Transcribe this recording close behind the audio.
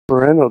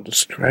Parental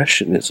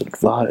discretion is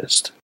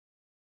advised.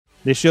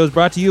 This show is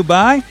brought to you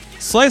by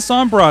Slice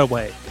on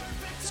Broadway,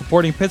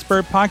 supporting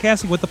Pittsburgh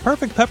podcasting with the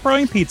perfect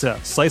pepperoni pizza.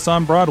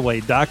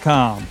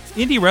 SliceOnBroadway.com,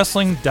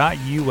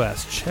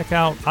 IndieWrestling.us. Check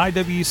out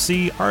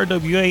IWC,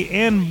 RWA,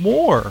 and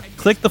more.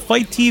 Click the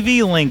Fight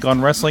TV link on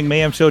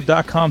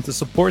WrestlingMayhemShow.com to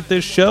support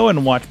this show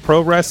and watch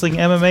pro wrestling,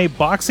 MMA,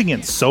 boxing,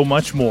 and so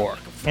much more.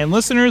 And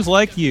listeners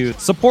like you,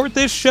 support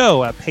this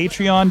show at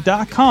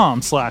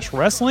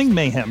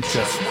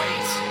Patreon.com/WrestlingMayhemShow.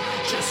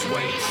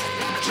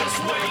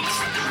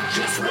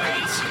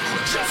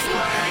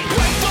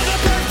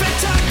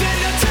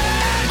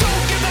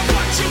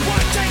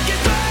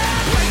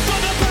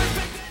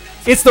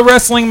 It's the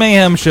Wrestling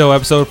Mayhem Show,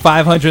 episode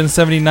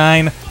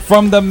 579,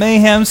 from the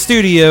Mayhem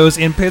Studios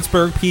in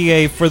Pittsburgh,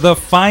 PA, for the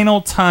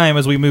final time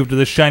as we move to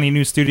the shiny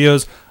new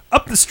studios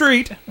up the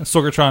street at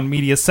Sorgatron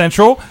Media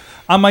Central.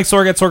 I'm Mike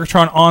Sorg at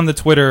Sorgatron on the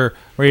Twitter,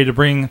 ready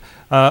to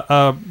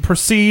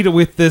proceed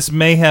with this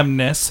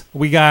mayhemness.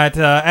 We got,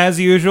 as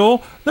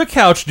usual, the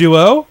couch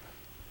duo.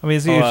 I mean,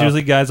 it's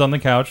usually guys on the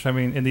couch. I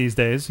mean, in these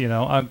days, you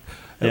know.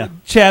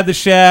 Chad the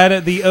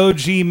Shad, the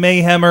OG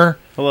Mayhemmer.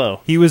 Hello.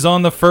 He was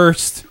on the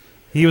first.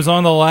 He was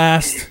on the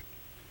last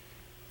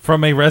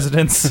from a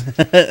residence.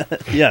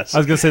 Yes. I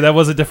was gonna say that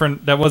was a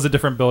different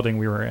building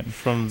we were in.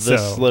 From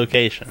this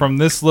location. From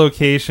this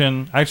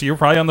location. Actually, you're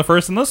probably on the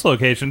first in this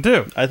location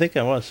too. I think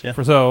I was, yeah.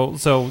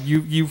 So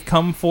you've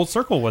come full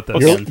circle with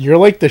this. You're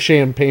like the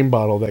champagne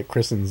bottle that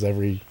christens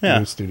every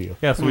new studio.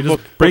 Yeah, so we just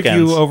break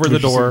you over the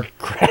door.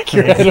 Crack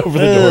your head over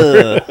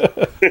the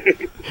door.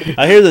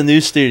 I hear the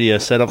new studio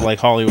set up like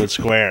Hollywood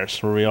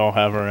Squares, where we all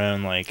have our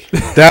own, like...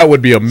 That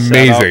would be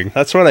amazing.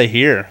 That's what I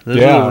hear.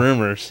 Those are the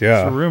rumors. Yeah.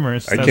 That's the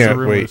rumors. I can't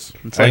wait. It's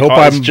I like hope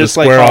I'm just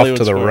the square like off Hollywood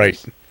to the Squares.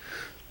 right.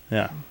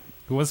 Yeah.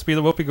 Who wants to be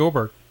the Whoopi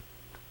Goldberg?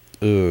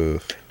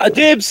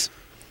 Dibs.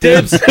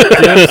 Dibs.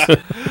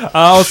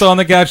 Also on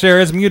the couch there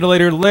is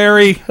Mutilator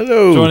Larry.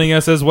 Hello. Joining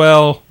us as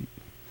well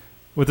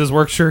with his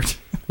work shirt.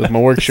 With my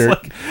work shirt.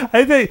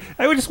 I think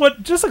I would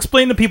just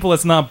explain to people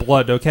it's not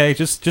blood, okay?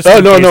 Just no,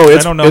 in case,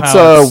 it's I don't know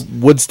how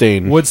wood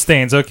stain. wood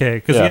stains, okay?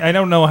 Because I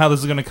don't know how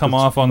this is going to come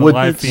off on the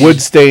live feed. Wood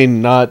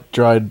stain, not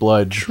dried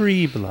blood.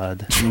 Tree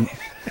blood.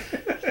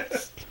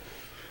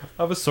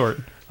 Of a sort.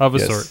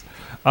 Yes.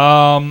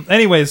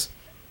 Anyways.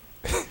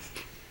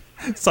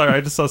 Sorry,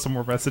 I just saw some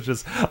more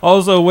messages.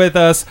 Also with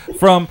us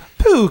from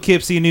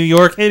Poughkeepsie, New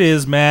York, it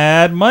is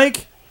Mad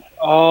Mike.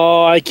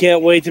 Oh, I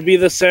can't wait to be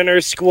the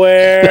center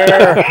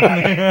square.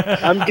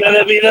 I'm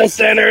gonna be the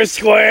center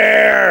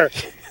square.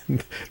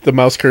 The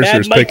mouse cursor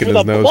is picking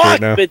his nose right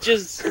now.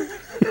 Bitches.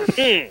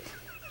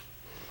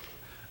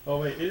 Oh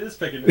wait, it is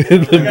picking his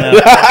nose.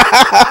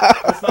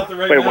 That's not the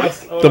right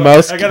mouse. Oh, the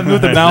mouse. I gotta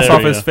move the mouse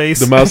off his face.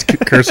 The mouse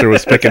cursor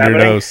was picking your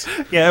nose.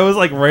 Yeah, it was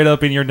like right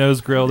up in your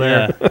nose grill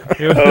there.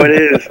 Yeah. Oh, it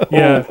is.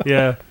 Yeah.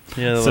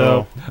 Yeah,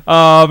 So,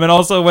 and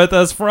also with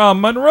us from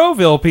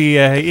Monroeville, PA,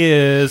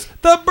 is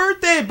the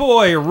birthday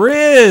boy,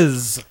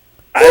 Riz.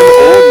 I'm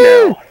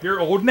old now. You're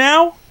old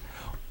now?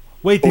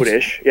 Wait,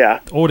 Oldish, yeah.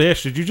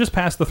 Oldish. Did you just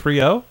pass the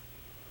 3-0?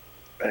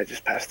 I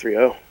just passed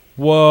 3-0.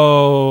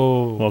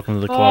 Whoa. Welcome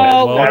to the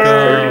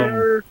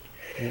club.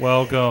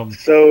 Welcome.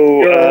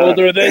 So, You're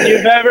older than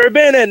you've ever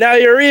been, and now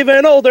you're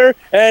even older,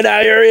 and now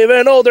you're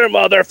even older,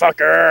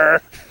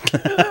 motherfucker.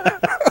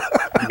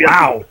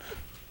 wow.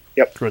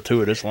 Yep.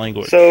 Gratuitous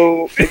language.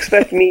 So,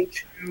 expect me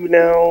to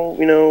now,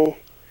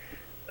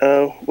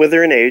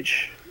 wither in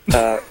age.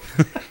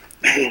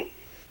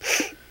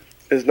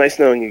 It's nice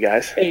knowing you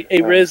guys. Hey,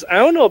 Riz, I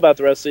don't know about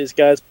the rest of these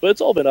guys, but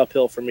it's all been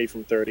uphill for me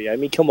from 30. I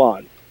mean, come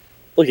on.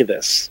 Look at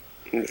this.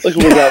 Look what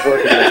we got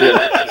working with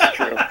here. It's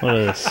true. What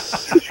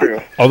is It's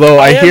true. Although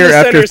I am hear the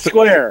after center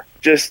square.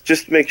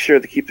 Just make sure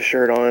to keep the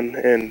shirt on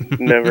and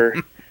never,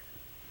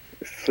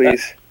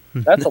 please.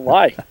 That's a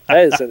lie. That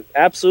is an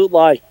absolute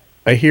lie.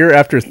 I hear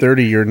after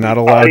 30 you're not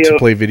allowed to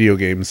play video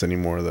games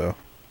anymore though.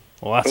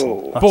 Well, that's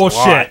Oh. that's a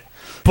lie.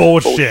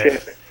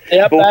 Bullshit.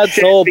 Yep, that's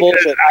all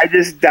bullshit. I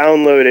just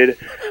downloaded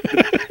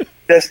the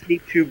Destiny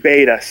 2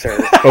 beta, sir.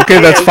 Okay,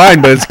 that's fine,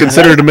 but it's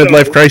considered a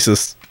midlife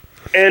crisis.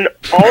 And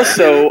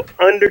also,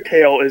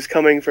 Undertale is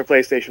coming for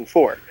PlayStation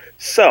 4.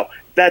 So,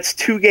 that's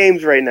 2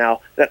 games right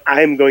now that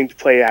I'm going to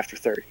play after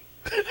 30.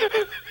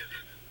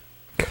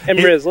 And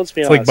Riz, let's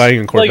be It's honest. like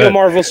buying a Corvette. Lego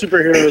Marvel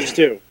Superheroes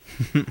too.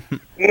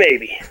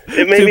 Maybe.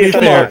 To Maybe be if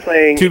I'm fair. not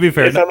playing. To be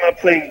fair. If I'm not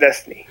playing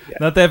Destiny. Yeah.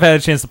 Not that I've had a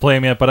chance to play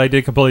them yet, but I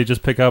did completely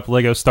just pick up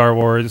Lego Star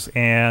Wars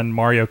and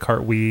Mario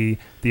Kart Wii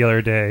the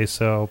other day.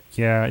 So,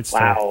 yeah, it's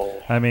Wow.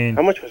 I mean,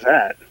 How much was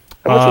that?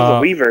 How much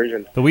was the Wii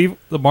version?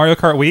 the Mario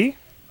Kart Wii?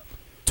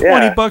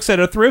 $20 at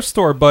a thrift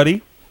store,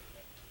 buddy.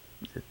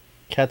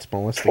 Cat's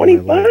molesting 20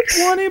 my leg. bucks?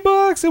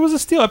 $20. It was a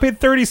steal. I paid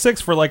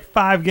 $36 for like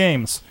 5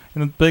 games.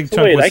 And the big So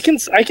chunk wait,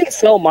 was... I can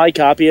sell my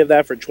copy of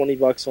that for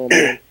 $20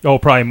 only. Oh,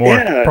 probably more.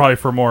 Yeah. Probably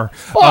for more.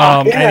 yeah,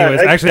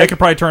 Anyways, actually, I could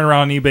probably turn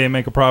around on eBay and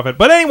make a profit.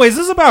 But anyways,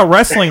 this is about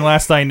wrestling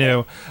last I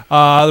knew.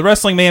 The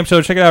Wrestling Mayhem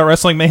Show. Check it out,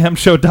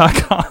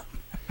 WrestlingMayhemShow.com.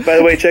 By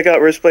the way, check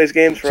out Risk Plays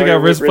Games. Check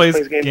out Risk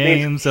Plays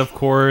Games, of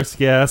course,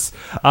 yes.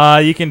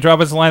 You can drop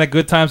us a line at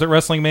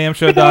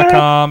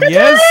goodtimes@wrestlingmayhemshow.com.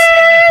 Yes.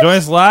 Join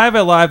us live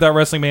at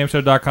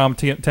live.wrestlingmayhemshow.com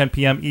 10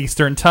 p.m.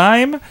 Eastern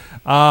Time.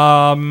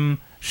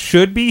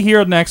 Should be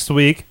here next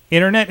week.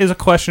 Internet is a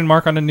question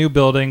mark on the new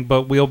building,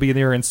 but we'll be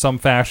there in some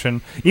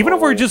fashion. Even if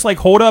we're just like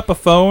hold up a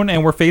phone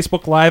and we're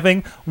Facebook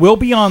Living, we'll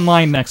be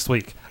online next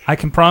week. I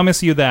can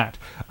promise you that.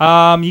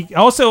 You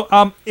also,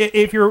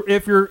 if you're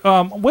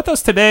with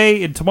us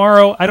today and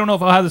tomorrow, I don't know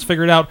if I'll have this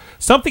figured out.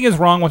 Something is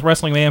wrong with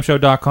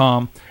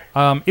WrestlingMayhemShow.com.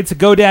 It's a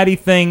GoDaddy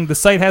thing. The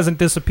site hasn't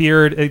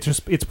disappeared.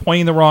 It's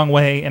pointing the wrong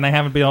way, and I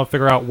haven't been able to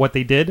figure out what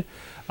they did.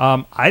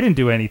 I didn't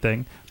do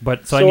anything,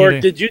 but so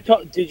Sorg, did you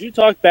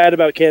talk bad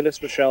about Candice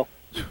Michelle?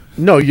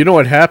 No, you know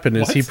what happened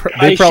is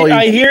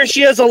I hear she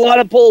has a lot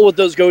of pull with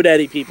those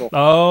GoDaddy people.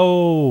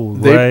 Oh,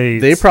 they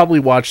right. probably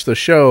watched the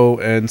show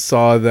and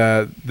saw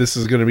that this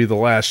is going to be the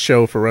last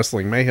show for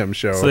Wrestling Mayhem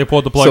Show. So they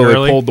pulled the plug So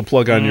early? they pulled the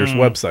plug on your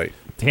website.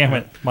 Damn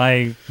it,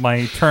 my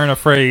turn of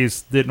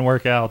phrase didn't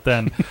work out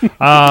then.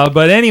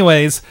 But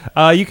anyways,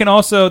 you can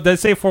also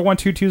say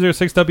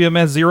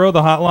 412-206-WMS0,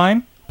 the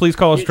hotline. Please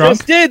call us You drunk.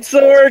 just did,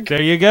 Sorg.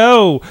 There you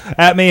go.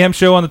 At Mayhem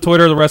Show on the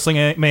Twitter, the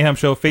Wrestling Mayhem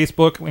Show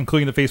Facebook,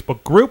 including the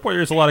Facebook group where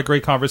there's a lot of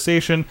great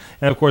conversation.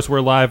 And, of course,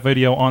 we're live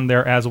video on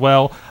there as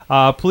well.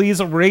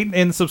 Please rate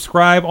and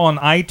subscribe on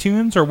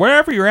iTunes or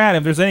wherever you're at.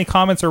 If there's any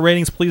comments or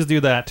ratings, please do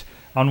that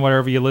on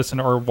whatever you listen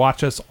or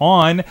watch us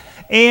on.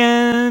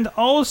 And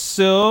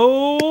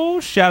also,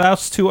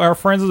 shout-outs to our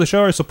friends of the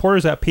show, our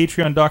supporters at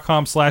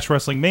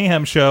patreon.com/Wrestling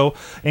Mayhem Show,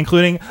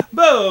 including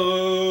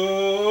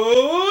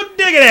Bo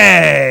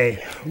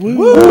Diggity!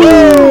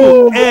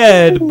 Woo!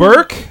 Ed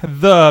Burke,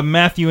 the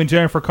Matthew and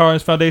Jennifer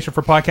Collins Foundation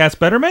for Podcast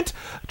Betterment,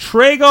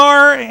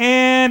 Tragar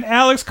and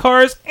Alex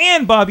Cars,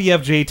 and Bobby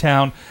F. J.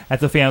 Town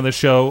at the fan of the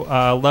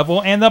show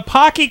level, and the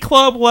Pocky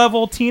Club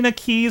level, Tina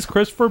Keys,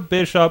 Christopher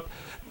Bishop.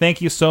 Thank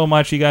you so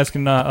much. You guys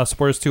can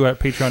support us too at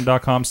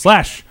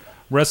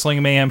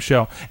patreon.com/Wrestling Mayhem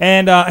Show.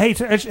 And hey,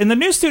 in the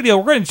new studio,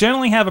 we're going to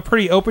generally have a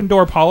pretty open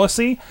door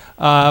policy.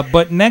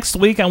 But next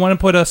week, I want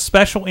to put a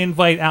special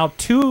invite out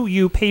to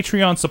you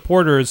Patreon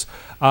supporters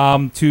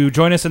to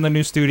join us in the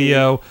new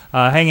studio,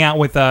 hang out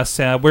with us.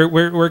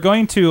 We're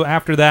going to,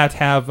 after that,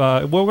 have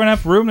we're going to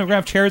have room. We're going to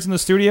have chairs in the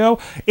studio.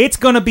 It's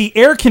going to be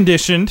air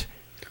conditioned.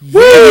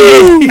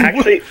 Woo!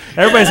 Actually,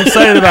 everybody's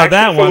excited about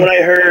that one. From what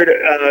I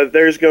heard,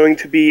 there's going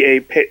to be a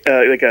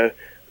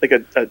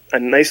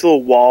nice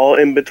little wall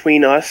in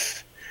between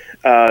us.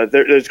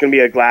 There's going to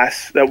be a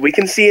glass that we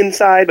can see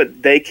inside,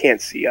 but they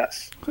can't see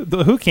us.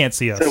 Who can't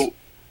see us? So,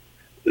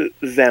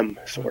 them,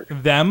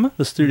 Sorg. Them?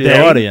 The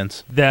studio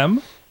audience.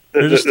 Them?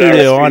 There's a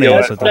studio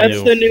audience.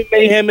 That's the new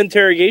Mayhem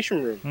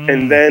interrogation room.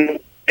 And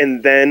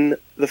then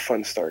the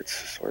fun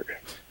starts, Sorg.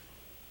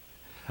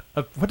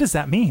 What does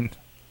that mean?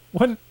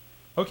 What?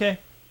 Okay.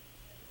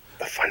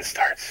 The fun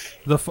starts.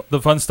 The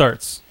fun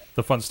starts.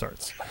 The fun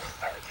starts.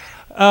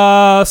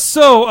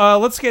 So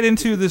let's get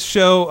into this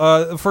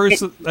show.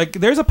 First,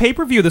 there's a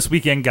pay-per-view this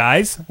weekend,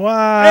 guys.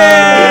 Wow!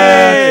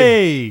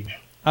 Hey!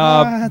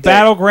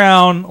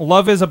 Battleground.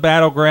 Love is a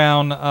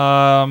battleground.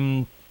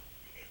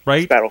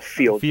 Right? It's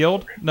Battlefield.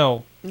 Field?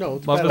 No. No,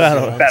 it's Love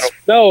Battleground.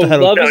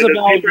 Love is a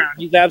battleground.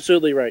 He's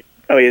absolutely right.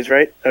 Oh, he is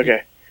right?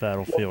 Okay.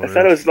 Battlefield. I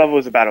thought Love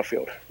was a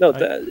battlefield. No,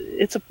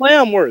 it's a play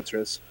on words,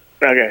 Riz.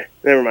 Okay,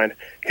 never mind.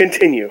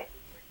 Continue.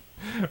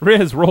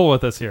 Riz, roll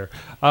with us here.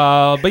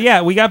 But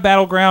yeah, we got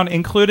Battleground,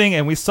 including,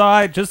 and we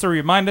saw it just to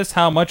remind us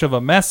how much of a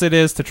mess it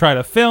is to try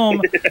to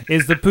film,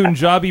 is the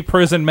Punjabi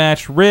prison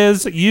match.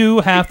 Riz,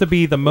 you have to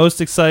be the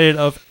most excited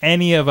of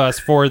any of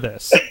us for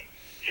this.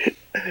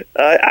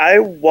 I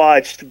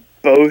watched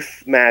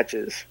both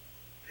matches.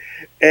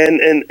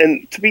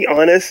 And to be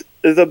honest,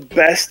 the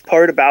best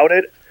part about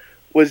it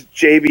was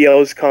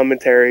JBL's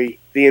commentary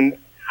the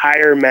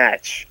entire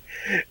match.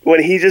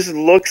 When he just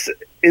looks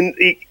in,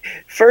 he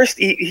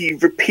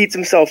repeats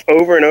himself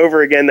over and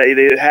over again that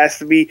it has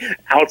to be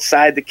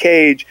outside the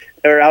cage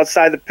or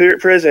outside the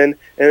prison,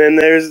 and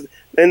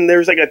then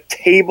there's like a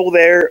table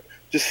there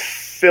just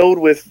filled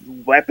with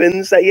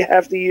weapons that you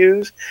have to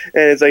use,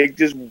 and it's like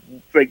just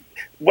like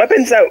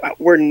weapons that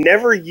were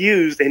never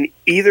used in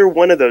either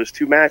one of those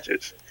two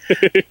matches.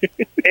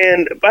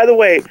 And by the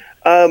way,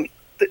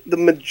 the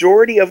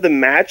majority of the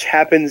match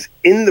happens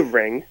in the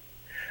ring.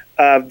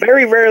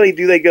 Very rarely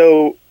do they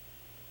go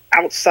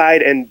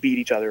outside and beat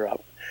each other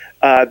up.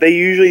 They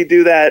usually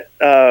do that.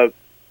 I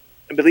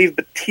believe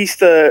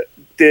Batista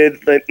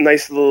did a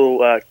nice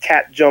little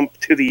cat jump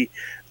to the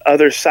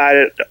other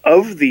side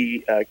of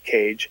the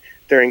cage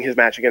during his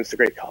match against the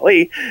Great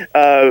Khali,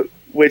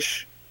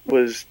 which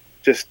was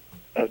just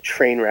a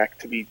train wreck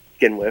to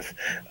begin with.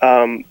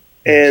 And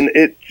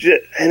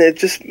it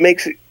just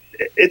makes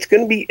it's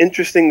going to be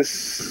interesting to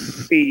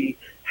see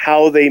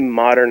how they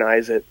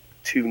modernize it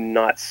to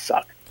not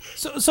suck.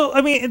 So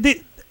I mean,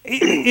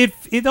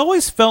 it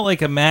always felt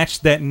like a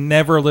match that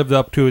never lived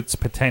up to its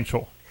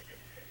potential.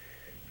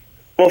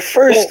 Well,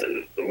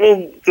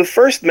 the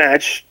first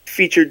match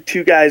featured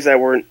two guys that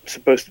weren't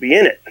supposed to be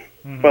in it.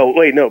 Mm-hmm. Well,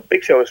 wait, no,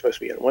 Big Show was supposed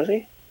to be in it, was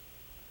he?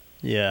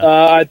 Yeah.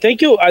 I thought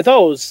it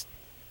was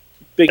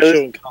Big It was-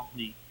 Show and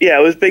Khali. Yeah,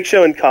 it was Big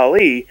Show and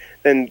Khali.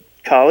 Then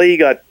Khali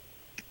got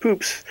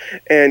poops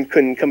and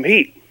couldn't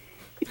compete.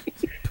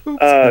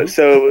 Poops.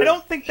 So I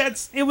don't think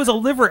it was a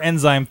liver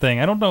enzyme thing.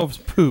 I don't know if it's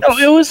poops. No,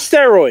 it was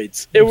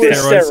steroids. It was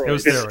steroids. It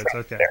was steroids.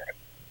 Okay.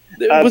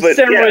 It was but,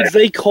 steroids. yeah.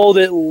 They called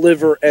it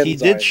liver enzymes. He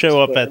did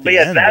show up but- at But the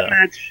yeah, end,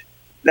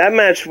 that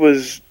match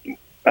was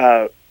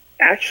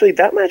actually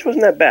that match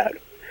wasn't that bad.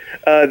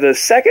 The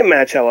second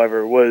match,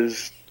 however,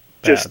 was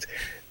just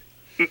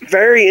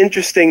very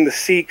interesting to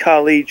see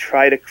Khali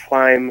try to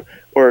climb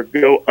or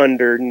go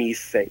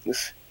underneath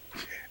things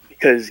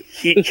because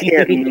he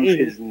can't move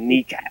his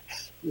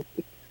kneecaps.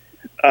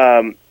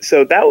 So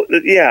so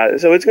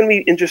it's going to be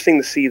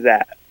interesting to see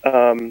that.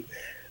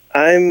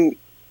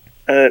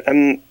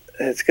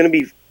 It's going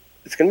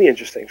to be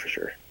interesting for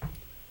sure.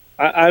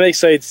 I'm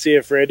excited to see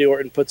if Randy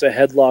Orton puts a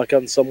headlock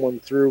on someone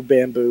through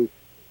bamboo.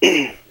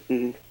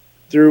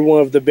 Through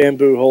one of the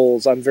bamboo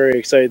holes. I'm very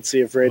excited to see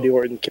if Randy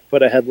Orton can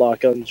put a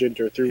headlock on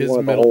Ginger through His one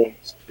of the middle-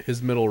 holes.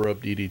 His middle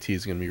rope DDT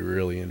is going to be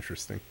really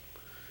interesting.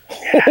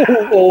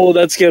 Oh,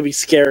 that's going to be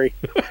scary.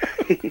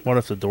 What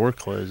if the door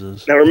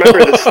closes? Now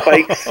remember the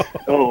spikes.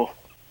 Oh,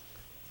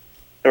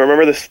 now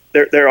remember this.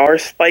 There are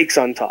spikes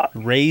on top.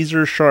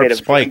 Razor sharp Made of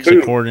spikes,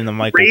 bamboo. according to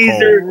Michael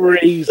Razor- Cole.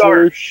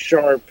 Razor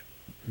sharp.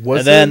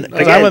 Was And then, it-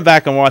 because I went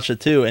back and watched it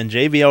too, and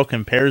JBL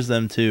compares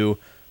them to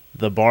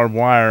the barbed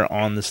wire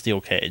on the steel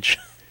cage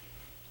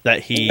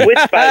that he Which,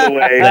 by the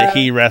way, that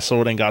he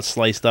wrestled and got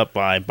sliced up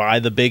by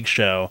the Big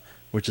Show,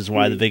 which is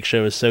why the Big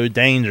Show is so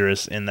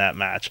dangerous in that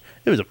match.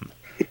 It was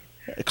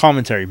a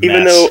commentary mess.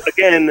 even though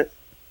again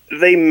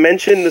they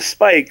mentioned the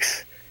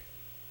spikes,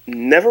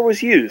 never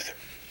was used.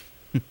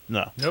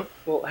 No.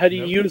 Well, how do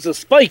you use a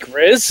spike,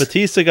 Riz?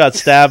 Batista got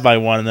stabbed by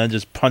one and then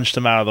just punched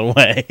him out of the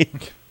way.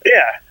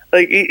 Yeah,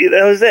 like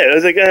that was it. I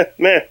was like,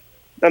 man,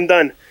 I'm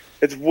done.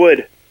 It's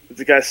wood. It's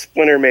a guy's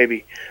splinter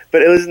maybe,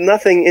 but it was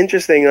nothing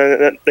interesting.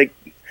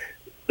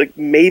 Like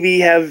maybe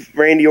have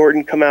Randy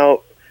Orton come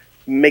out,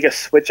 make a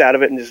switch out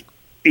of it, and just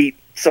beat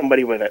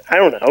somebody with it. I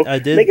don't know. I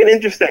did- Make it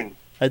interesting.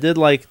 I did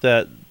like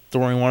that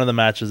during one of the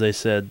matches they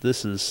said,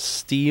 this is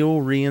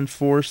steel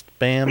reinforced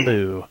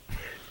bamboo.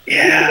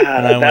 Yeah,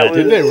 And I that went, was.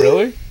 Did they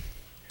really?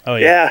 Oh,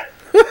 yeah.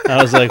 Yeah,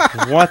 I was like,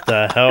 what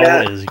the hell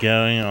Yeah. is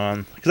going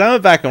on? Because I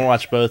went back and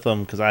watched both of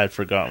them because I had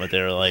forgotten what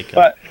they were like.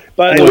 But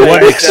by the Boy,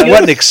 way,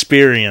 What an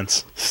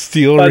experience.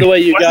 Steel. by the way,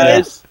 you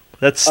guys,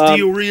 That's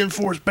steel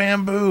reinforced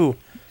bamboo.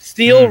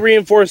 Steel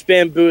Reinforced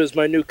Bamboo is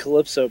my new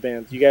Calypso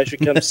band. You guys should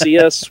come see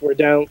us. We're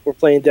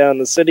playing down in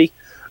the city.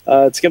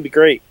 It's gonna be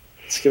great.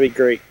 It's gonna be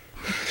great.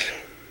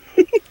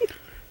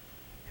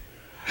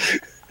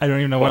 I don't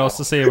even know what else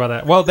to say about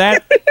that. Well,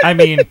 I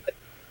mean,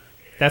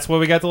 that's what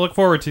we got to look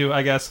forward to,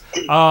 I guess.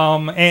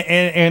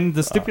 And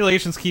the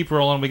stipulations keep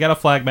rolling. We got a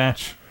flag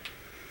match,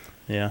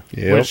 Yeah.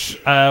 Yep.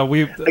 which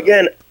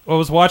again, I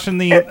was watching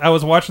the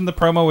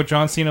promo with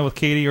John Cena with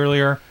Katie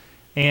earlier,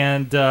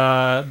 and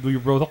we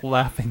were both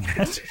laughing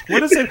at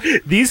what is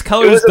it? These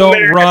colors was don't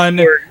America, run;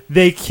 Sorg.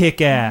 they kick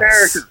ass.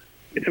 America.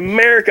 It's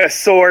America,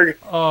 Sorg.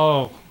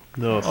 Oh,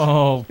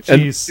 Ugh.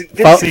 jeez. Did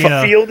you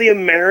Cena. feel the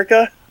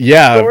America,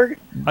 Yeah. Sorg?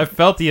 I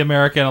felt the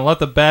American. I let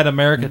the bad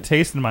America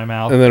taste in my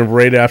mouth. And then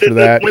right after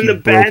that, when he the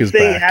broke bad his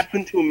thing back.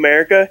 happened to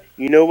America,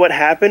 you know what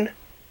happened?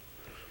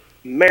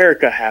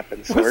 America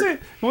happened, Sorg.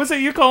 Was it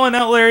you calling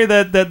out, Larry,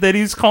 that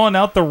he's calling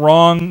out the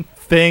wrong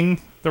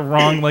thing, the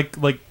wrong like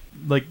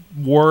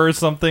war or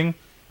something?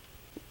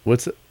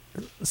 What's it?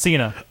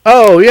 Cena.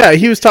 Oh yeah,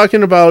 he was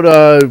talking about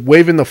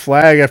waving the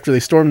flag after they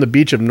stormed the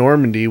beach of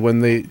Normandy when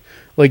they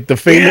like the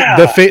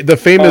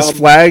famous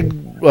flag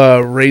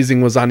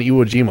raising was on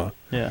Iwo Jima.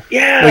 Yeah.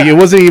 Yeah. Like it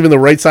wasn't even the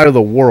right side of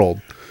the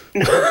world.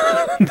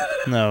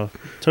 No.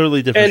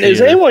 Totally different. And is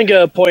theater. anyone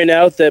going to point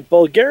out that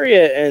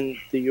Bulgaria and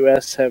the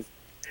U.S. have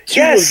two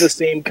Yes. of the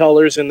same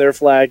colors in their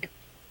flag?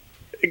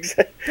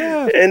 Exactly.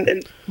 Yeah,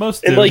 And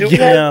most and do. like- do we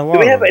Yeah, a lot have, do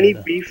we have of any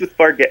them. beef with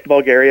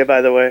Bulgaria,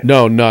 by the way?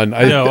 No, none.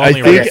 I No, I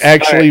only think Russia.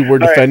 actually All right, we're all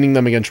right. defending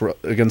them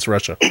against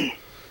Russia.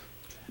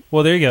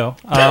 Well, there you go.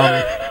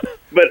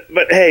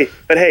 But hey,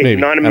 Maybe. I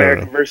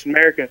non-America don't know. versus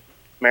America.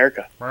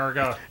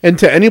 And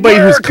to anybody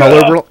who's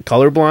America!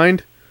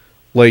 colorblind,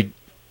 like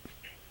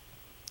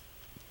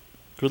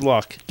Good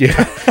luck. yeah,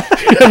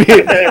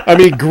 I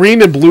mean,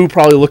 green and blue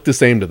probably look the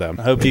same to them.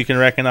 I hope you can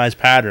recognize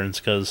patterns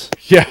because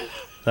Yeah,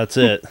 that's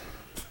it.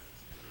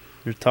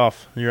 You're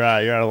tough. You're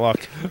out of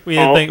luck. we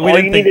didn't All, think. We all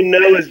didn't you need to think.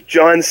 know is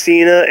John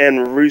Cena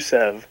and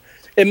Rusev.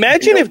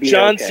 Imagine You'll if be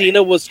John okay.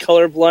 Cena was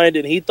colorblind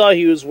and he thought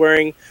he was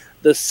wearing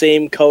the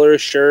same color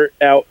shirt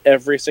out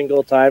every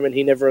single time, and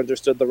he never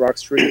understood the Rock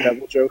Street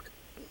Pebble joke.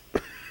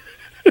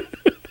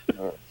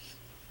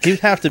 He'd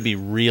have to be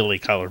really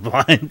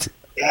colorblind.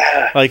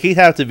 Yeah. Like he'd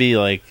have to be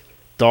like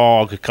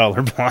dog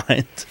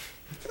colorblind.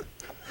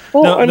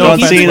 Well, No, I mean, no John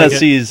offense, Cena like it-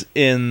 sees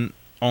in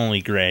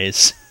only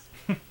grays.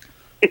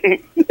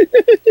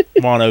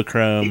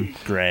 Monochrome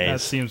That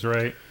grays. seems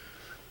right.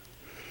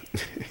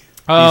 These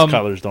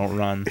colors don't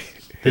run.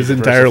 His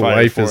entire diversified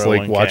life is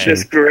like 401k. watching.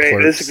 This gray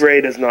Clerks.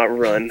 does not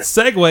run.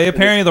 Segue.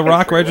 Apparently, The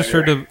Rock everywhere.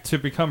 registered to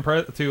become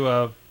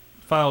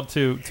filed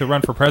to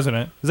run for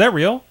president. Is that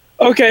real?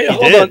 Okay,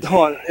 did.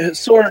 hold on.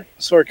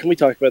 Sor, can we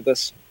talk about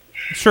this?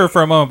 Sure,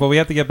 for a moment, but we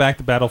have to get back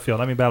to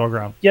Battlefield. I mean,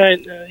 Battleground. Yeah,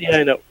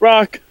 I know.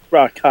 Rock.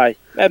 Hi,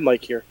 Mad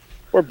Mike here.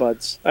 We're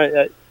buds.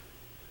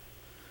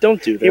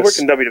 Don't do this. He worked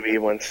in WWE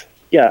once.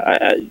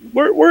 Yeah,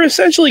 we're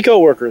essentially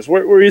coworkers.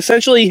 We're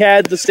essentially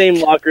had the same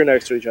locker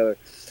next to each other.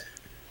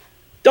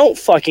 Don't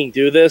fucking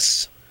do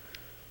this.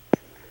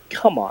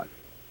 Come on.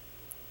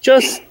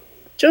 Just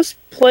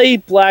play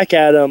Black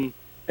Adam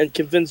and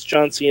convince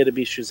John Cena to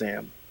be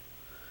Shazam.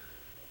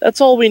 That's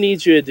all we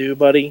need you to do,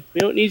 buddy. We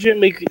don't need you to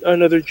make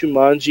another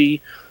Jumanji.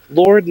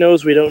 Lord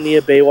knows we don't need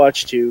a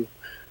Baywatch 2.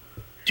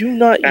 Do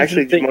not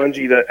Actually, even think...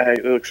 Jumanji,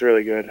 it looks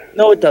really good.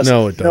 No, it doesn't.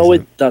 No, it No, it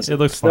doesn't. doesn't. It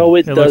looks fun. No,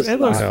 it does It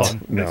looks not.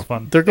 fun. No. It's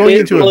fun. They're going It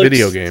into a looks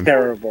video game.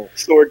 terrible.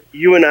 Sword,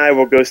 you and I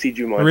will go see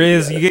Jumanji.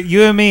 Riz, together.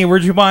 you and me, we're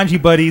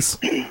Jumanji buddies.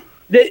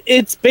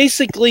 It's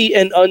basically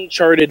an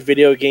Uncharted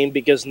video game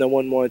because no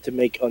one wanted to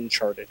make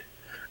Uncharted.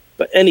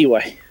 But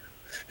anyway,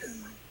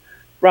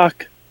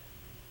 Rock,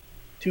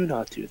 do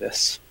not do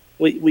this.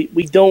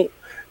 We don't.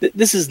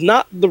 This is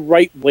not the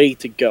right way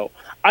to go.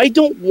 I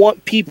don't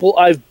want people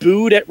I've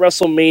booed at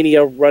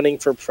WrestleMania running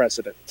for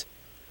president.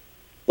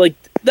 Like,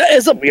 that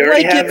is a We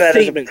already have blanket that as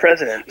a statement.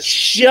 president.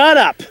 Shut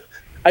up.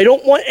 I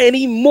don't want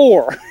any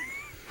more.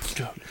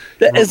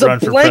 That is a Run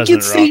for blanket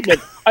president, Rock.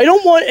 statement. I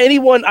don't want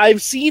anyone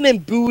I've seen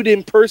and booed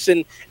in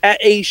person at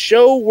a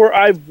show where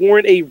I've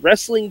worn a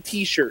wrestling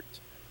t-shirt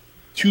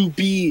to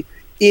be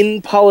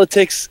in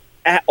politics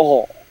at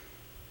all.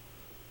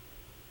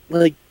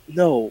 Like,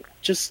 no.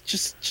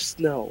 Just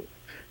no.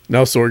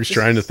 Now Sorg's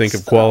trying to think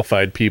of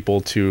qualified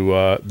people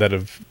to that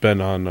have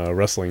been on a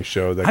wrestling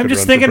show. That I'm could just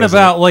run for thinking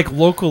president. about like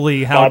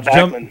locally how Bob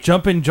Backlund.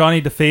 jumping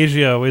Johnny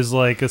DeFazio is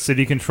like a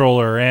city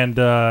controller and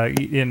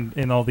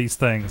in all these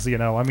things. You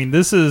know, I mean,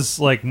 this is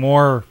like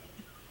more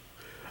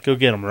Go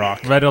get him,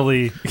 Rock.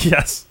 readily.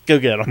 Yes, Go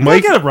get him.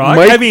 Mike- Look at it, Rock.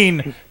 Mike- I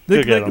mean,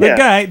 Go get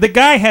him. the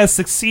guy has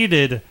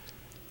succeeded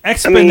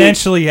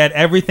exponentially at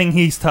everything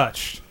he's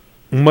touched.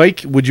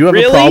 Mike, would you have a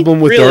Really?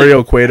 problem with Really?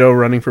 Dario Cueto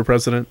running for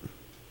president?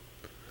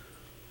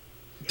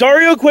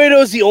 Dario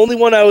Cueto is the only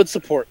one I would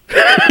support.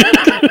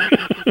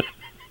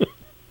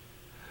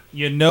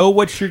 You know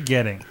what you're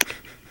getting.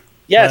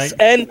 Yes,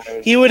 Right. and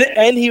he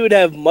would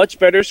have much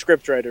better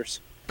scriptwriters.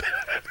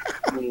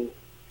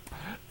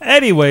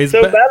 Anyways,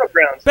 So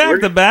Battlegrounds. back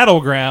to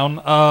Battleground.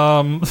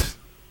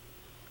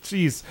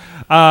 Jeez.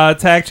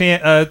 Tag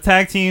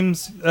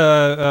teams.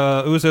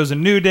 Usos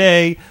and New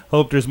Day.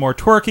 Hope there's more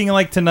twerking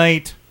like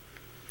tonight.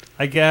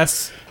 I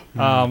guess.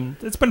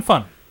 It's been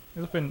fun.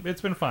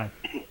 It's been fine.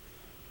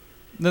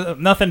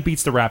 Nothing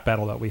beats the rap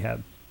battle that we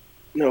had.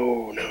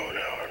 No.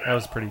 That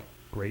was pretty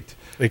great.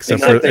 Except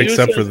Except for the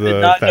except Usos for did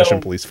the not Fashion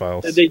know Police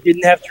files. They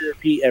didn't have to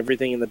repeat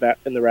everything in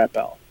the rap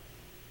battle.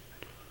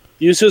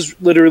 The Usos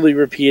literally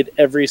repeated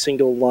every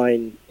single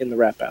line in the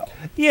rap battle.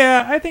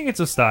 Yeah, I think it's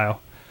a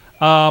style.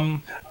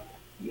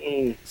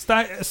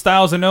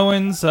 Styles and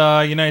Owens,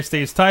 United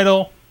States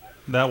title.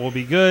 That will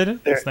be good.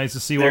 It's nice to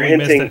see what we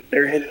missed.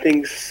 They're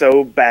hinting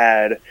so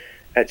bad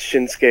at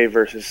Shinsuke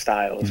versus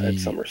Styles at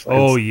SummerSlam.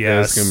 Oh That's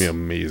yes, gonna be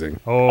amazing.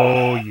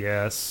 Oh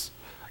yes.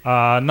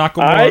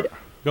 Nakamura.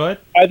 Go ahead.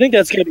 I think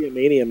that's going to be a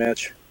Mania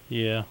match.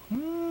 Yeah.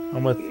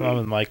 I'm with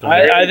Mike on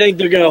I, that. I think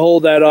they're going to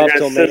hold that They're off gonna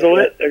till sizzle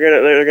Mania. it.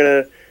 They're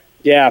gonna.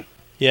 Yeah,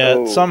 Yeah,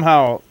 Oh.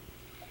 somehow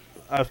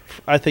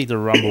I think the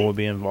Rumble will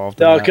be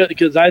involved in no, that.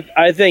 because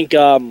I think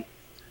because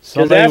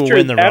Somebody will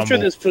win the after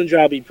Rumble. this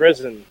Punjabi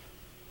prison,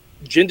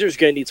 Jinder's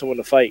going to need someone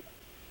to fight.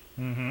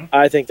 Mm-hmm.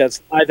 I think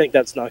that's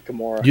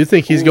Nakamura. Do you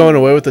think he's going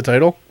away with the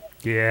title?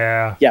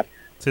 Yeah. Yeah.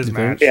 It's his You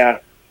think? match. Yeah.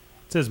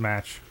 It's his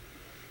match.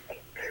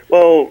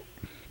 Well.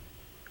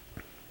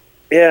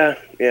 Yeah.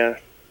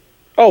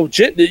 Oh,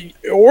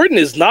 Orton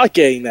is not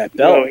getting that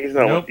No, belt. he's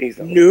not. Nope. He's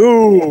not.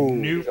 No.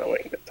 He's not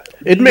winning that title.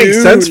 It makes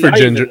No, sense for not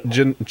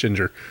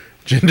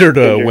Ginger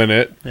to win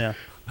it, Yeah.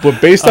 but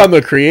based on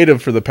the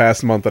creative for the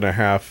past month and a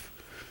half,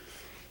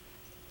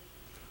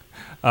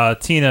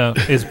 Tina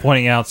is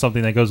pointing out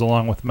something that goes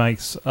along with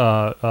Mike's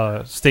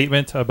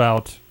statement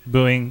about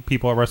booing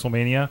people at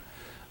WrestleMania.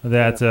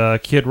 That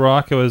Kid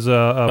Rock was a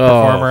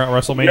performer at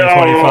WrestleMania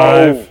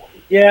 25.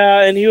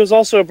 Yeah, and he was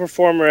also a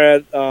performer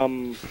at.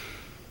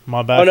 My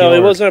Oh backyard. no, he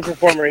wasn't a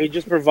performer. He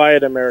just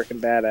provided American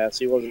Badass.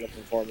 He wasn't a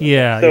performer.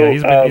 Yeah, So,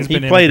 he's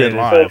been He played it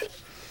integrated. live.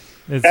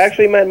 It's-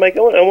 Actually, Mike, I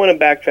want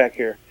to backtrack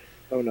here.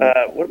 Oh no.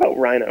 What about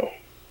Rhino?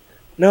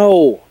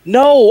 No,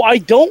 I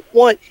don't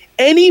want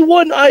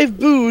anyone I've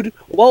booed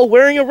while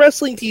wearing a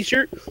wrestling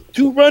T-shirt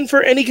to run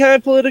for any kind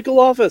of political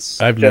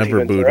office. I've Jesse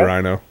never booed Ventura?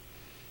 Rhino.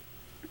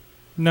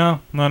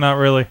 No, not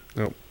really.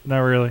 Nope. Not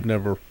really.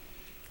 Never.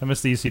 I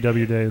miss the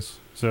ECW days.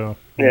 So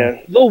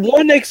Yeah, The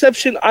one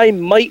exception I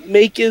might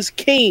make is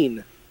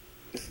Kane.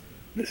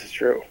 this is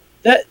true.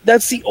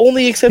 That's the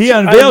only exception. He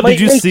unveiled, I might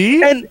did you make.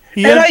 see? And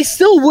He and un- I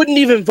still wouldn't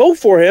even vote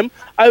for him.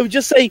 I would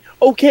just say,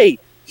 okay,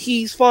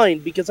 he's fine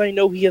because I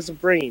know he has a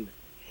brain.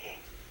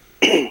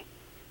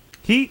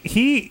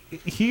 He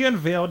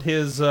unveiled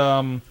his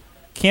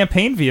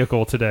campaign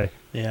vehicle today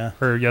Yeah.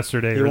 or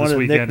yesterday He or this wanted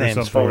weekend or nicknames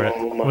something. for it.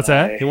 Oh my. What's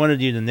that? He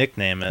wanted you to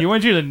nickname it. He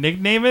wanted you to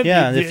nickname it?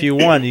 Yeah, and if you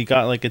won, you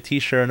got like a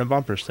T-shirt and a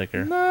bumper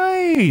sticker.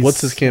 Nice.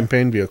 What's his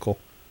campaign vehicle?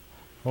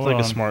 It's Hold like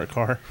on. a smart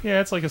car. Yeah,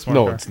 it's like a smart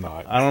No, car. it's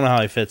not. I don't know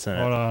how he fits in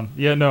Hold it. on.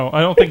 Yeah, no,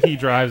 I don't think he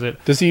drives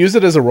it. Does he use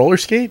it as a roller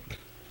skate?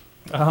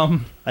 I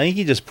think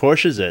he just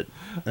pushes it,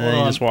 and then Hold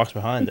he on. just walks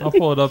behind it. I'll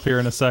pull it up here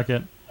in a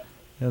second.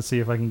 Let's see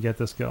if I can get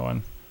this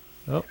going.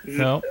 Oh,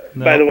 no.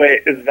 By the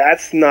way,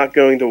 that's not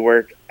going to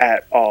work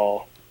at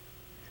all.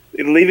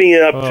 Leaving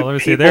it up Oh, to let me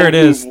see. people There it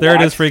is. who There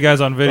it is watch- for you guys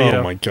on video.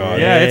 Oh my god!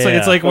 Yeah,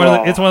 it's like one of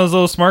the, it's one of those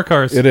little smart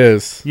cars. It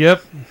is.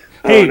 Yep.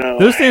 Hey, no.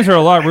 those things are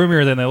a lot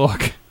roomier than they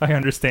look. I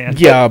understand.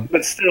 Yeah,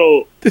 But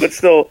still,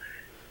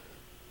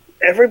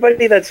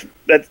 everybody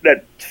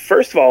that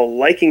first of all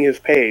liking his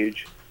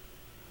page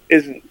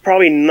is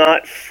probably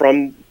not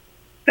from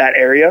that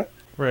area.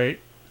 Right.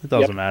 It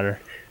doesn't matter.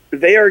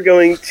 They are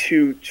going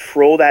to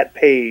troll that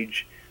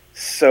page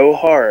so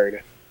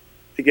hard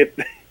to get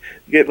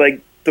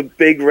like the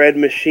big red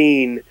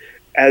machine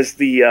as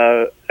the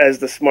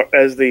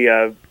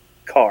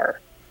car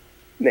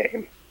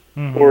name.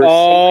 Mhm. Or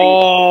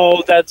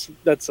Oh, that's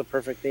a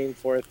perfect name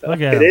for it. Though.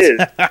 Look at something. him. It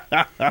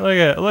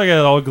is. Look at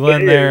old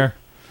Glenn It is. there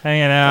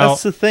hanging out.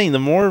 That's the thing. The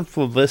more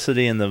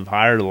publicity and the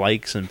higher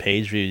likes and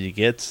page views he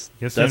gets,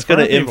 Gets that's in front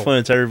going of to people.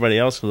 influence everybody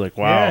else. Who's like,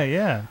 wow.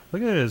 Yeah.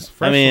 Look at this. I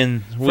Fresh,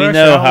 mean, we fresh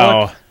know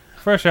outlook, how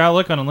fresh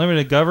outlook on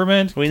unlimited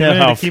government. we know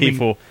committed how to keeping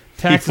people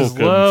taxes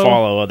can low.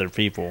 follow other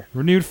people.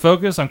 Renewed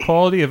focus on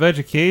quality of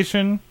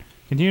education.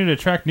 Continue to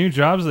attract new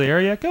jobs to the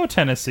area. Go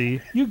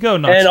Tennessee. You go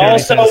Knox And County,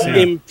 also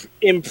Tennessee.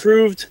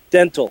 improved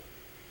dental.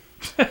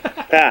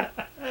 Ah.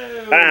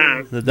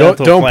 The don't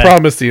dental plan,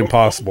 promise the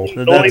impossible. the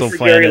Only dental for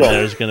plan Gary in Long.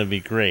 there is going to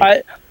be great.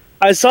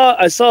 I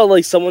saw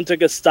like someone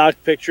took a stock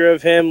picture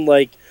of him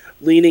like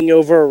leaning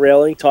over a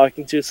railing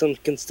talking to some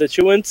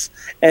constituents,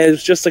 and it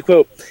was just a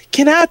quote,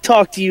 "Can I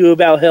talk to you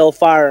about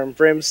hellfire and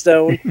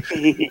brimstone?"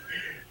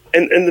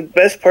 And the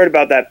best part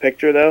about that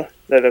picture, though,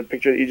 that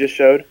picture that you just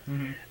showed,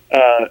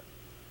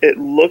 it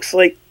looks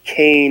like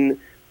Kane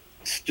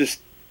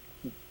just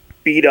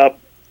beat up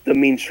the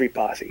Mean Street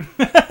Posse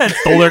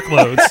Stole their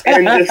clothes.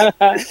 and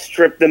just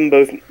stripped them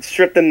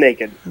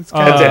naked. That's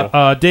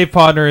it. Dave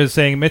Podner is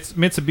saying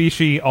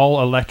Mitsubishi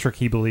all electric.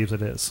 He believes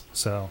it is.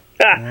 So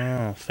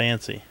Oh,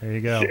 fancy. there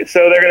you go. So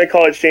they're going to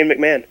call it Shane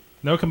McMahon.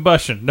 No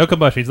combustion. No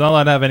combustion. He's not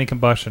allowed to have any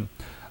combustion.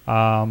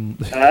 Huh?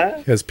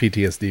 He has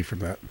PTSD from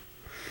that.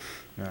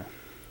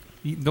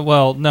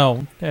 Well,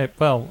 no.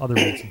 Well, other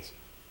reasons.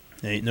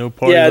 Ain't no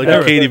party Yeah, like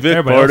there- a Katie Vick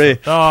Everybody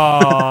party. else-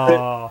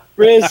 Oh,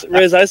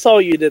 Riz, I saw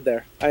what you did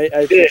there. I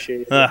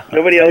appreciate it. Ah,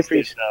 Nobody else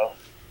did, though.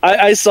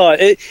 I saw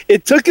it.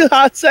 It took a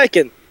hot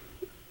second.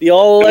 The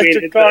all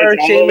electric car,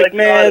 it's all Shane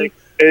electronic.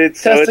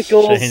 McMahon.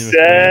 Testicles.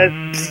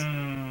 Shane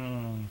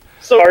Mm.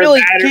 So car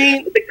really, battery,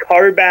 Kane. the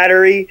car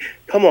battery.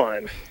 Come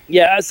on.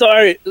 Yeah, so all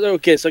right,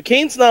 okay. So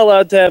Kane's not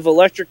allowed to have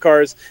electric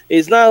cars.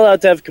 He's not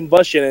allowed to have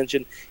combustion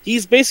engine.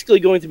 He's basically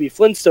going to be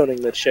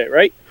Flintstoning this shit,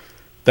 right?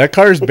 That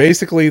car is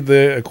basically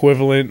the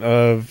equivalent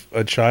of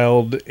a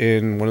child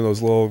in one of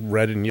those little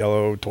red and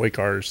yellow toy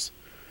cars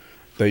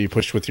that you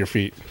push with your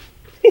feet.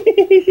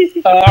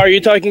 Are you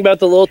talking about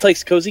the Little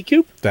Tykes Cozy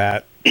Coop?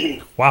 That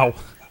Wow.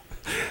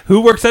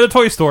 Who works at a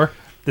toy store?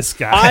 This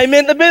guy. I'm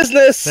in the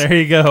business. There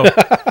you go.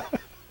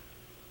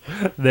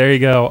 There you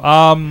go.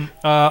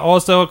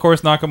 Also, of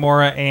course,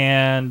 Nakamura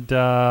and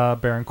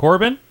Baron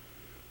Corbin.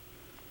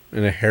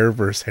 in a hair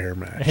versus hair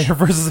match. Hair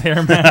versus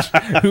hair match.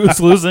 Who's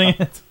losing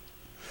it?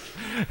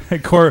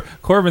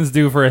 Corbin's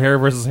due for a hair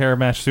versus hair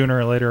match sooner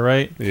or later,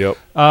 right? Yep.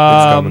 It's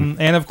coming.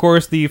 And of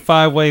course, the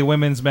 5-way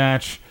women's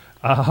match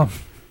For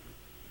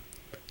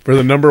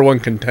the number one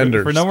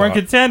contender. for number one spot.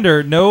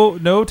 contender. No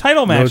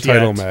title No match.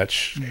 title yet.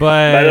 match.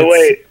 But By the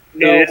way,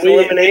 No, it's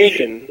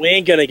elimination. we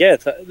ain't gonna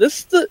get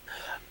this.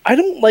 I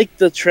don't like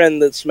the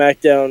trend that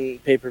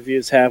SmackDown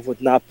pay-per-views have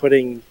with not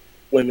putting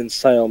women's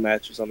title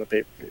matches on the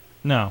pay-per-view.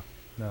 no.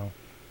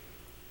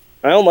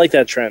 I don't like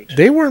that trend.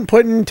 They weren't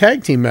putting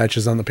tag team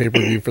matches on the pay per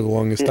view for the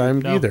longest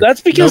time No. either. That's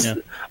because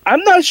Nope.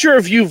 I'm not sure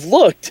if you've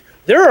looked.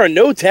 There are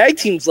no tag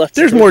teams left.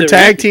 There's to more put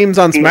tag their- teams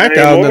on Not SmackDown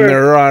than anymore.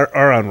 there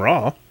are on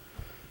Raw.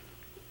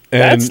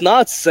 And That's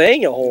not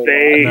saying a whole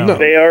They No.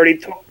 they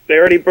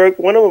already broke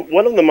one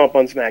of them up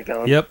on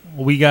SmackDown. Yep.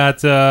 We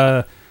got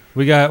the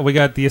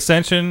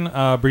Ascension,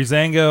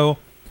 Breezango,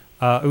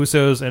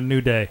 Usos, and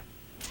New Day.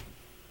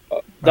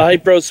 lot. The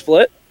Hype Bros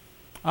split.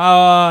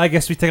 I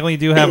guess we technically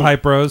do have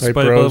Hype Bros, Hype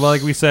but Bros.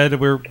 like we said,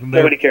 they're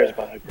Nobody cares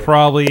about it.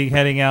 probably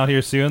heading out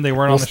here soon. They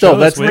weren't well, on the still, show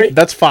this week.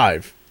 that's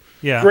 5.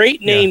 Yeah.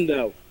 Great Yeah. name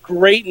though.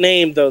 Great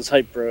name, those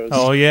Hype Bros.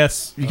 Oh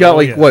yes. You got Oh,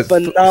 like yes. what?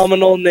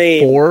 Phenomenal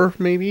name. 4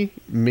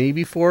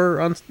 maybe 4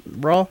 on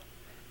Raw.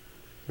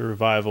 The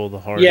Revival, the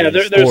Hardys. Yeah,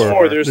 there's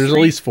four. There's at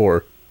three. least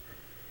 4.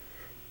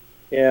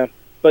 Yeah,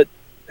 but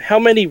how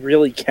many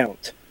really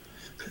count?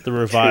 the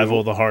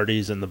Revival, the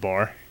Hardys, and the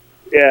Bar.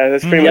 Yeah,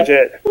 that's pretty much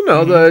it.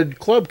 Well, no, the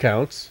club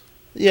counts.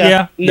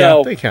 Yeah.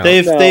 No, They count.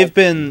 They've No. they've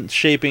been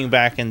shaping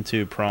back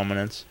into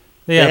prominence.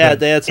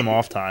 They had some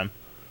off time.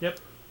 Yep.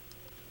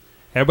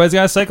 Everybody's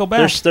got to cycle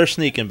back. They're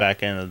sneaking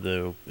back into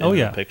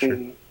the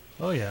picture.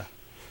 Oh yeah.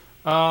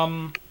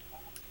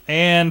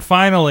 And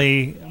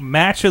finally,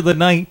 match of the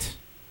night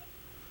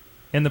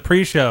in the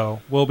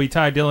pre-show will be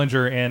Ty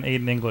Dillinger and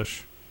Aiden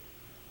English.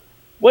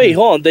 Wait,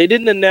 hold on. They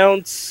didn't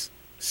announce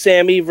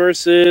Sammy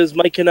versus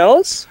Mike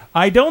Kanellis?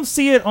 I don't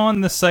see it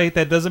on the site.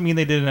 That doesn't mean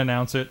they didn't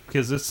announce it,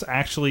 because it's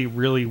actually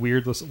really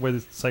weird the way the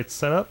site's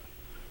set up.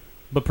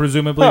 But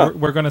presumably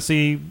we're going to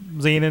see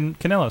Zayn and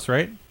Kanellis,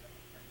 right?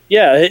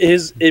 Yeah,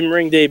 his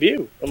in-ring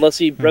debut, unless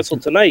he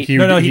wrestled tonight. He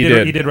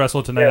did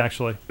wrestle tonight,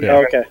 actually.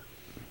 Yeah. Okay.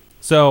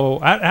 So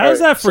how's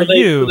that for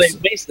you? They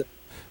based it.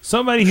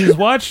 Somebody who's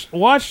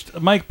watched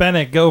Mike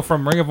Bennett go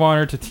from Ring of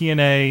Honor to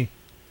TNA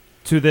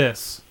to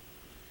this.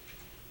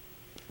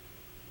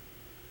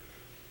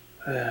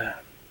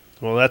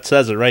 Well, that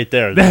says it right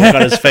there. The look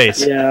on his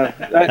face. Yeah,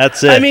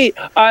 that's it. I mean,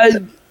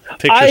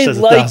 Picture says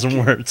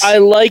 1,000 words. I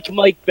like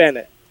Mike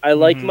Bennett.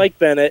 Mike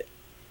Bennett.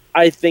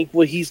 I think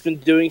what he's been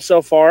doing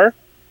so far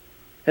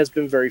has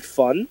been very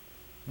fun.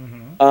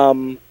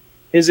 Mm-hmm.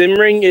 His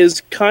in-ring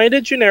is kind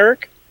of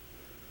generic,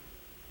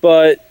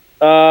 but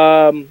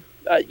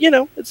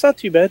it's not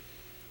too bad.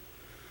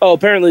 Oh,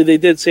 apparently they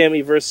did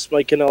Sammy versus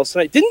Mike Kanellis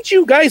tonight. Didn't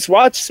you guys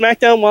watch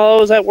SmackDown while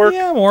I was at work?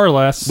 Yeah, more or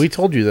less. We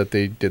told you that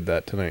they did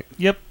that tonight.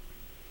 Yep.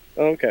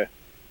 Okay.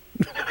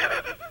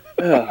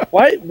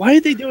 Why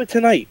did they do it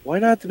tonight? Why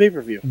not the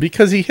pay-per-view?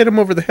 Because he hit him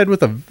over the head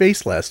with a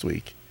vase last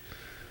week.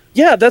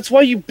 Yeah, that's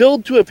why you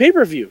build to a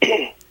pay-per-view.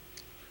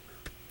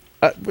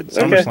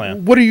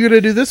 SummerSlam. What are you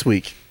going to do this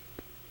week?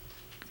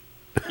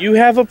 You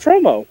have a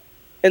promo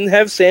and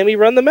have Sammy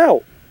run them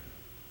out.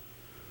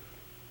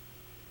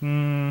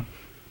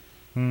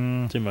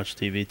 Too much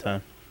TV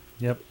time.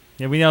 Yep.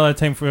 Yeah, we know that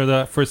time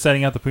for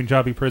setting out the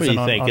Punjabi prison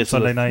on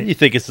Sunday night. You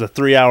think it's a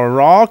 3-hour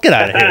Raw? Get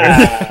out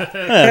of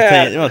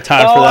here! You want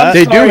time for that?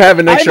 They do have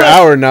an extra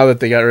hour now that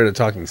they got rid of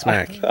Talking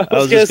Smack. I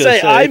was going to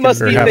say, I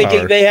must be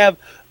thinking they have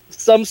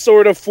some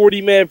sort of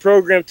 40-man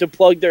program to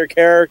plug their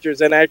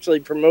characters and actually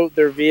promote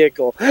their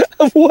vehicle.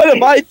 What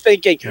am I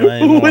thinking?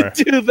 Who would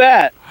do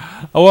that?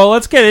 Oh, well,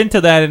 let's get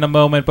into that in a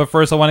moment. But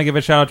first, I want to give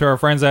a shout out to our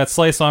friends at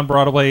Slice on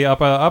Broadway, up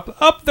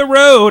the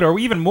road, or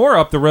even more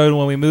up the road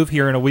when we move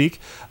here in a week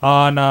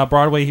on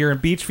Broadway here in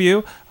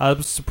Beachview,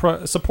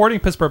 supporting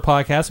Pittsburgh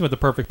podcasting with the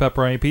perfect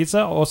pepperoni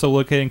pizza. Also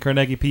located in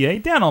Carnegie, PA,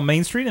 down on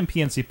Main Street in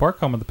PNC Park,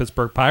 home of the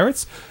Pittsburgh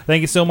Pirates.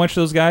 Thank you so much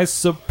to those guys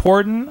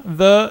supporting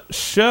the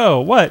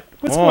show.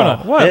 What's going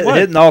on? What?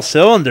 Hitting all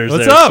cylinders.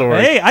 What's there, up?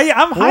 Sorg. Hey,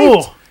 I'm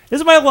hyped. Ooh. This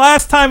is my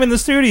last time in the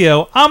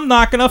studio. I'm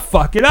not gonna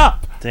fuck it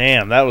up.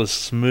 Damn, that was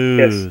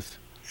smooth.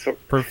 Yes.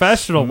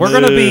 Professional. We're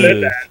gonna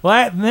be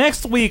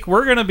next week.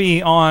 We're gonna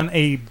be on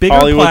a bigger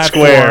Hollywood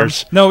platform.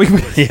 Squares. No,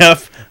 yep.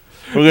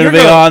 We're gonna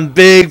be on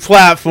big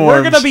platforms.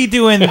 We're gonna be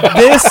doing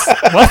this.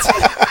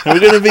 What?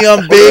 We're gonna be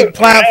on big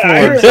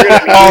platforms.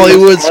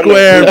 Hollywood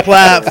Square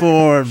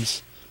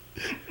platforms.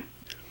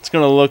 It's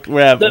gonna look.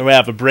 We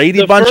have a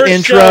Brady Bunch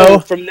intro show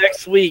from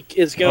next week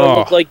is gonna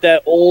look like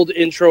that old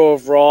intro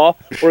of Raw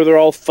where they're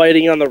all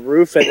fighting on the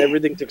roof and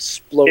everything's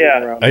exploding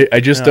around. I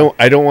just don't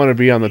want to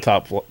be on the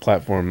top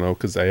platform though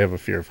because I have a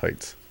fear of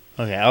heights.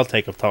 Okay, I'll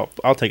take a top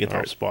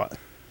spot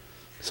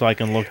so I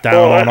can look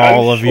down on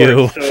all of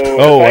you.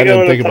 So I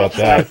didn't think about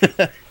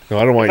that. No,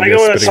 I don't want you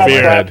guys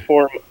spitting on my head.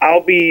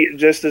 I'll be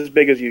just as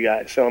big as you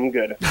guys, so I'm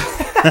good.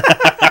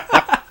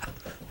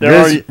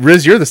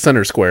 Riz, you're the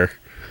center square.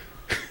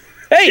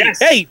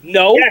 Hey,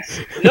 no.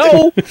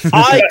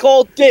 I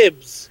called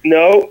dibs.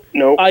 No.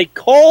 I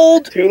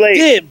called Too late.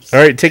 dibs. All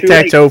right,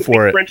 tic-tac-toe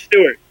for it. French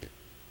Stewart.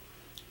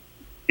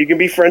 You can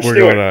be French We're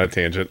Stewart. going on a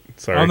tangent.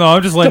 Sorry. Oh, no,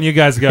 I'm just letting you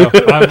guys go.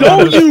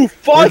 Don't you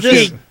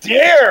fucking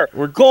dare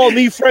call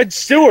me French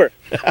Stewart.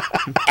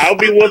 I'll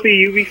be Whoopi,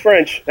 you be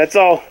French. That's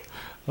all.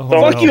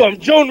 Fuck you, I'm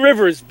Joan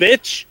Rivers,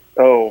 bitch.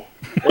 Oh.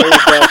 There you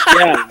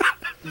go.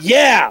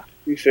 Yeah.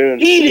 Too soon.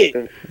 Eat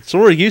it.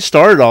 Sorg, you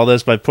started all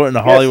this by putting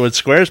the Hollywood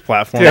Squares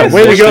platform. Yeah,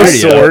 way to go,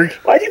 Sorg.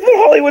 Why'd you put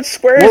Hollywood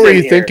Squares What were in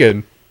you here?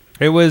 thinking?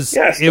 It was.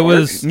 Yes, it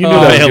was. You knew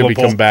that was going to be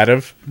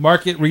combative.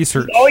 Market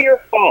research. It's all your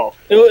fault.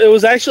 It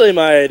was actually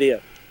my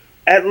idea.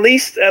 At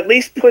least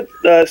put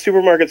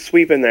supermarket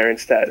sweep in there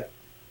instead.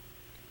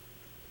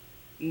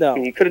 No.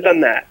 And you could have done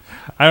that.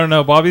 I don't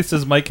know. Bobby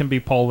says Mike can be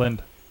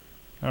Poland.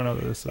 I don't know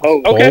what this is.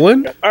 Oh, Okay.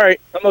 Poland? All right,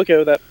 I'm okay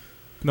with that.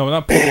 No,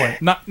 not Poland.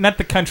 not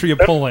the country of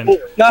Poland.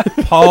 Not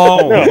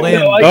Poland.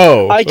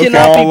 I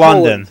cannot Paul be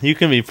London. Poland. You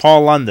can be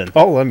Paul London.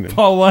 Paul London.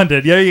 Paul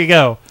London. There you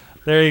go.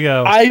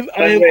 I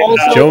am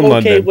also Joan okay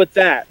London. with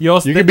that. You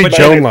could be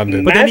Joan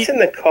London. But then Matt's in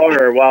the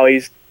car while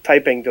he's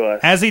typing to us.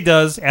 As he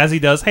does.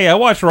 Hey, I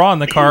watched Raw in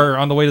the car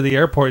on the way to the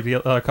airport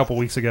a couple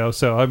weeks ago.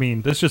 So I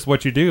mean, that's just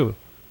what you do,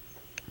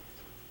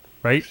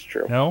 right? It's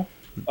true. No.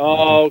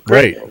 Oh,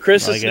 Right.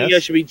 Chris I is saying guess. I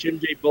should be Jim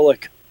J.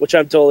 Bullock, which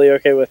I'm totally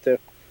okay with too.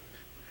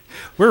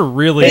 We're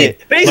really Hey,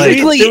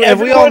 Basically, have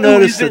we all everyone who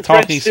noticed that isn't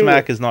French Talking Stewart.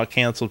 Smack is not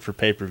canceled for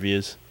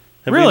pay-per-views?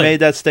 Have we Really? made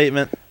that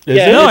statement?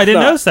 Yeah, no, it's I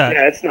didn't not. notice that.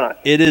 Yeah, it's not.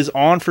 It is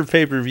on for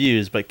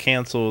pay-per-views, but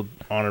canceled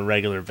on a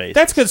regular basis.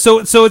 That's good. So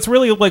it's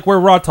really like where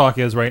Raw Talk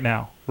is right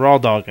now. Raw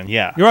dogging,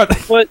 yeah. You're right.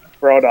 But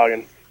Raw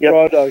dogging. Yep.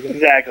 Raw dogging.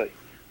 Exactly.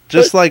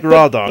 Just like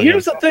Raw dogging.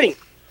 Here's the thing: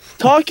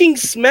 Talking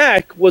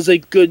Smack was a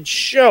good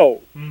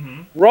show.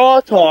 Raw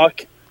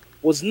Talk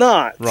was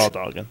not. Raw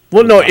dogging.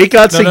 Well, no, it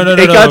got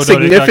No,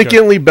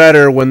 significantly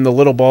better when the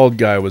little bald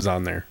guy was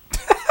on there.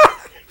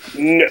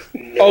 No,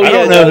 Oh, I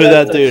don't know who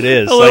that dude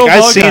is. The little Like,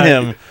 I've bald seen guy.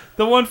 him.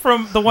 The one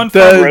from The one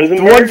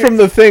Rosenberg? from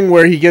the thing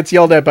where he gets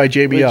yelled at by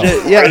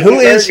JBL. Yeah, who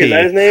is Is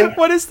that his he? name?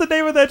 What is the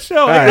name of that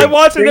show? right. I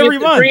watch it every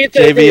month. Bring it to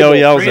the JBL table.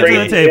 yells Bring at it to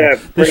the me. table. Yeah,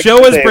 The bring it show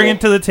to the is table. Bring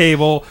It to the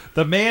Table.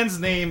 The man's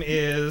name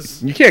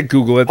is You can't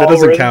Google it. That Paul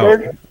doesn't count.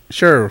 Rosenberg?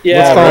 Sure. Yeah,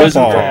 Let's call him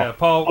Rosenberg. Paul. yeah,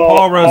 Paul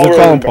Paul Rosenberg. We'll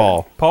call him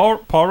Rosenberg. Paul.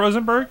 Paul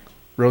Rosenberg.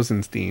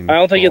 Rosenstein. I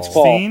don't think it's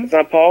Paul. Steen? It's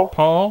not Paul?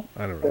 Paul.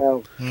 I don't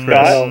know.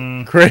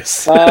 No.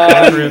 Chris?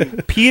 Chris.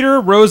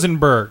 Peter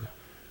Rosenberg.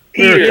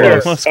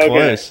 Peter. That's Okay.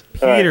 close.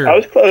 All right, Peter. I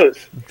was close.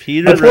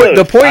 Peter.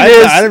 The point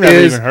I never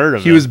is even heard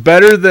of he him. was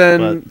better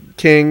than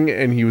King,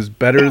 and he was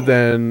better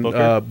than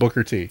Booker?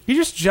 Booker T. He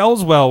just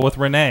gels well with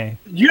Renee.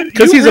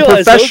 Because he's a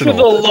realize professional.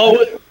 Those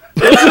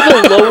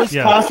are the lowest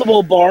Yeah.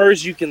 possible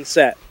bars you can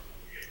set.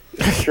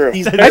 It's true.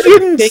 He's I better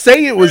didn't than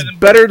say it was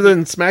better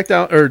than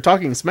SmackDown or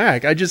Talking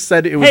Smack. I just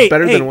said it was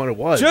better than what it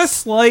was.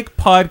 Just like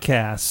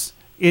podcasts,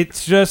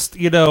 it's just,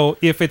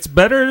 if it's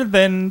better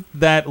than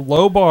that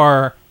low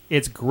bar,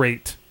 it's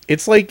great.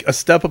 It's like a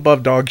step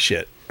above dog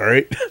shit. All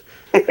right.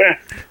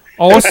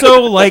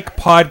 Also, like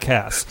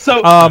podcasts.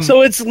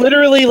 So it's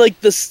literally like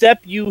the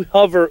step you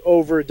hover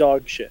over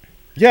dog shit.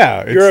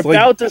 Yeah. It's You're like,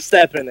 about to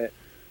step in it,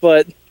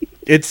 but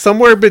It's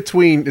somewhere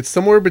between. It's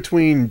somewhere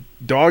between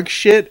dog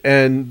shit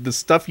and the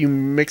stuff you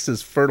mix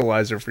as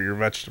fertilizer for your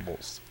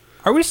vegetables.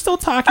 Are we still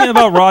talking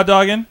about raw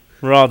dogging?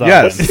 Raw dogging.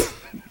 Yes.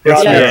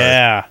 Yes, Yeah.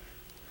 Yeah.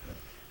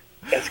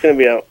 It's going to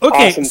be an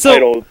Okay, awesome so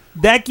title.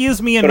 that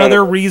gives me Put on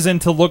another it. reason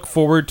to look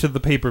forward to the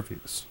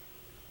pay-per-views.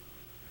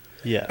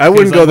 Yeah. I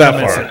wouldn't go Because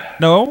I'm that gonna miss far.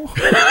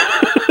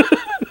 it. No?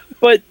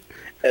 but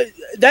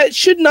that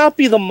should not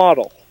be the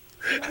model.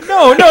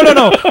 No.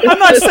 I'm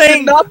not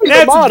saying not be the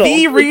that's model.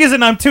 the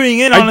reason I'm tuning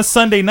in on a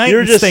Sunday night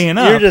You're and just staying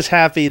up. you're just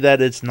happy that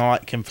it's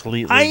not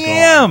completely. I gone.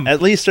 am.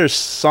 At least there's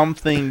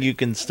something you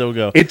can still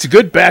go. It's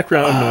good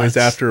background noise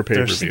it's- after a pay per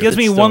there's- view. It gives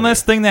me It's one still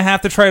less thing to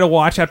have to try to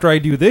watch after I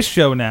do this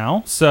show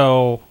now.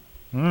 So,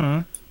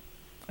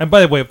 and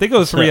by the way, if they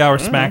go 3 hour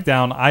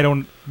SmackDown, I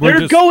don't.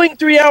 They're going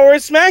 3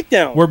 hours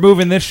SmackDown. We're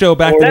moving this show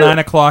back to Or- 9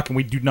 o'clock, and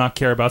we do not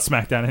care about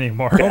SmackDown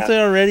anymore. Don't they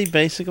already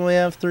basically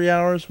have 3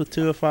 hours with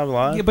 205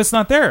 Live? Yeah, but it's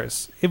not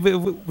theirs.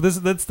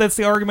 That's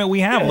the argument we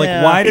have. Like,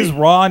 Yeah. why does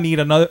Raw need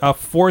a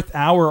fourth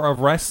hour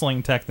of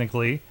wrestling?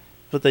 Technically,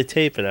 But they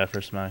tape it after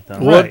SmackDown.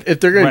 Well, Right, if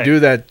they're going right. to do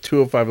that,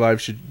 205 Live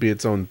should be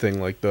its own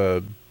thing, like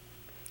the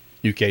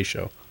UK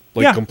show,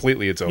 like Yeah.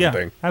 completely its own yeah,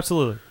 thing.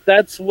 absolutely.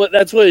 That's what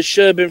it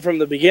should have been from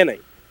the beginning.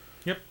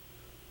 Yep.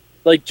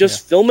 Like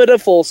just film it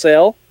at Full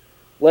Sail,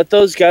 let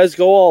those guys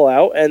go all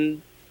out,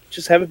 and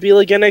just have it be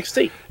like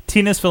NXT.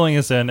 Tina's filling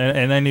us in,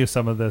 and I knew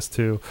some of this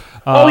too.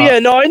 Oh yeah,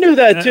 no, I knew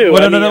that too.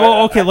 Well, I no. mean,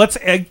 Well, okay, let's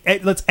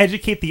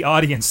educate the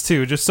audience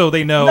too, just so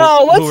they know. No,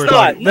 who we're let's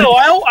not. talking- No,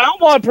 I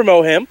don't want to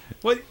promote him.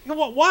 Why?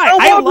 I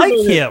I don't like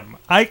want to- him.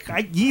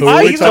 He's Who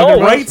are we he's talking on the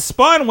about? right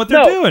spot on what they're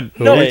No, doing.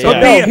 no, Who are we no,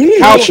 talking he-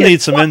 Couch he-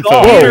 needs some fuck info.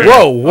 off. Whoa,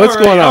 whoa, what's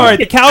going on? All right,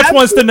 the couch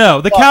wants to know.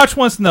 The Absolutely. couch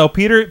wants to know.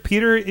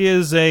 Peter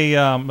is a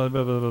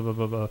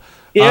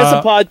He has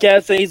a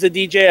podcast and he's a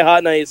DJ at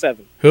Hot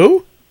 97.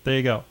 Who? There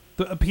you go.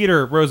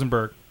 Peter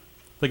Rosenberg,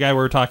 the guy we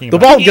were talking The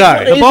about. bald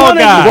guy. The He's bald one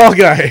of guy. The bald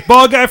guy.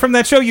 Bald guy from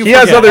that show. You He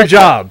has forget. other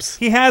jobs.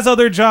 He has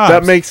other jobs.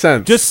 That makes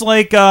sense. Just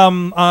like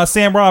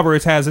Sam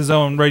Roberts has his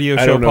own radio I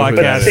show don't know who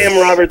that podcast. is.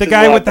 Sam Roberts. The is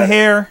guy a lot with the better.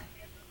 hair.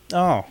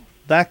 Oh,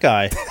 that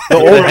guy. the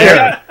old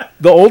carrot.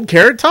 The old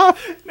carrot top.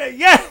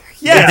 Yeah.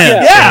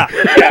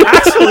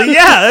 Actually,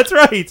 yeah, that's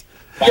right.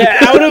 Yeah,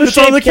 out of It's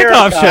on shape the Carrot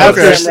kickoff Top. show.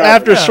 After, Sam Roberts.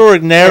 after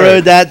Sorg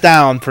narrowed that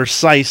down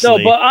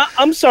precisely. No, but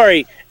I'm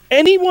sorry.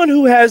 Anyone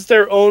who has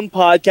their own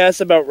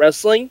podcast about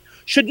wrestling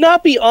should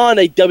not be on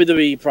a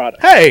WWE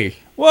product. Hey,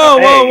 Whoa,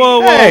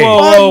 Hey.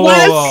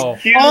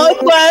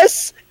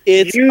 Unless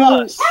it's You-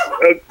 us.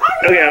 Okay,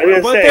 I'm going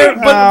to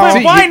But, say.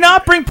 See, why you-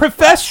 not bring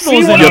professionals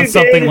See in what on you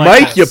something did? like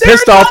Mike, that? you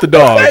pissed off the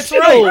dog. That's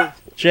right.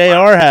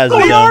 JR has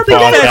his They own are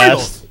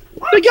professionals.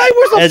 podcast. The guy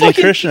wears a Eddie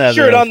fucking Christian has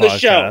t-shirt his own on the podcast.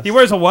 show. He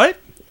wears a what?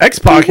 X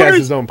He podcast wears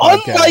his own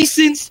podcast.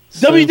 unlicensed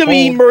So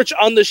WWE cold. merch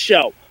on the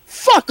show.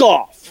 Fuck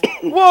off.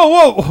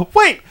 Whoa,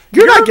 wait.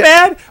 You're You're not get-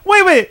 mad?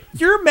 Wait.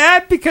 You're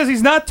mad because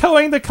he's not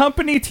towing the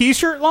company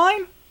T-shirt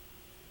line?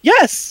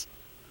 Yes.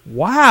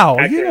 Wow,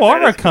 Accurate. you are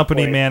That a is a good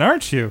company point. man,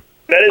 aren't you?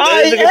 That is a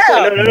I good am.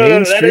 point. No, that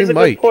is Mainstream a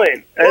Mike. good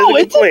point. That is No, a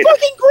good it's a point.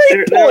 fucking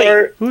great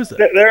point. Who's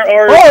that? There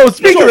are. Oh,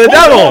 speak of the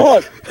devil.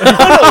 Hold on.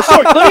 Oh, no,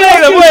 sorry. Let me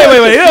ask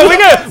you Wait. No, we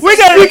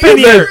got an Speak of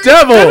opinion the here.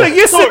 devil. No,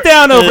 you sit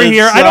down over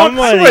here. I don't.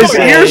 His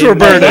ears were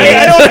burning.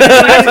 I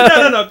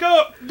don't. No.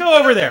 Go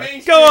over there.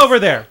 Go over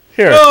there.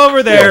 Here. Go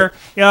over there.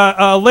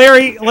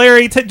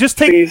 Larry, just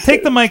Please,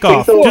 take the mic please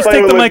off. don't Just fight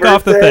take the on my mic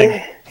off the birthday.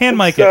 thing. Hand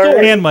mic Sorry.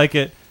 it. Hand mic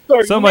it.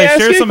 Sorry, Somebody may I ask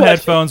share you a some question?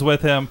 headphones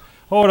with him.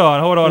 Hold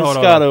on.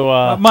 Just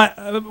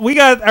gotta, We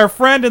got our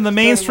friend in the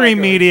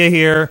mainstream media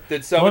here.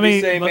 Did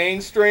somebody say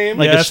mainstream?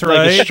 Like Yeah, that's like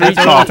a right. street Let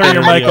me talk turn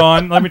your mic interview.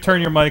 on. Let me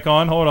turn your mic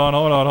on. Hold on.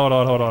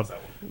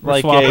 We're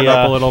Like swapping a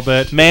up a little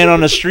bit. man on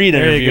the street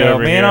There interview you go.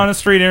 over Man here. on a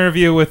street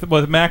interview with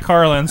Matt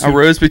Carlins, A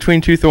rose between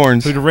two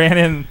thorns. who ran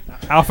in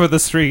off of the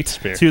street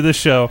Spear. to the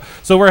show.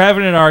 So we're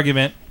having an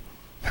argument.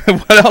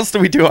 What else do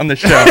we do on the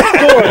show?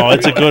 Oh,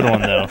 it's a good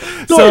one though.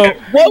 So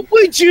What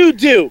would you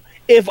do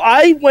if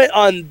I went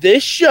on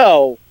this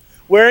show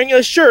wearing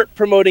a shirt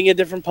promoting a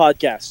different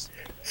podcast?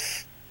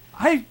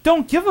 I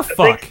don't give a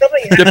fuck.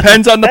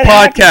 Depends on the That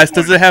podcast. happens.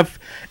 Does it have?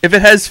 If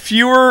it has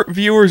fewer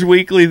viewers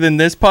weekly than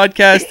this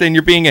podcast, then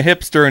you're being a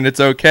hipster and it's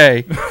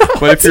okay.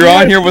 But if you're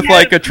on here with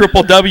like a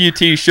triple W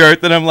T-shirt,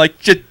 then I'm like,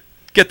 get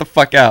the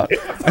fuck out.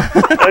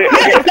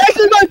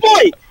 Exactly my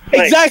point.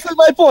 Exactly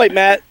my point,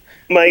 Matt.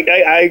 Mike,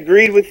 I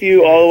agreed with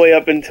you all the way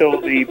up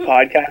until the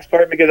podcast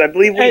part because I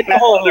believe we Hey, have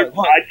hold other on,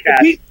 hold on.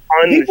 podcasts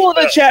on People in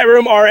the show. chat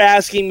room are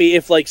asking me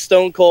if like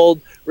Stone Cold,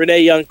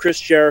 Renee Young, Chris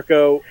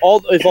Jericho,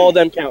 if all of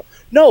them count.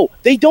 No,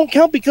 they don't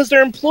count because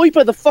they're employed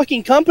by the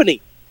fucking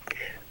company.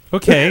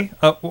 Okay.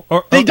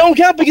 They don't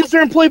count because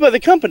they're employed by the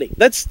company.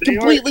 That's They are-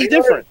 completely they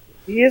are- different.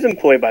 He is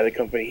employed by the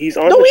company. He's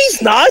on. No, the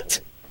he's not.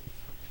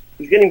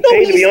 He's getting No,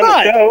 paid to be he's on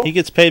not. the show. He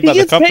gets paid He by the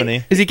gets paid-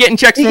 company. Is he getting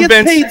checks He from gets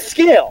Vince? paid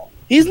scale.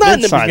 He's not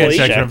Vince an signed He's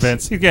getting employee. checks from checks.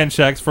 Vince. He's getting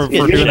checks for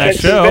Yeah, doing that checks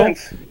from show.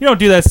 Vince. You don't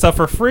do that stuff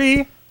for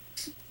free,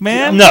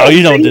 man. No,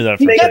 you don't do that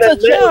for He Making gets that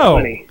a check. sales No.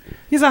 money.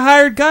 He's a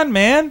hired gun,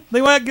 man. They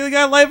got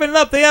to liven it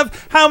up. They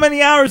have how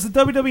many hours the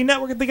WWE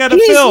Network they got to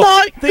He's fill?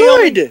 not They good.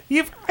 only-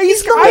 he's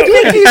not I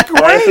think good. he's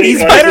great. Honestly,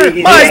 He's honestly, better. he's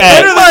He's not.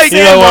 better than Mike, Sam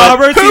you know what?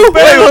 Roberts. Who? He's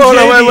better Wait, hold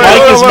than on, JD.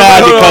 Mike is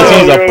mad because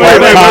he's a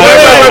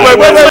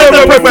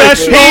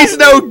part-time. He's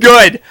no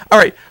good. All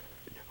right.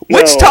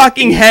 Which No.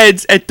 talking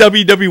heads at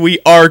WWE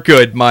are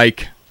good,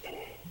 Mike?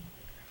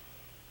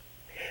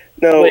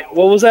 No, Wait,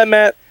 what was that,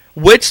 Matt?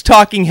 Which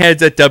talking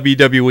heads at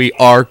WWE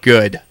are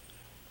good?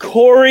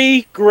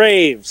 Corey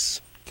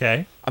Graves.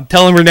 Okay. I'm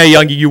telling Renee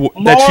Young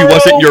that she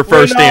wasn't your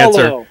first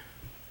answer. Ronaldo.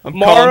 I'm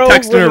Mauro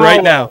texting her right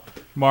Ronaldo. now.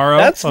 Morrow.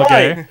 That's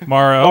okay.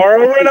 Morrow.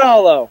 Mauro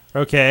Ronaldo.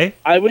 Okay.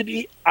 I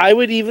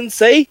would even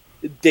say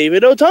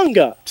David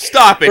Otunga.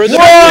 Stop it. For the- Shut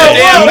your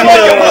damn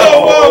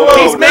Whoa, mouth.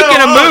 He's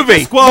making a movie.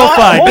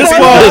 Disqualified. Hold on.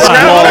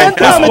 Disqualified.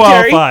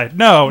 Non-commentary. Disqualified.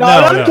 No.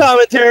 Not on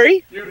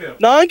commentary.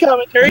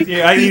 Non-commentary.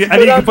 Yeah, I need you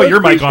to put your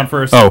mic on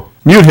first. Oh,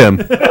 mute him.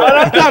 Not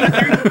on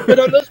commentary. He's good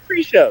on those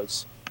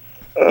pre-shows.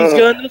 He's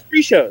good on those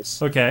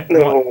pre-shows. Okay.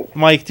 no.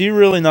 Mike, do you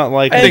really not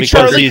like him And because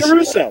Charlie he's?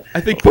 Caruso. I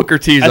think Booker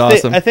T is I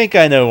awesome. think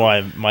I know why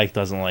Mike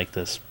doesn't like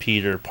this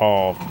Peter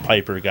Paul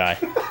Piper guy.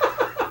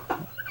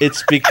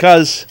 It's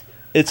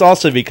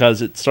also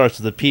because it starts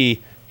with a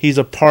P. He's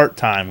a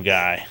part-time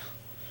guy.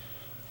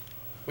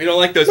 We don't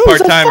like those No,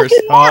 he's a part-timers.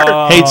 fucking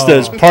mark. Hates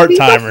those He's a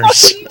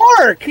part-timers. fucking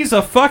mark. He's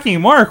a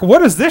fucking mark.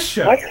 What is this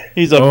show?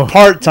 He's a What are we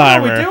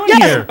part-timer. doing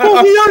Yes, here?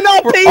 but we are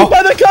not paid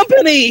by the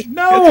company.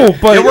 No,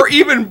 but And we're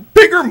even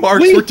bigger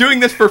marks. We- We're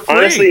doing this for free.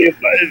 Honestly,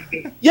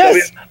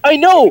 Yes, I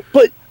know,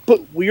 but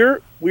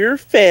we're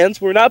fans.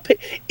 We're not paid.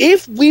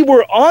 If we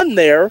were on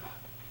there,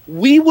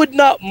 we would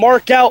not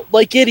mark out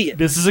like idiots.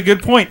 this is a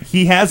good point.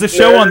 He has a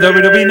show on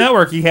WWE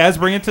Network. He has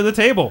Bring It to the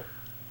Table.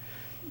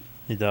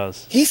 He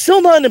does. He's still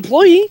not an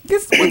employee.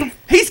 He's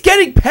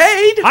getting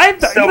paid.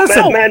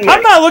 Listen, Mad I'm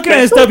Mike. not looking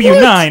at his So what?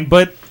 W-9,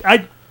 but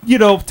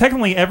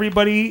technically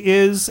everybody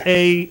is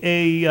a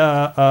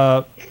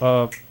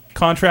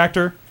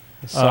contractor.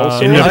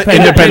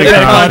 Independent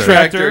contractor.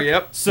 contractor,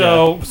 yep.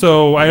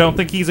 So I don't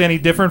think he's any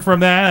different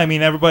from that. I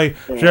mean, everybody.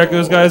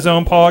 Jericho's got his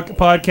own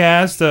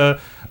podcast.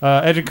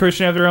 Edge and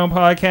Christian have their own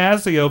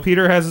podcast.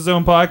 Peter has his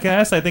own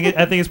podcast. I think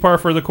it's par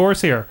for the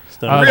course here.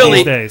 Really,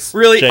 These days.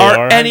 really, JR,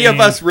 are any I of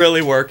mean- us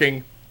really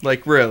working?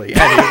 Like, really,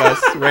 any of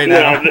us right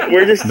now? No,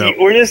 we're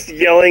just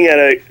yelling at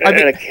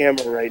a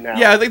camera right now.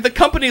 Yeah, I think the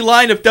company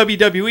line of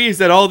WWE is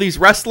that all these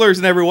wrestlers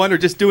and everyone are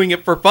just doing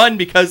it for fun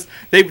because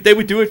they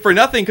would do it for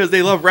nothing because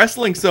they love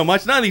wrestling so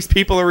much. None of these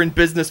people are in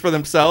business for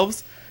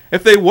themselves.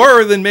 If they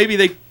were, then maybe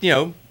they,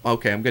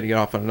 okay, I'm going to get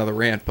off on another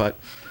rant, but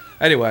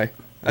anyway,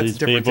 that's These a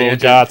different people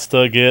tangent. got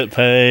to get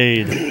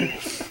paid.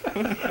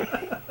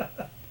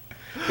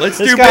 Let's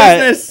This do guy,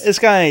 business. this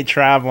guy ain't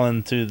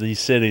traveling to these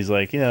cities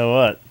like, you know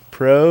what?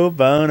 Pro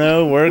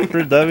bono work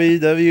for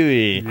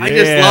WWE. I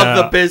just love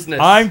the business.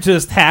 I'm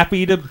just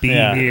happy to be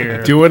Yeah.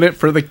 here. Doing it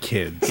for the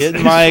kids.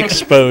 Getting my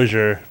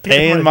exposure,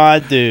 paying my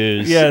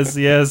dues. Yes,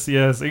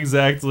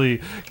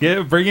 exactly.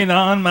 Bringing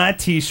on my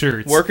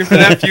T-shirts. Working for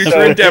that future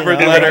So, endeavor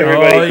letter.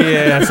 Oh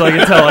yeah, so I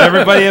can tell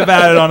everybody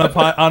about it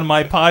on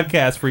my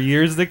podcast for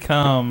years to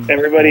come.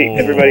 Everybody, Oh.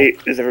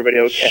 is everybody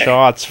okay?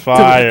 Shots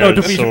fired.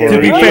 to be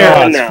Sorry.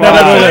 fair, Shots no,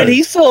 fired.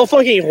 He's still a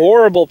fucking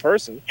horrible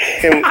person.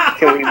 Can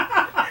we?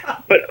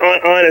 But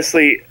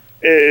honestly,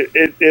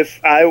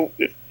 if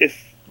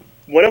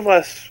one of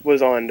us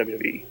was on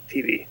WWE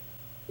TV,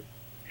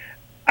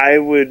 I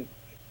would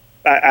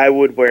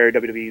wear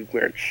WWE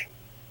merch.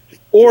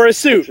 Or a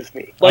suit. Just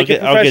me. Like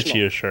a I'll get professional.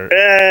 you a shirt.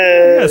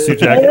 Yeah, suit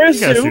jacket. Or a You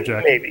got a suit, suit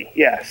jacket. Maybe.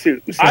 Yeah,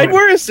 suit. I'd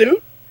wear a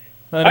suit.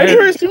 I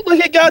wear a suit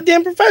like a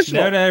goddamn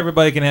professional. Not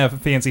everybody can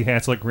have fancy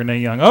hats like Renee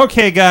Young.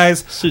 Okay,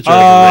 guys. Suits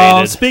are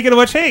overrated. Speaking of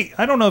which, hey,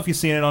 I don't know if you've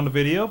seen it on the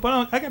video,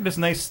 but I got this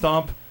nice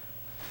stomp.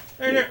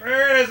 There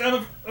it is.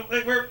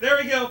 There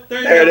we go.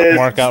 There it is.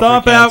 Mark out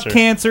Stomp for out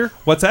cancer. cancer.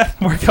 What's that?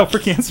 Mark out for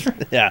cancer.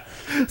 Yeah.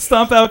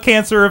 Stomp Out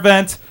Cancer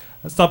event.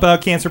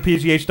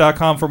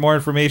 StompOutCancerPGH.com for more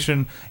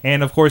information.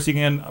 And, of course, you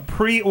can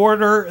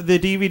pre-order the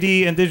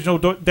DVD and digital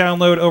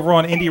download over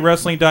on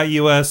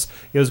IndieWrestling.us.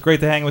 It was great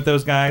to hang with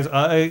those guys.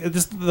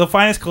 Just the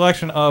finest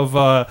collection of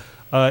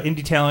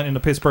indie talent in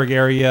the Pittsburgh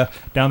area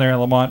down there in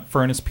Lamont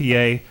Furnace,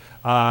 PA.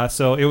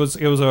 So it was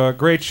a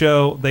great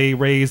show. They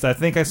raised, I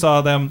think I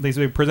saw them,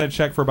 they present a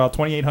check for about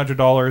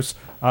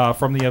 $2,800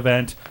 from the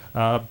event.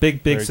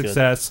 Big Very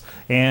success.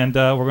 And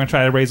we're going to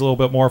try to raise a little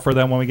bit more for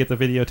them when we get the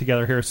video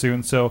together here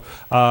soon. So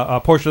a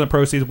portion of the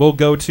proceeds will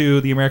go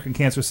to the American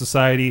Cancer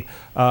Society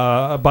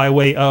by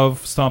way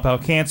of Stomp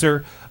Out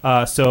Cancer.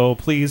 So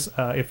please,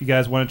 if you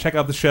guys want to check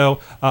out the show,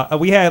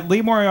 we had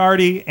Lee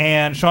Moriarty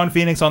and Sean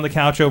Phoenix on the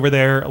couch over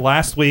there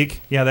last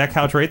week. Yeah, that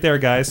couch right there,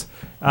 guys.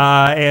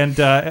 And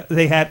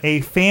they had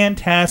a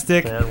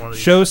fantastic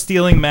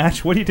show-stealing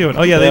match. What are you doing?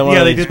 Oh, yeah,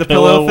 they did the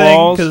pillow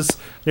thing because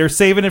they were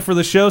saving it for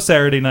the show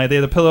Saturday night. They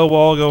had the pillow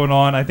wall going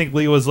on. I think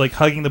Lee was like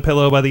hugging the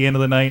pillow by the end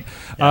of the night.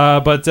 Yeah.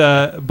 But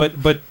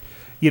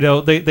you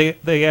know,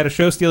 they had a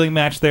show-stealing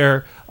match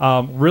there.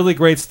 Really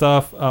great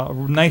stuff.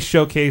 Nice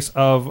showcase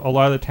of a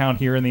lot of the talent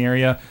here in the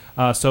area.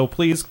 So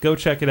please go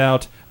check it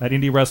out at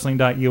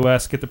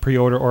IndieWrestling.us. Get the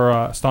pre-order or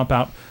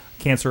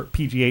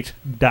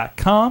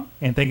StompOutCancerPGH.com.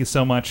 And thank you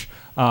so much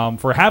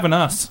for having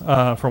us,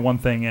 for one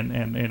thing.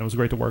 And it was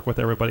great to work with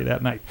everybody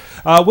that night.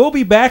 We'll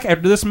be back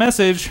after this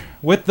message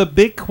with the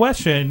big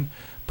question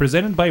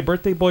presented by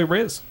Birthday Boy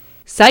Riz.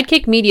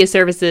 Sidekick Media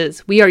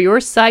Services. We are your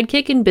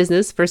sidekick in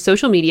business for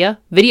social media,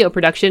 video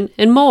production,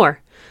 and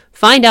more.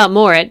 Find out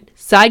more at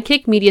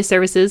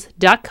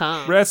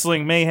sidekickmediaservices.com.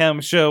 Wrestling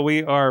Mayhem Show.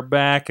 We are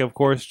back. Of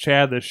course,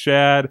 Chad the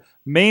Shad,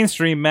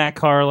 Mainstream Matt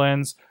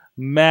Carlins,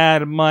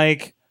 Mad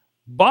Mike,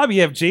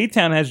 Bobby F.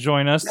 J-Town has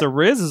joined us. The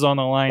Riz is on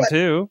the line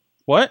too.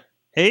 What?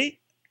 Hey?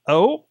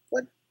 Oh?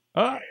 What?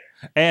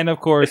 And of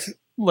course,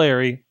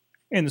 Larry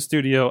in the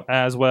studio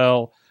as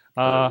well.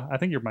 I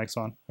think your mic's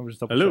on. I was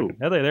just double checking.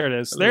 There it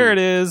is. Hello. There it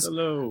is.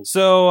 Hello.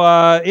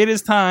 So it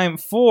is time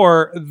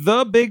for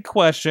the big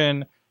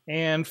question.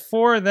 And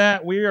for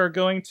that, we are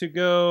going to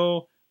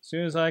go, as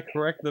soon as I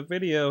correct the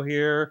video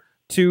here,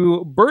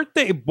 to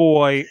Birthday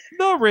Boy,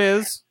 the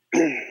Riz.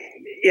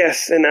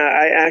 Yes, and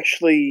I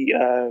actually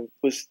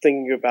was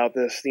thinking about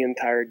this the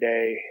entire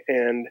day.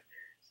 And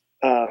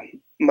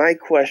my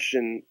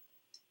question,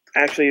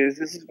 actually,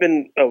 this has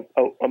been a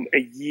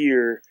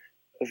year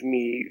of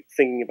me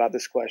thinking about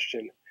this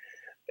question.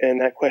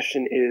 And that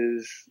question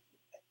is,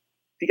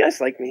 do you guys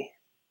like me?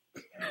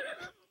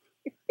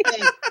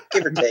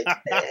 Give or take.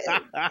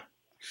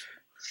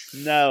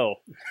 No.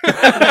 That's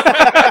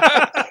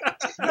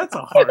a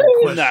hard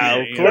question.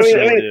 No, of course I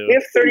mean, do. we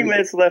have 30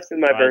 minutes left in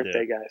my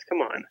birthday, guys.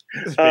 Come on.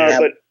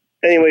 But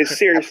anyways,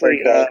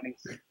 seriously,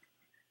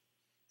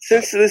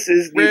 since this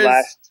is the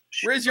last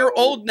show, Riz, you're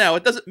old now.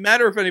 It doesn't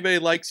matter if anybody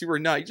likes you or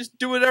not. You just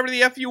do whatever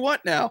the F you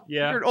want now.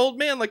 Yeah. You're an old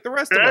man like the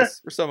rest of us,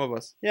 or some of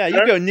us. Yeah,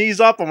 you go knees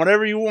up on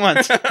whatever you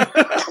want.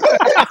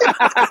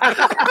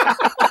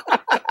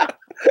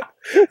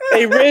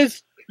 Hey,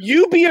 Riz,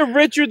 you be a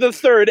Richard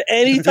III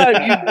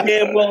anytime you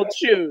damn well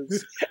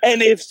choose.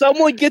 And if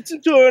someone gets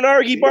into an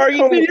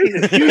argy-bargy with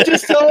you, you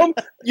just tell them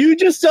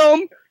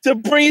to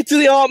bring it to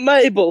the Aunt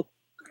Mabel.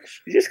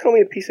 You just call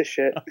me a piece of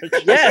shit.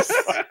 Yes.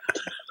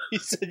 He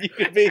said you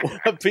could be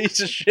a piece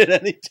of shit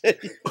any day.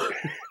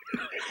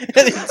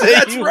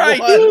 That's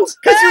right. Because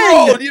you're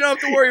old. You don't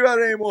have to worry about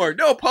it anymore.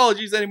 No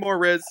apologies anymore,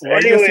 Riz. Well,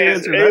 I guess the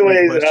answer to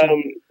that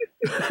question.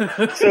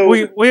 So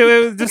we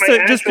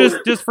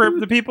just for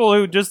the people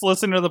who just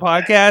listen to the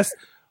podcast,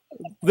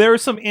 there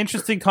was some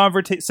interesting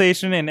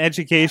conversation and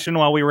education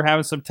while we were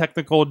having some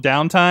technical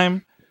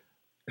downtime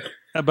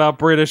about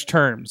British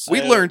terms.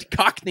 We learned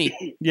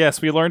Cockney.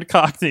 Yes, we learned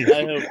Cockney.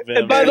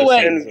 And by the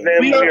way,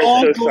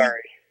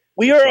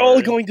 we are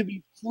all going to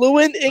be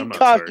fluent in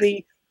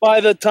Cockney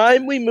by the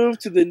time we move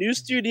to the new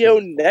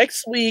studio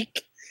next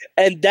week,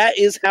 and that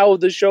is how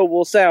the show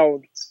will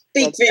sound.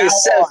 Speak for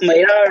yourself,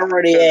 mate. I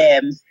already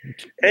am.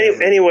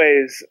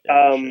 Anyways,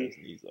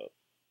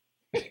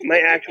 my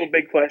actual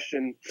big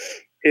question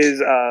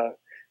is,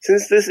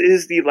 since this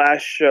is the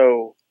last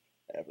show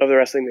of the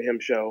Wrestling Mayhem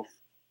show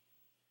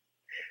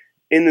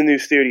in the new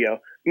studio,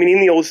 in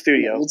the old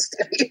studio,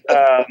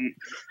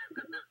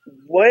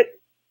 what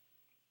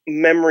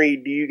memory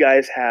do you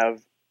guys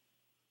have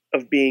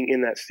of being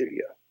in that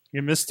studio?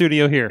 In this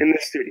studio here. In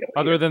this studio.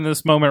 Other than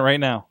this moment right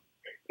now.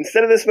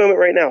 Instead of this moment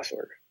right now,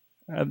 Sorg.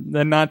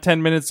 Then not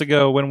 10 minutes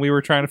ago when we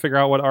were trying to figure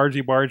out what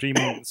argy-bargy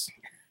means.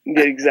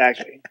 Yeah,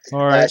 exactly.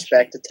 All right.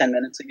 Flashback to 10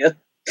 minutes ago.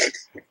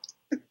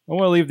 I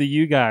want to leave to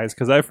you guys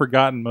because I've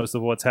forgotten most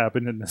of what's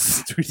happened in this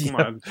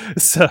studio.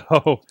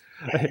 So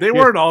They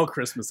weren't all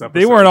Christmas episodes.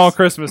 they weren't all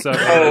Christmas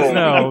episodes.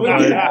 No.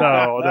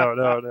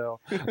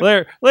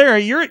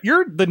 Larry,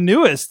 you're the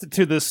newest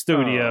to this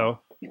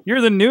studio.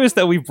 You're the newest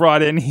that we've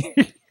brought in here.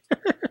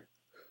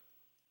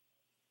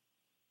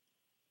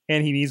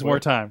 And he needs more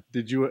time.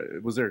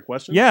 Was there a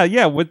question?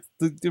 Yeah. What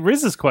the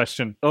Riz's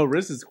question? Oh,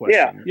 Riz's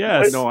question.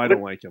 Yeah. Yes. No, I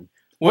don't like him.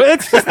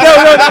 What? No, not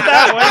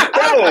that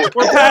one.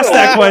 We're past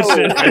that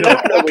question.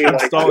 I'm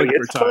stalling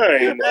for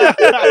time.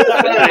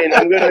 Fine.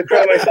 I'm going to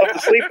cry myself to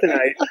sleep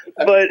tonight.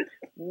 But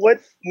what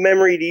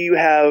memory do you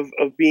have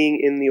of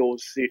being in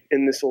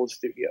this old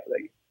studio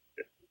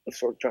of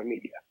Sorgatron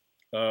Media?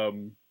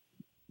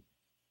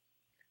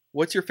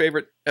 What's your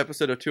favorite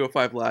episode of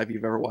 205 Live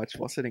you've ever watched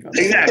while sitting on?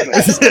 Exactly.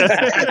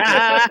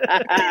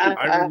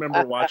 I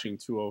remember watching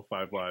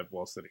 205 Live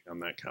while sitting on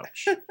that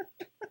couch.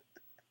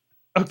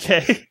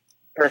 Okay.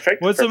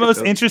 Perfect. What's the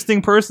most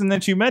interesting person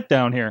that you met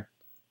down here?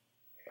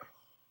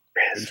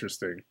 Riz.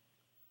 Interesting.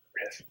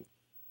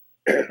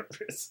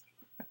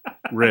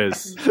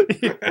 Riz.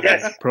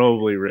 Yes.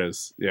 Probably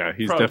Riz. Yeah,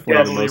 he's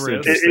definitely the most Riz.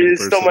 interesting It is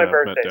person still my I've met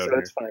birthday, down so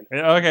that's fine.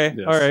 Okay.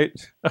 Yes. All right.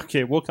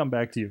 Okay, we'll come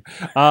back to you.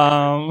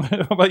 How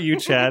about you,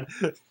 Chad?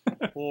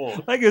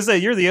 Like I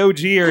said, you're the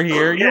OG'er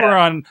here. You were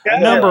on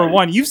number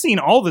one. You've seen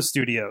all the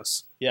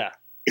studios. Yeah.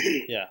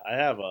 Yeah, I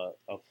have a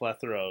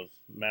plethora of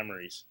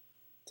memories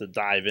to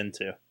dive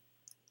into.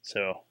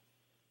 So,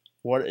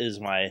 what is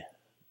my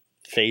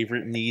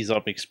favorite knees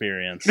up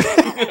experience?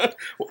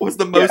 What was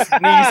the most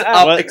knees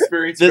up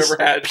experience you've ever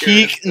had?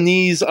 Peak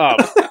knees up.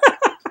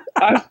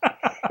 I'm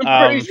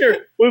pretty sure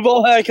we've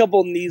all had a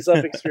couple knees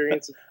up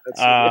experiences.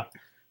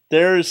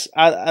 There's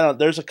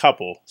there's a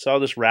couple. So I'll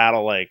just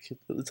rattle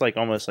it's like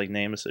almost like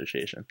name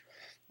association.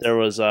 There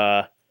was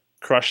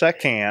Crush That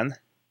Can.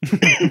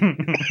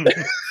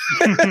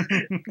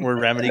 Where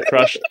Remedy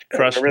crushed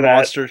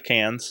monster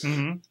cans,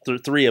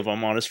 three of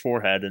them on his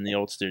forehead in the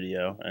old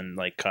studio, and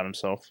cut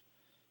himself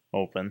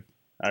open.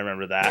 I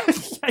remember that.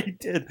 I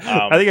did.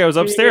 I think I was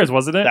upstairs,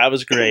 wasn't it? That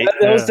was great.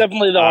 That was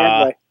definitely the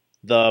hard way.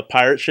 The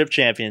Pirate Ship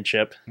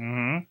Championship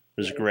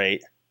was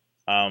great.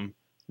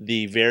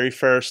 The very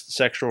first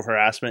sexual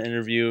harassment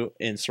interview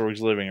in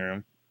Sorg's living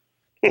room,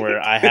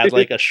 where I had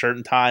a shirt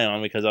and tie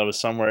on because I was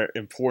somewhere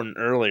important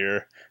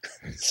earlier.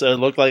 So it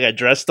looked like I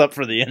dressed up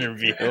for the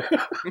interview.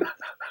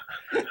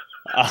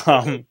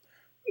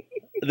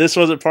 This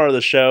wasn't part of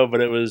the show,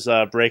 but it was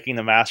breaking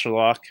the master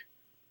lock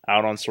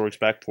out on Sorg's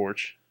back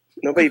porch.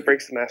 Nobody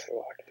breaks the master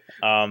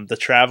lock. The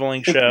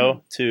traveling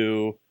show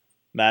to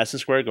Madison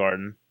Square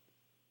Garden,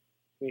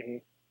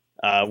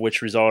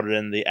 which resulted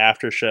in the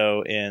after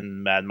show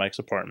in Mad Mike's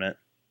apartment,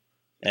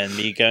 and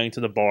me going to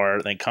the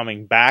bar, then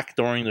coming back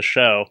during the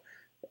show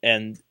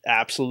and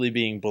absolutely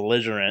being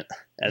belligerent,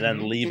 and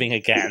then leaving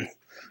again.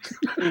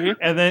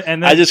 And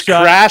then I just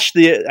crashed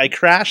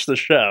the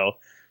show,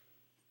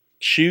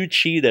 chewed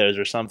Cheetos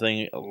or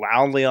something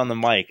loudly on the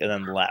mic, and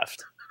then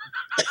left.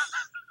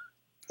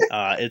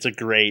 It's a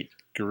great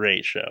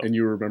show. And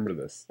you remember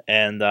this.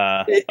 And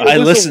I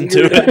listened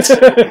to it.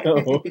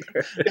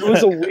 It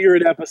was a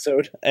weird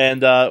episode.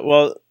 And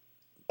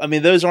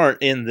those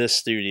aren't in this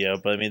studio,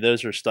 but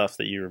those are stuff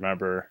that you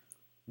remember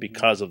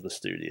because of the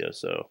studio,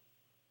 so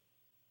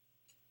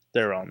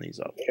they're on these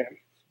up.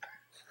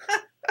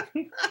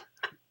 Okay.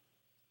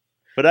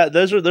 But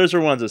those are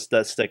ones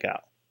that stick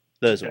out.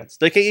 Those ones.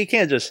 I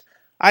can't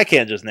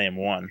just name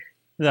one.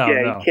 No,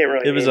 you can't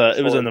really. It was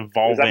an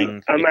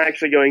evolving. I'm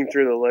actually going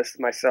through the list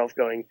myself,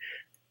 going.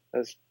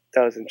 That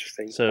was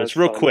interesting. So it's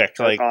real quick.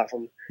 That was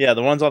awesome. Yeah,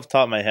 the ones off the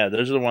top of my head.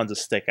 Those are the ones that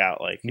stick out.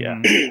 All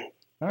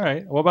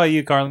right. What about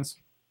you, Carlins?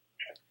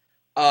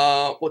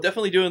 Well,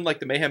 definitely doing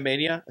the Mayhem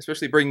Mania,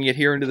 especially bringing it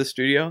here into the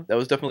studio. That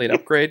was definitely an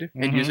upgrade,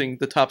 and using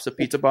the tops of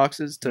pizza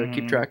boxes to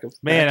keep track of.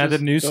 Man, matches. at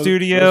the new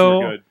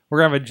studio, we're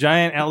gonna have a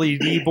giant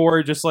LED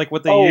board, just like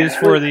what they use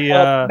for the.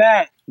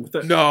 Matt.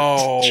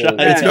 No,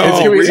 It's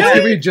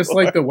gonna be just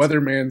like the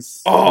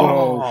Weatherman's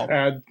little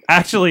ad.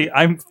 Actually,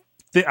 I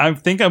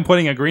think I'm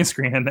putting a green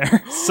screen in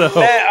there, so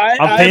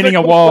Matt, I'm painting a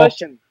quick wall.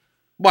 Question.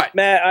 What,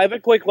 Matt? I have a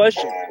quick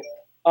question.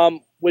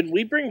 When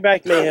we bring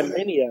back Mayhem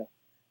Mania,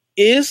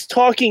 is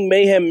Talking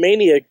Mayhem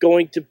Mania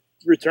going to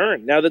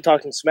return now that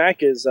Talking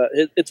Smack is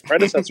its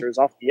predecessor is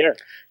off the air?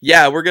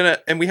 Yeah, we're gonna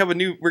have a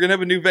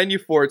new venue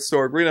for it,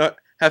 Sorg. We're gonna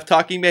have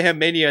Talking Mayhem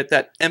Mania at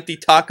that empty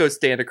taco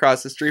stand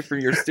across the street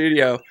from your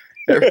studio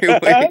every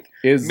week.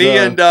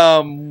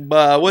 And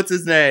what's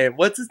his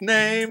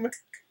name?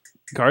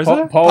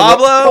 Garza? Paul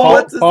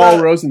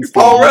Rosenberg.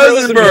 Paul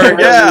Rosenberg.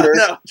 Yeah.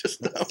 No,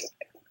 just no.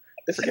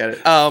 Forget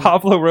it.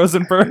 Pablo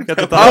Rosenberg at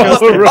the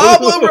Pablo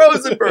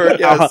Rosenberg.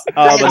 Yes.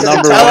 The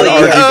number one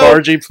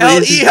Argy Bargy, please.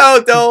 El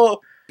Hijo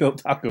del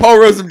Paul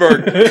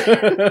Rosenberg.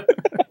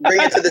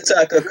 Bring it to the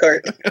taco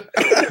cart.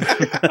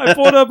 I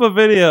pulled up a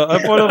video.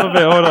 Hold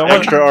on.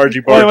 Extra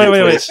RG Bargy,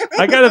 Wait.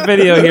 I got a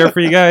video here for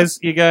you guys.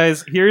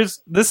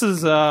 This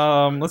is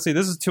this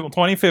is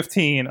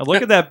 2015.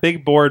 Look at that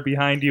big board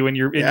behind you in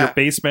your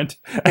basement.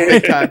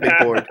 Big time big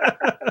board.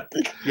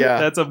 Yeah,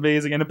 that's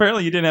amazing. And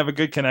apparently you didn't have a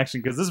good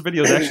connection because this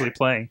video is actually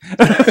playing.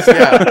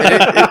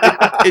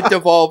 It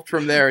devolved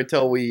from there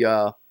until we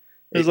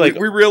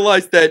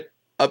realized that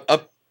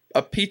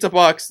a pizza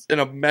box and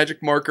a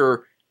magic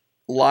marker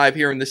live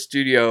here in the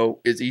studio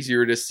is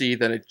easier to see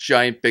than a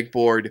giant big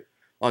board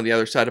on the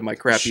other side of my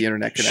crappy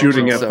internet connection.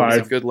 Shooting at so five,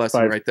 it's a good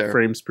lesson right there.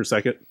 Frames per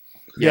second.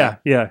 Yeah.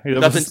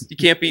 Nothing you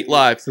can't beat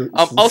live.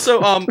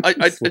 Also,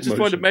 I just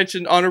wanted to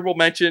mention honorable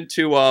mention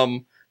to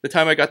the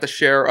time I got to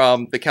share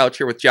the couch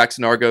here with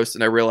Jackson Argos,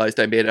 and I realized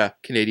I made a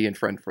Canadian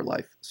friend for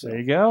life. So there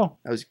you go.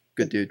 That was a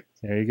good dude.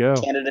 There you go.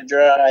 Canada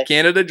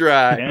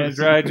Dry,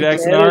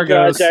 Jackson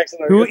Argos,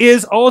 who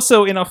is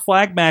also in a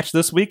flag match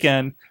this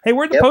weekend. Hey,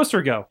 where'd the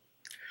poster go?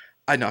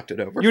 I knocked it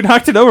over. You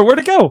knocked it over. Where'd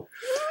it go?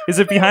 Is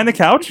it behind the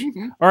couch?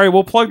 All right,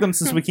 we'll plug them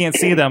since we can't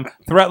see them.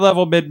 Threat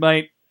Level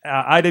Midnight,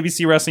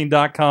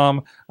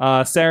 IWCWrestling.com,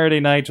 Saturday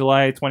night,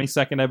 July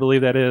 22nd, I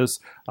believe that is.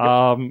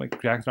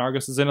 Jackson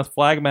Argos is in a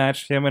flag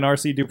match. Him and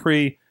RC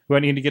Dupree, who I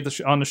need to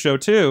get on the show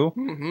too,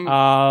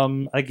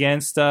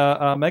 against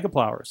Mega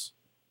Plowers.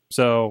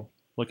 So,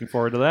 looking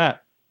forward to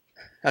that.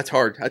 That's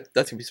hard.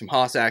 That's gonna be some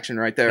Haas action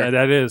right there. Yeah,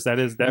 that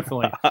is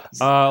definitely.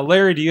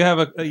 Larry, do you have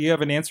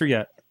an answer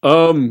yet?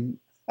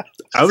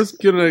 I was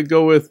gonna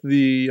go with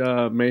the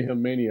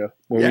Mayhem Mania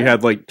when we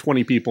had like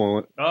 20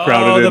 people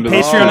crowded into the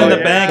Patreon in the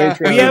bank.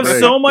 We have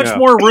so much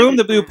more room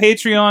to do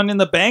Patreon in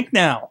the bank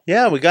now.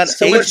 Yeah, we got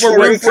so much more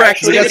room for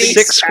activities. We got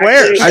 6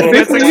 squares. I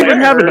think we even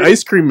have an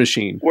ice cream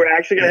machine. We're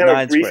actually gonna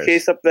have a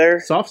briefcase up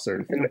there, soft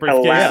serve, and a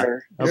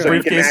ladder. A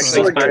briefcase.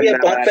 So do we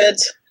have bunk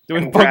beds?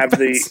 Grab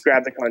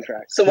the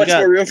contract. So much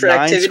more room for 9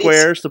 activities.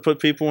 squares to put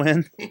people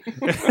in.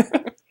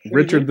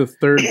 Richard the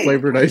Third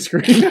flavored ice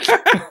cream.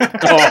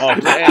 Oh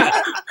man.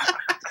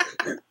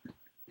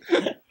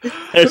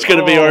 There's going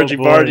to be RG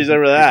Bargies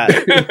over that.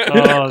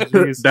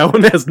 That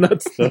one has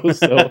nuts though,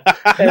 so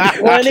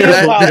plenty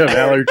of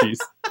allergies.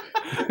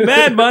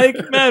 Mad Mike,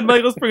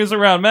 let's bring us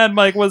around. Mad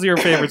Mike, what's your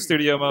favorite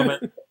studio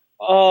moment?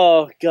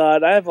 Oh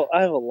God, I have a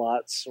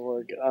lot,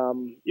 Sorg.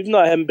 Even though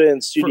I haven't been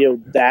in studio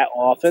that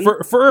often,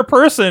 for a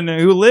person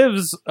who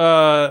lives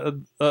a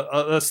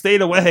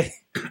state away,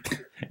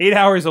 8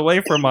 hours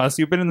away from us,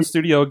 you've been in the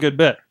studio a good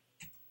bit.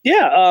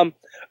 Yeah.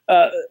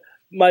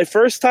 My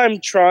first time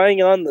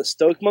trying on the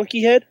Stoke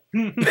Monkey head.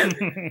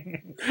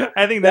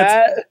 I think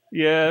that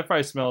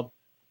probably smelled.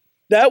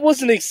 That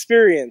was an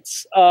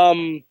experience.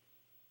 I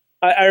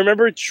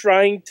remember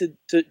trying to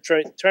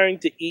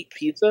eat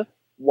pizza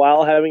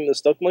while having the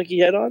Stoke Monkey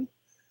head on.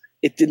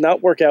 It did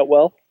not work out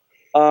well.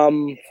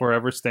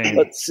 Forever stained.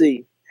 Let's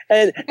see.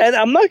 And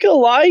I'm not gonna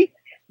lie,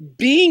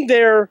 being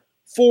there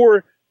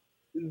for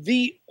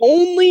the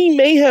only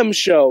Mayhem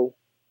show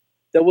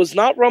that was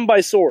not run by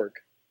Sorg.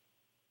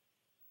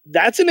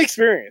 That's an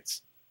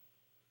experience.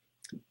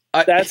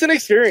 That's an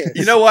experience.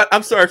 You know what?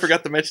 I'm sorry I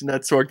forgot to mention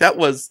that, Sorg. That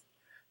was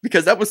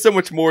because that was so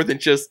much more than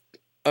just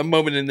a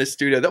moment in this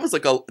studio. That was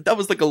like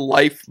a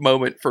life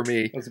moment for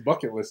me. That was a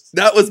bucket list.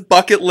 That was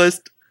bucket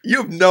list. You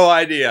have no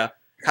idea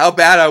how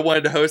bad I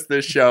wanted to host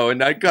this show,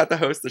 and I got to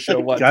host the show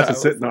one time. Got to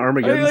sit in the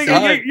Armageddon.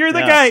 You're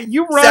the guy.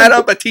 You run. Sat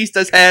up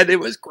Batista's head. It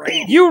was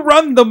great. You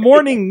run the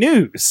morning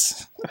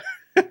news.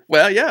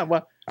 Well, yeah.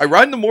 Well, I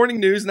run the morning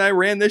news, and I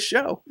ran this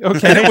show.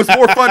 Okay, and it was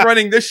more fun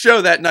running this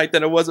show that night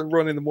than it was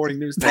running the morning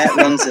news. That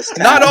runs this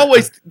town. Not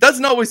always.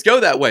 Doesn't always go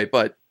that way,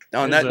 but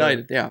on that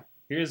night, yeah.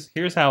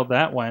 Here's how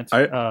that went.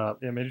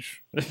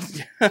 Image.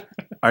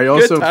 I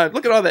also good time.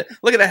 Look at all that.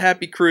 Look at that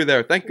happy crew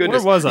there. Thank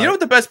goodness. Where was I? You know what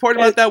the best part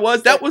about that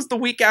was? That was the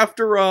week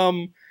after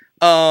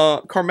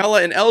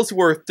Carmella and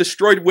Ellsworth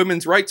destroyed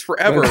women's rights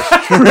forever,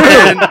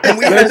 and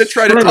we had to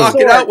try to talk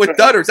it out with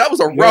Dutters. That was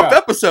a rough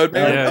episode,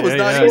 man. That was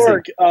not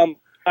easy.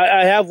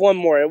 I have one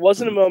more. It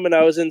wasn't a moment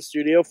I was in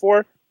studio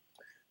for,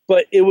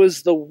 but it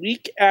was the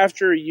week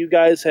after you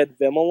guys had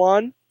Vimmel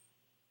on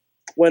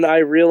when I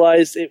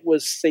realized it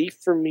was safe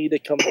for me to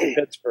come to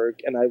Pittsburgh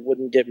and I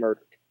wouldn't get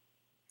murdered.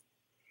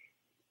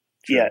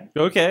 Yeah.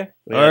 Okay.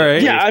 All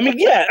right. Yeah. I mean,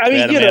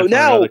 you know,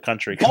 now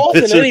golf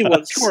in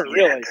anyone's sport,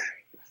 really.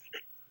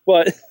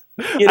 But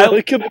you know,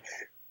 it could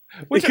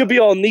be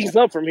all knees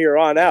up from here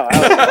on out.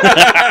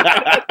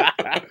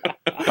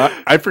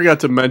 I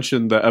forgot to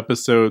mention the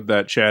episode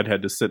that Chad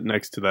had to sit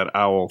next to that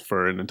owl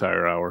for an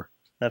entire hour.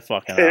 That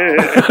fucking owl.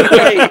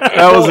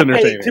 That was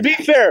entertaining. Hey, to be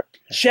fair,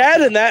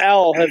 Chad and that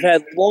owl have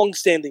had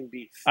long-standing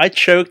beef. I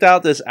choked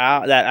out that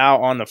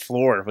owl on the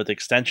floor with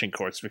extension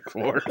cords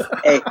before.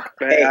 I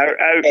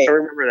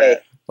remember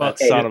that. That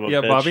son of a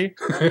bitch. Bobby.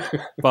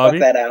 Fuck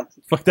that owl.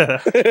 Fuck that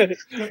out.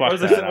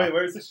 Wait,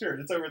 where's the shirt?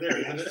 It's over there,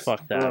 isn't it?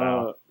 Fuck that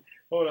out.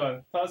 Hold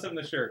on. Toss him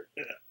the shirt.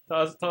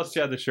 Toss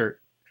Chad the shirt.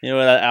 You know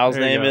what that owl's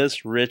name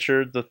is?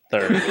 Richard the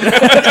Third.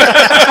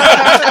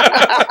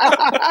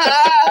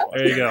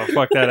 There you go.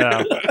 Fuck that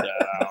out.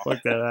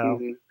 Fuck that out.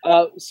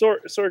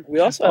 Sorg, we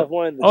also have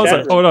one in the Oh,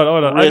 chat sorry. room.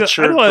 Hold on.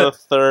 Richard the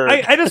Third.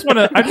 I just want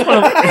to.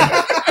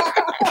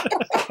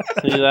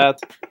 See that?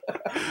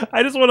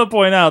 I just want to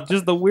point out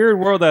just the weird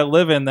world I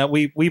live in that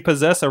we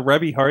possess a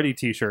Rebby Hardy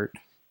T-shirt.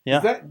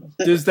 Yeah.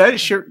 Does that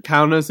shirt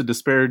count as a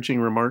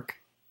disparaging remark?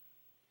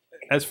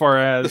 As far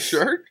as The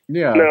shirt?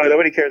 Yeah. No,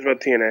 nobody cares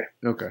about TNA.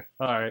 Okay.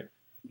 All right.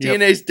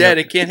 TNA's dead.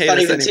 It can't hate Not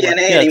us even anymore.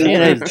 TNA Yeah,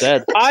 anymore. TNA's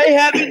dead. I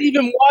haven't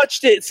even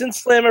watched it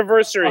since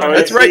Slammiversary.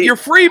 That's right. You're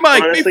free,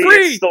 Mike. Honestly, Be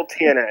free. it's still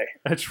TNA.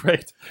 That's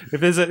right. If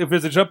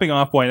there's a jumping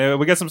off point,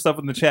 we got some stuff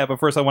in the chat, but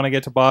first I want to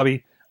get to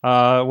Bobby.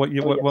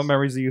 What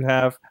memories do you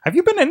have? Have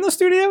you been in the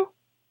studio?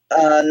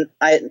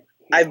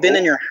 I've been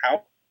in your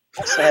house.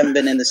 I haven't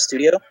been in the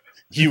studio.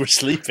 You were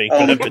sleeping,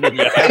 but I've been in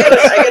your house.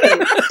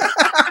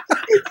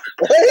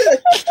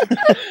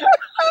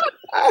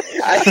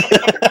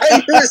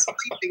 I was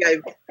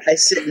sleeping. I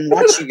sit and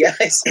watch you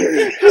guys.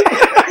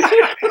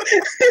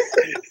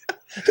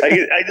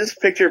 I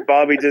just picture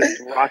Bobby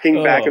just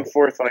rocking back and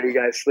forth while you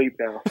guys sleep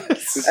now.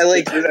 I'm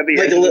like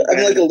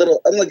a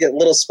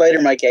little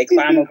Spider Mike. I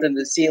climb up in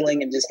the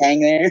ceiling and just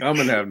hang there. I'm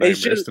gonna have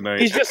nightmares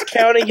tonight. He's just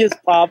counting his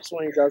pops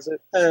when he does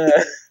it.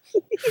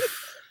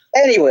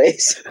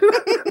 Anyways, well,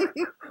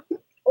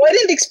 I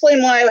didn't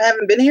explain why I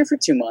haven't been here for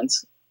 2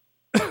 months.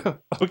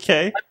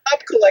 Okay. My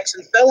pop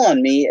collection fell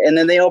on me, and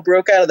then they all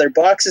broke out of their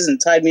boxes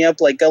and tied me up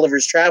like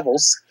Gulliver's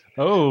Travels.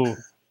 Oh.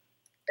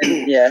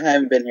 And yeah, I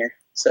haven't been here.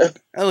 So That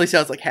only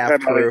sounds like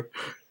half true.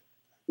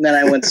 And then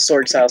I went to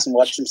Sorg's house and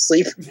watched him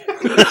sleep.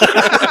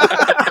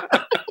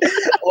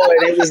 Oh,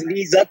 and it was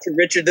knees up for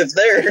Richard the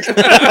Third.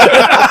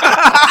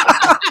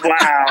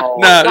 Wow.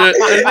 No, I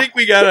think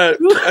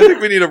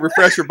we need a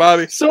refresher,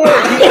 Bobby. So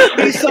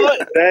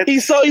he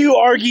saw you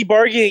argy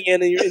barging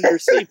in your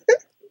sleep.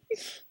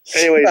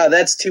 Anyways, wow,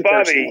 that's too Bobby,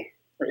 personal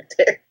right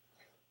there.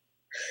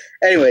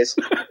 Anyways,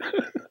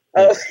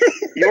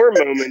 your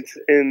moment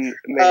in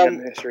Mayhem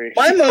history.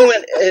 My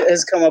moment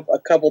has come up a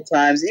couple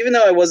times, even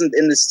though I wasn't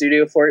in the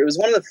studio for it. It was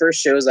one of the first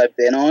shows I've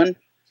been on.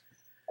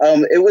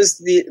 It was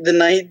the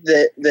night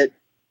that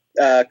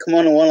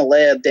Kimono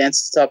Wanalea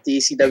danced atop the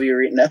ECW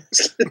arena.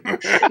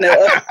 No,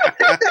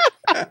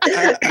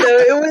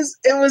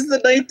 it was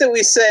the night that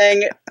we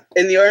sang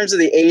 "In the Arms of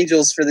the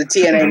Angels" for the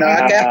TNA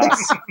Knockouts.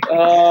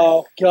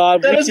 Oh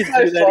God, that was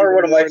by far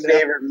one of my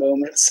favorite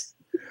moments.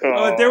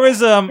 There was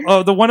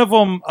the one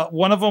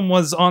of them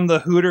was on the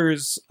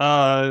Hooters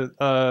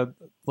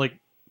like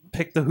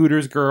pick the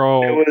Hooters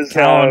girl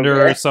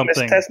calendar or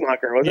something. Miss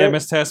Tessmacher, wasn't it? Yeah,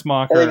 Miss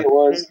Tessmacher. I think it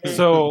was.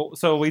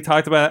 So we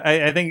talked about.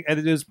 I think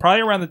it was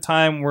probably around the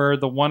time where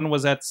the one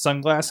was at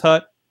Sunglass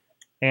Hut,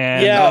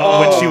 and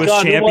when she was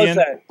champion. Who was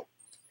that?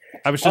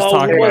 I was just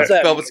talking about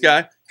Velvet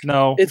Sky.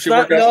 No, it's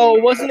not. No,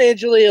 it wasn't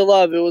Angelia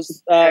Love. It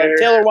was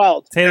Taylor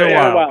Wilde.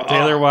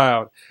 Taylor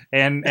Wilde.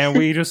 And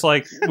we just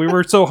we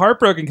were so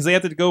heartbroken because they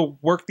had to go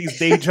work these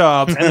day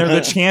jobs, and they're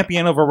the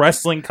champion of a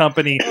wrestling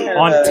company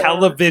on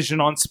television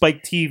on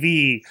Spike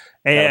TV.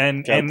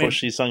 And gotta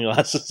push these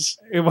sunglasses.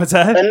 What's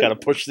that? Gotta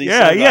push these.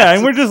 sunglasses. Yeah.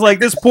 And we're just like,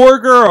 this poor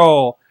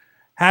girl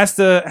has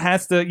to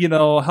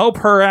help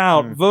her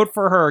out, vote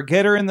for her,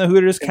 get her in the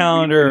Hooters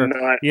calendar, and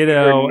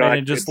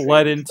it just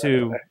led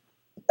into.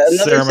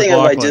 Another thing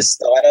I just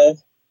thought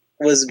of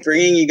was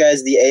bringing you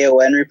guys the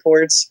AON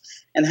reports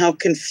and how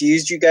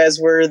confused you guys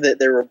were that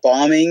there were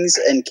bombings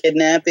and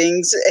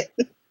kidnappings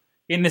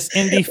in this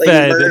indie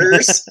fed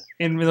murders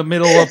in the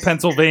middle of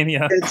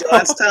Pennsylvania, in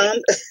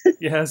Johnstown.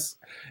 Yes,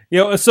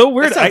 it's so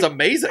weird. That sounds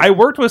amazing. I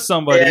worked with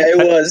somebody. Yeah, it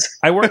was.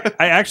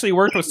 I actually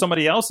worked with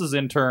somebody else's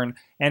intern,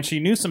 and she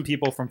knew some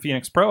people from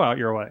Phoenix Pro out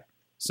your way.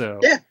 So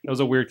yeah, it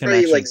was a weird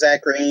connection. Like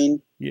Zach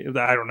Rain. Yeah,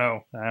 I don't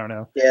know.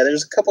 Yeah,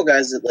 there's a couple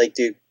guys that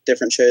do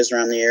different shows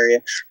around the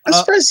area. I'm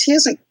surprised he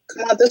hasn't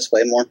come out this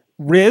way more.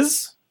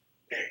 Riz?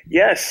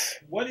 Yes.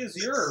 What is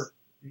your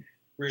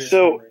Riz?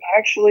 So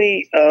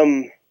actually,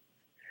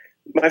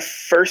 my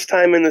first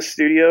time in the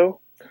studio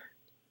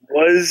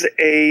was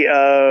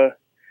a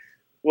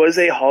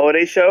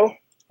holiday show.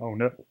 Oh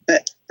no!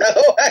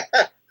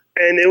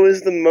 And it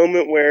was the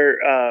moment where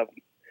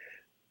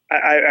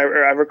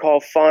I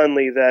recall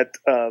fondly that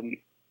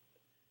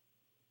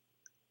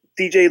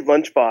DJ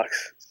Lunchbox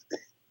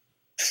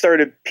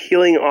started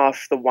peeling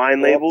off the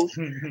wine labels,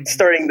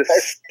 starting to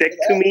stick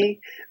to me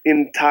the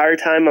entire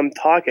time I'm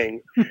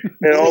talking.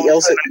 And all of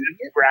a sudden I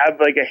just grab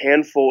a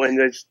handful and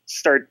just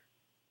start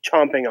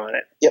chomping on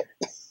it. Yep.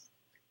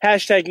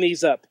 Hashtag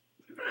knees up.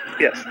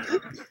 Yes.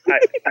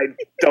 I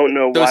don't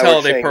know those why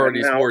holiday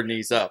parties wore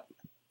knees up.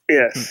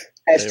 Yes.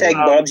 Hashtag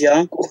Bob's your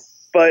uncle.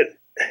 But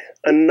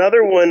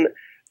another one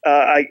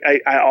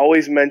I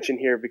always mention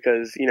here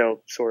because,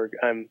 Sorg,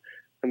 I'm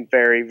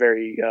very,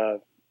 very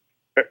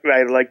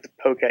I like to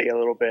poke at you a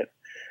little bit.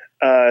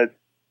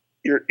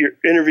 Your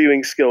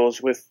interviewing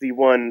skills with the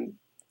one,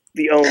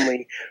 the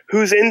only,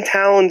 who's in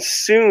town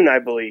soon, I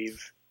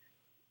believe.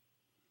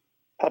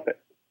 Puppet.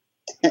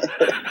 and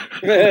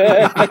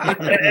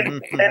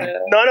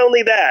not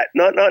only that,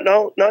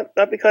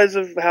 not because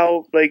of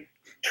how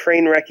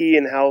train wrecky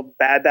and how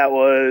bad that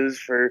was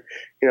for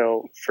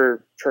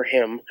for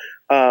him.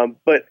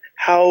 But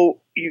how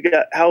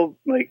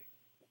like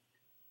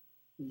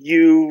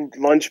you,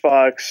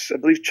 Lunchbox, I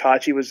believe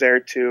Chachi was there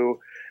too,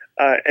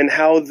 and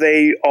how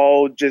they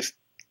all just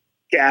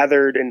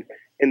gathered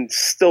and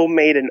still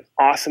made an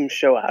awesome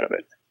show out of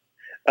it.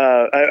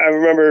 I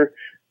remember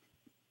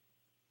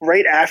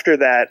right after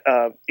that,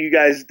 you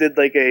guys did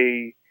like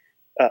a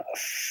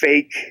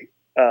fake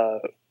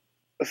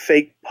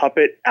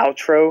puppet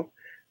outro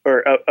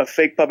or a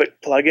fake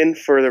puppet plug-in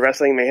for the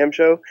Wrestling Mayhem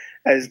show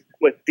as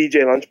with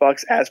DJ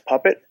Lunchbox as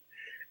Puppet,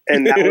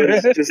 and that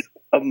was just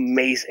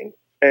amazing.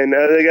 And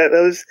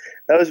that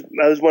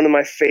was one of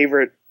my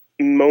favorite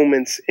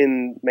moments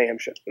in Mayhem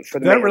show. For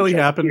the That Mayhem really show,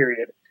 happened?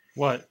 Period.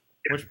 What?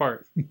 Which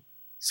part?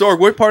 Sorg,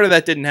 what part of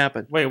that didn't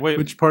happen? Wait.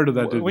 Which part of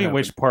that didn't happen?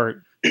 Which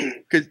part?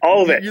 Because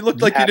all of it. You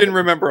looked like you didn't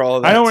remember all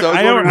of that. I don't. So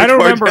I don't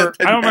remember.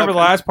 I don't remember the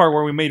last. last part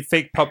where we made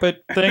fake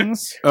puppet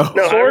things. Oh.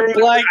 No, Sword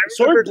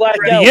blacked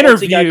The out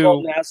once he got interview-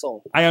 called an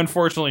asshole. I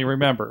unfortunately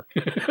remember,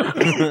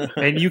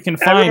 and you can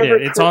find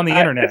it. It's on the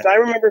internet. If I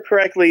remember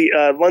correctly,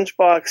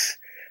 Lunchbox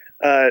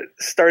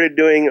started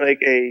doing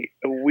like a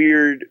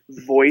weird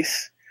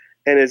voice,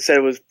 and it said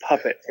it was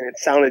Puppet, and it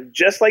sounded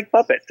just like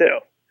Puppet too.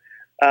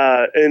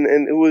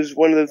 And it was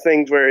one of the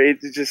things where it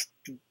just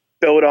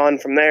built on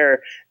from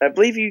there. And I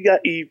believe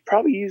you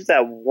probably used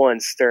that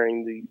once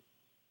during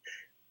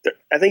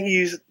I think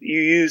you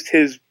used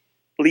his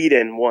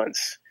lead-in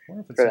once. I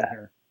wonder if it's for in that.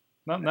 here.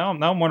 Now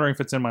I'm wondering if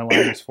it's in my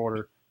liners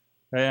folder.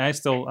 I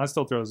still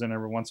throw those in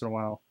every once in a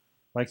while.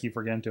 Like keep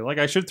forgetting to. Like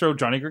I should throw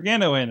Johnny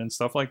Gargano in and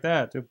stuff like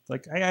that.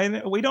 Like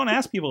we don't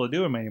ask people to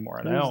do them anymore.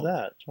 Who's Now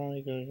that?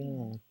 Johnny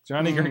Gargano.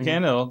 Johnny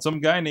Gargano,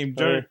 some guy named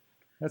Johnny.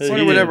 I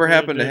wonder whatever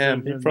happened to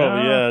him. He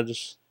probably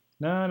just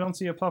No, I don't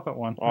see a puppet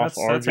one. off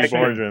That's a RG shame.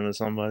 Boardroom or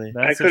somebody.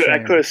 I That's a could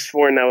shame. have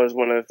sworn that was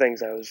one of the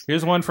things I was.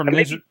 Here's one from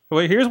Ninja.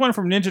 Wait, here's one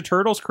from Ninja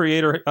Turtles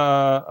creator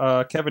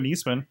Kevin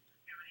Eastman.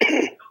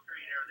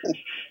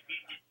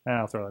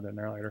 I'll throw that in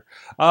there later.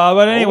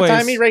 But anyways,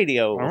 Old-timey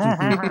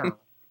radio.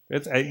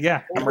 it's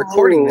yeah. I'm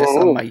recording this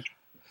on my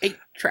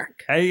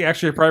 8-track. I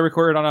actually probably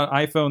recorded on an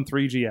iPhone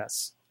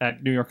 3GS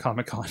at New York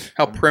Comic Con.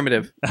 How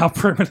primitive. How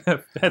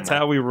primitive! That's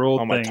how we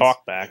rolled On my things.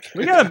 talkback.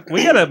 We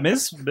got a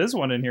Miz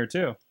one in here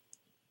too.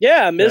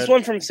 Yeah, I missed Good.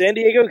 one from San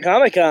Diego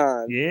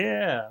Comic-Con.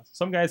 Yeah,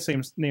 some guy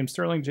named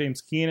Sterling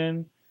James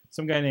Keenan.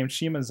 Some guy named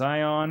Shima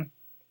Zion.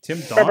 Tim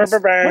Donst.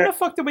 When the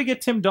fuck did we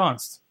get Tim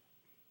Donst?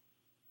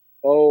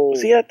 Oh,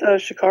 Was he at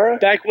Shikara?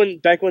 back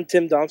when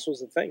Tim Donst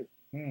was a thing.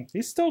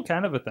 He's still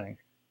kind of a thing.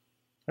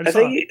 I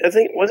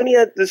think wasn't he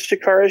at this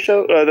Shikara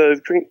show,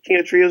 the King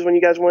of Trios when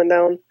you guys went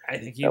down? I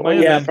think he might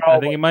have been. I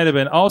think he might have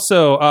been.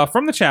 Also,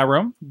 from the chat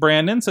room,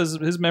 Brandon says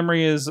his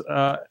memory is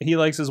he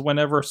likes is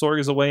whenever Sorg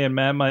is away and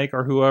Mad Mike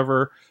or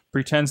whoever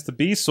pretends to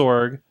be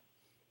Sorg.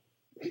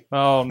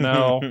 Oh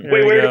no!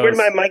 Wait, where did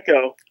my mic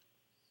go?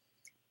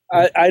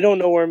 I don't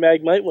know where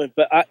Mag Mike went,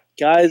 but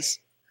guys,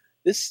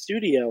 this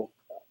studio,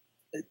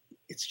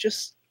 it's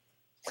just.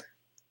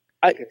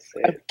 I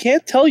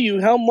can't tell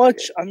you how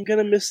much I'm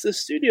gonna miss this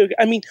studio.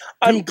 I mean,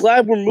 I'm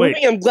glad we're moving.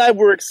 Wait. I'm glad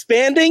we're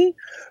expanding,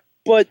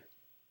 but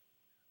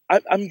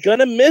I'm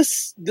gonna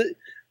miss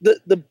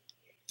the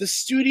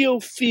studio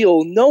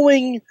feel,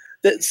 knowing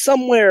that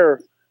somewhere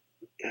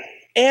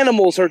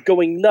animals are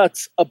going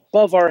nuts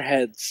above our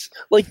heads.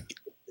 Like,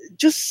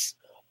 just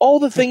all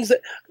the things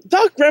that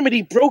Doc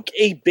Remedy broke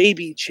a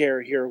baby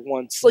chair here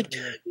once. Like,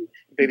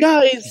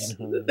 guys,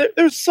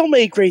 there's so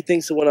many great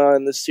things that went on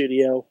in the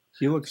studio.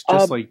 He looks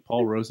just like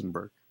Paul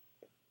Rosenberg.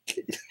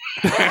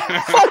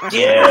 Fuck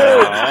you!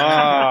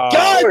 Ah.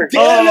 God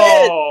damn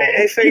it!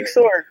 Hey, Fake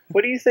Sword,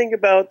 what do you think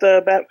about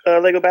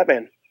Lego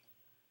Batman?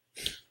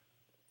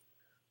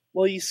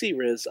 Well, you see,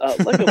 Riz,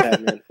 Lego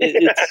Batman.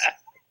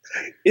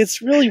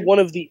 It's really one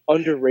of the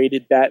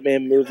underrated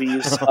Batman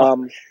movies.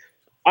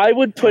 I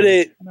would put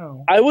it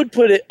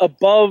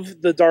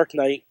above The Dark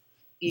Knight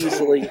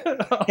easily,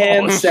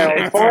 hands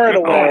down, far and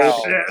away.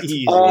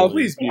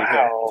 Please be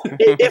Wow.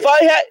 If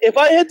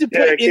I had to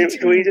put Yeah, into,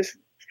 can we just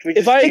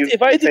if I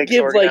had to Fake give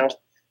Sword like now?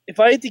 if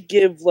I had to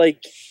give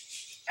like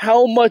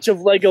how much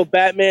of Lego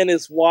Batman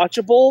is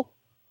watchable,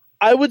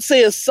 I would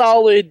say a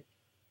solid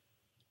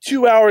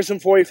 2 hours and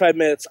 45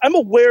 minutes. I'm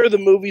aware the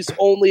movie's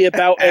only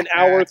about an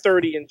hour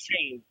 30 and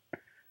change,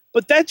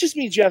 but that just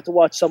means you have to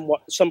watch some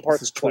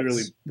parts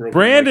twice.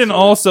 Brandon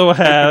also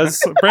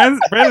has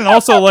Brandon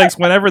also likes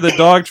whenever the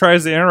dog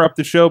tries to interrupt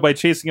the show by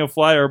chasing a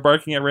fly or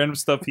barking at random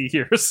stuff he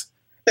hears.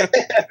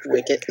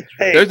 Wicked.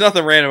 Hey, There's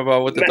nothing random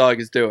about what the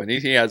dog is doing.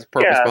 He has a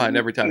purpose behind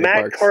every time he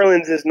Matt barks.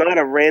 Carlins is not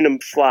a random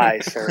fly,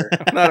 sir.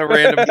 I'm not a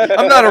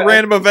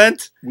random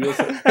event. Wheels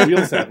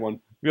had one.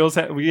 Yes,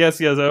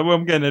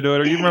 I'm getting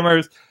into it. You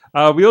remembers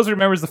Wheels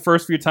remembers the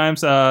first few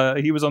times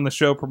he was on the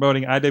show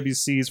promoting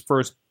IWC's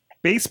first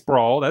Base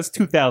Brawl. That's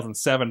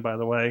 2007, by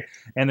the way,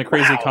 and the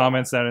crazy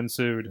comments that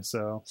ensued.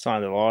 So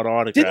Signed a lot of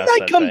autographs. Didn't I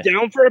that come day.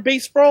 down for a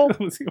base brawl?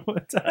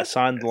 I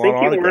signed a lot of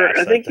autographs.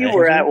 I think you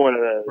were at one of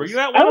those. Were you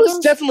at I one of was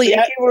those? definitely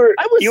at.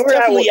 You were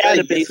definitely at at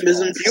a base brawl.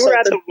 euphemism for You were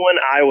at the something? one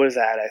I was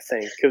at, I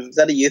think. 'cause Is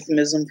that a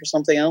euphemism for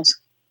something else?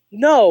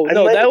 No,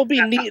 that would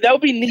be knee. That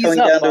would be knees Going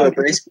up. down to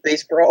a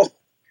base brawl.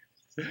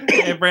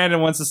 And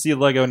Brandon wants to see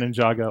Lego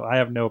Ninjago. I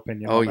have no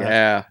opinion. Oh on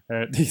that.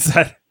 yeah.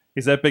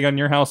 Is that big on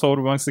your household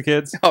amongst the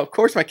kids? Oh, of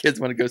course, my kids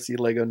want to go see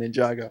Lego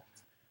Ninjago.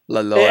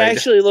 La It Lord.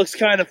 actually looks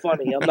kind of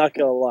funny. I'm not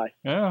gonna lie.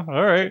 Yeah,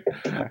 all right.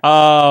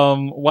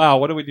 Wow,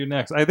 what do we do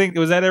next? I think,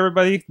 was that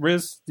everybody?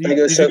 Riz, did you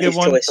give Sophie's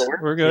one? Choice.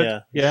 We're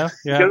good. Yeah,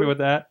 you're happy with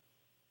that?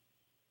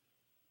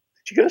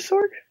 Did you go to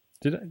Sorg?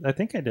 I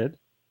think I did.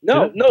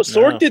 No,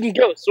 Sorg didn't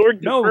go.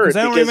 Sorg No, deferred because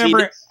I don't because he remember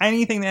did-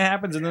 anything that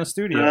happens in the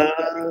studio.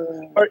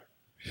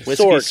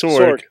 Whiskey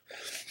Sorg.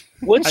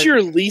 What's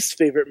your least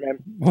favorite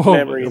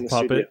memory in the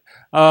puppet.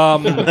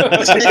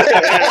 studio?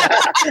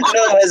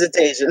 No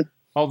hesitation.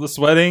 All the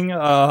sweating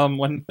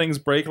when things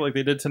break like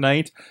they did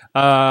tonight.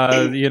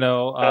 But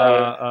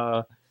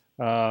no.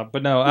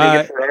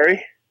 Mega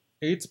Ferrari.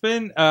 It's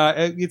been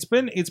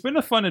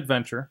a fun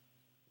adventure,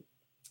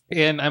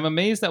 and I'm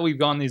amazed that we've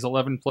gone these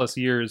 11 plus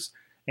years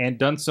and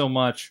done so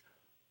much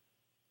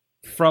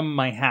from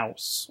my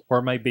house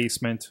or my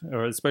basement,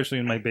 or especially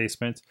in my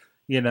basement.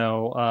 From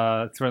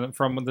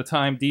the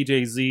time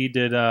DJ Z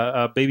did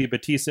a Baby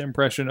Batista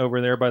impression over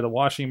there by the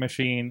washing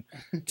machine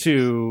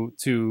to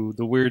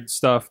the weird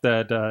stuff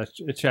that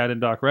Chad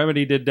and Doc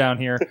Remedy did down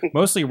here.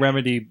 Mostly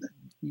Remedy,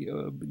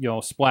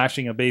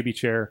 splashing a baby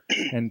chair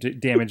and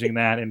damaging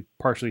that, and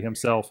partially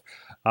himself.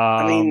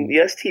 I mean, the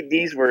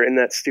STDs were in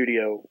that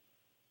studio.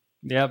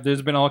 Yeah,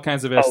 there's been all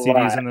kinds of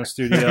STDs in the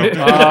studio.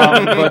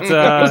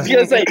 I was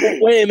gonna say,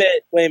 wait a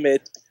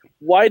minute.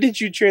 Why did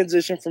you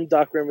transition from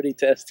Doc Remedy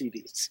to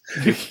STDs?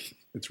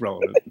 It's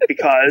relevant.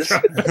 Because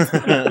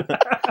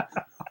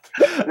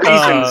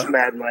reasons,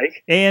 Mad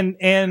Mike.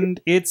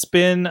 And it's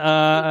been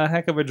a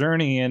heck of a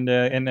journey, and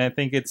I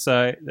think it's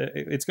going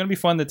to be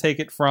fun to take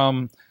it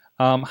from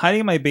hiding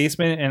in my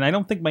basement, and I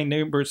don't think my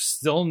neighbors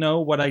still know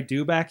what I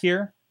do back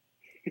here.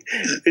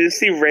 I just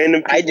see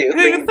random people. I do.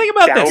 Think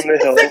about down this. the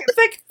hill.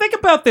 Think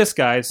about this,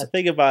 guys. I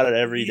think about it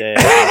every day.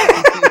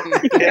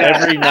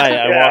 Every night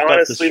I walk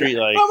up the street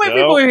like, how many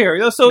people are here?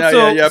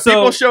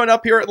 People showing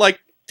up here at like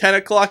 10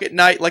 o'clock at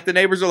night, like the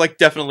neighbors are like,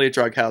 definitely a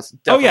drug house.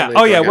 We're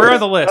on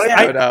the list.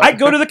 I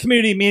go to the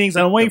community meetings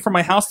and I'm waiting for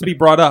my house to be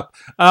brought up.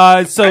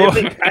 I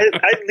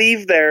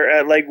leave there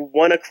at like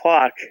 1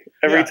 o'clock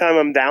every time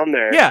I'm down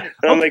there. Yeah.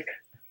 And I'm like,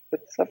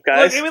 what's up,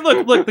 guys?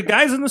 Look, the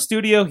guys in the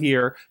studio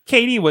here,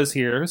 Katie was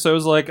here, so it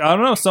was like, I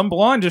don't know, some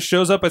blonde just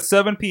shows up at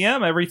 7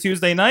 p.m. every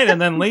Tuesday night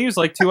and then leaves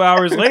like 2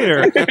 hours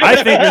later. I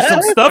think there's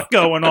some stuff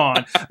going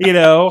on,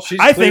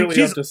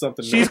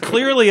 She's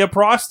clearly a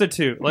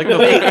prostitute. Like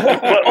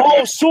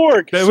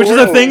Sorg! Which is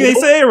a thing they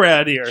say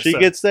around here. She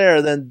gets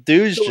there, then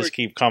dudes just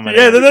keep coming.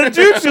 Yeah, the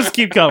dudes just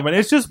keep coming.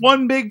 It's just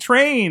one big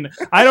train.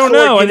 I don't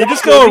know. And they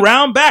just go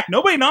around back.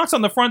 Nobody knocks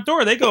on the front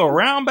door. They go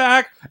around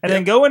back and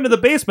then go into the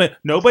basement.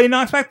 Nobody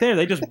knocks back there.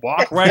 They just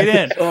walk right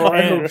in.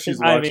 I hope she's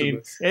watching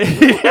this.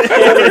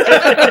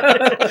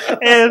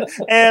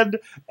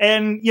 and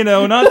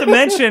not to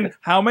mention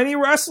how many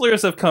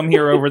wrestlers have come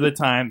here over the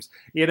times.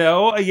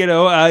 How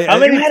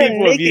many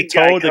people have you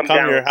told to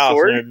come to your house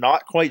and they're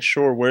not quite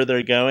sure where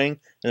they're going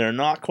and they're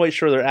not quite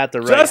sure they're at the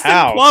right Justin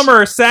house?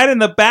 Plummer sat in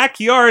the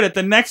backyard at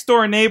the next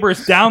door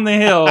neighbors down the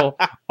hill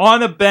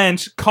on a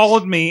bench,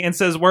 called me and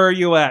says, "Where are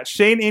you at?"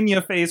 Shane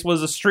In-Your-Face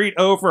was a street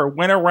over,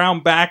 went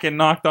around back and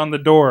knocked on the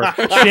door.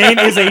 Shane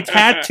is a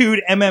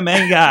tattooed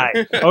MMA guy,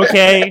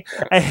 okay?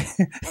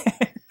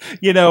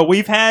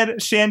 We've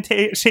had Shane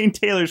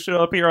Taylor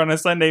show up here on a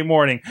Sunday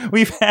morning.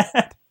 We've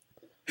had...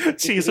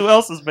 Jeez, who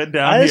else has been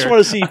down here? I just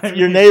want to see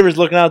your neighbors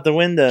looking out the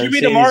window and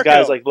seeing these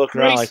guys like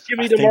looking around like,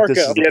 Jimmy I think this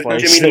is the DeMarco.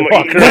 place. They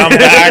walk around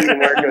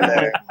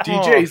back.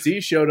 DJ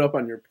Z showed up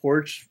on your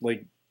porch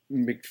like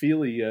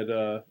McFeely at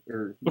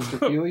or Mr.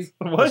 Feely?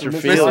 What? Mr.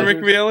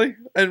 McFeely?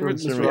 And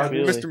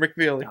Mr. Mr.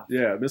 McFeely.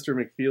 Yeah, Mr.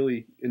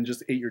 McFeely, and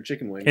just ate your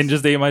chicken wings. And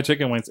just ate my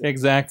chicken wings.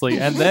 Exactly.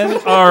 And then,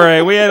 all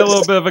right, we had a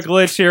little bit of a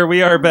glitch here.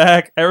 We are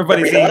back.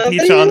 Everybody's eating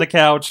pizza on the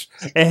couch.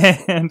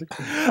 And,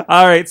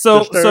 all right, so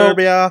we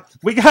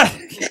talked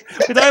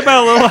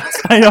about a little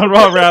last night on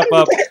Raw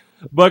Wrap-Up.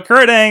 But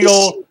Kurt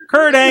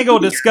Angle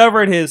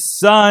discovered his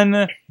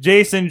son,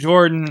 Jason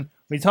Jordan.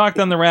 We talked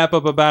on the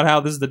wrap-up about how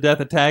this is the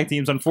death of tag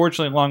teams,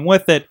 unfortunately, along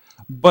with it.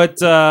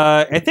 But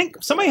I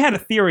think somebody had a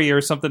theory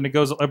or something that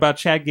goes about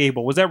Chad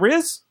Gable. Was that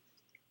Riz?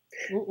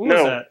 Who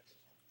was that?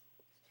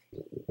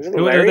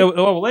 Larry?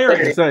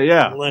 Larry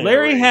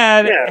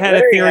had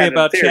a theory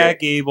about Chad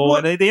Gable,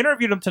 and they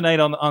interviewed him tonight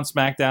on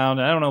SmackDown.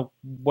 And I don't know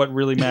what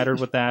really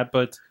mattered with that,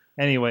 but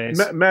anyways.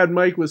 Mad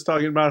Mike was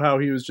talking about how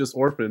he was just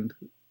orphaned.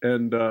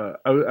 And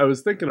I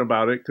was thinking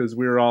about it because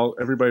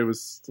everybody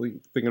was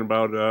thinking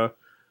about...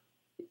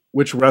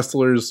 which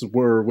wrestlers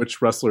were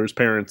which wrestlers'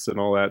 parents and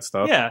all that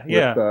stuff.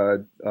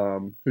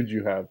 Who'd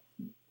you have?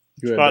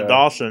 Scott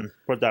Dawson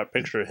put that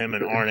picture of him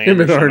and Arn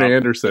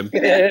Anderson.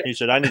 He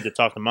said, "I need to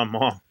talk to my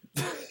mom."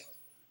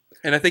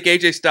 And I think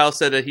AJ Styles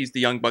said that he's the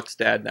Young Bucks'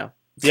 dad now.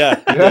 Yeah,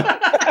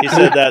 he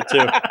said that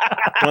too.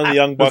 One of the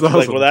Young Bucks was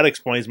like, "Well, that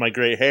explains my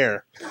great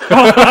hair."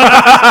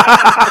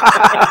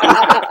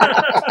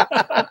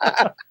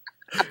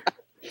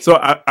 So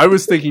I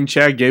was thinking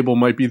Chad Gable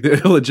might be the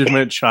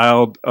illegitimate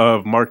child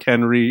of Mark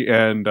Henry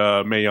and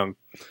Mae Young.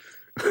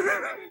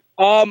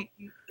 The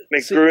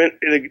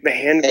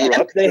hand grew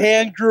up. The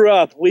hand grew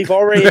up. We've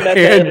already met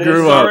hand that.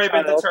 grew It's up. already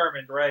been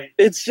determined, right?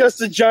 It's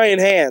just a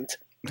giant hand.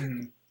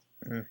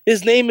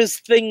 His name is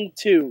Thing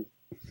 2.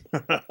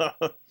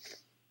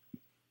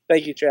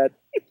 Thank you, Chad.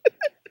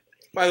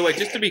 By the way,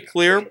 just to be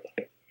clear,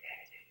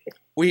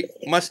 we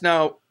must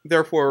now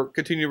therefore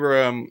continue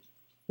to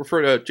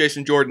refer to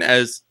Jason Jordan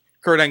as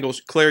Kurt Angle's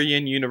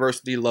Clarion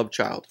University love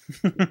child.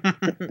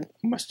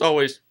 Must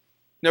always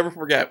never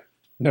forget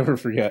Never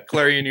forget.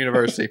 Clarion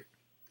University.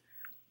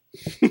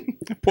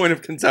 Point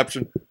of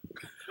conception.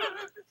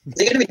 Is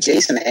it going to be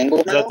Jason Angle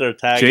Is now? that their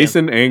tag?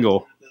 Jason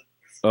Angle.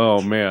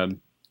 Oh man.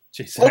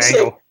 Jason Also,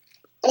 Angle.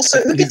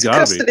 Also, who He's gets gotta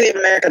custody of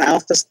American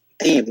Alpha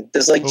team?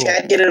 Does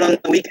Chad get it on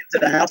the weekends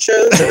at the house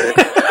shows? Or?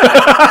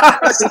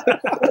 What's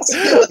the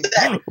deal with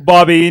that?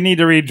 Bobby, you need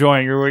to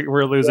rejoin.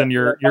 We're losing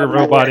your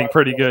roboting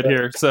pretty good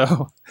here.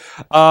 So,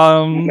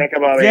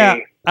 yeah.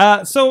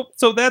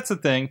 So that's the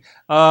thing.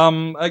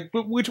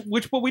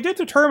 What we did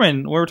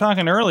determine, we were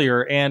talking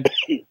earlier, and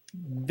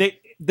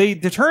they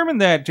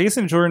determined that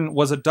Jason Jordan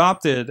was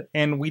adopted,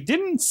 and we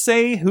didn't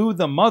say who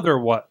the mother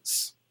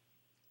was.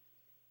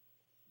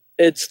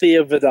 It's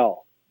Thea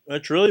Vidal.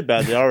 That's really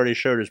bad. They already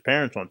showed his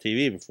parents on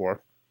TV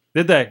before.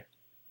 Did they?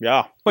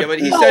 Yeah. But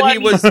he said he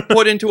was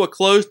put into a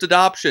closed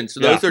adoption, so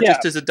those are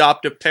just his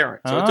adoptive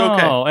parents. So it's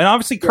okay. Oh, and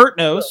obviously Kurt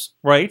knows,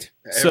 right?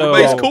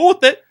 Everybody's cool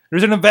with it.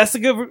 There's an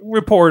investigative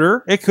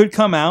reporter. It could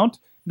come out.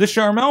 The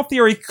Charmel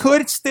theory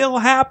could still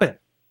happen.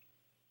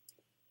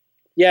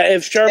 Yeah,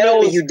 if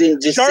Charmel you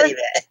didn't just say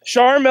that.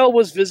 Charmel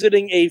was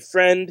visiting a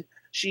friend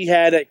she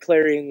had at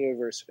Clarion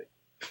University.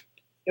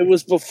 It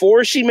was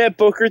before she met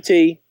Booker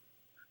T.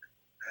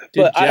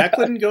 Did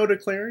Jacqueline go to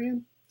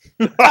Clarion?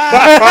 No.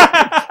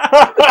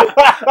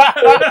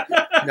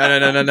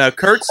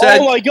 Kurt said.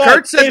 Oh my God.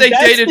 Kurt said If they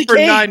that's dated the for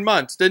case- 9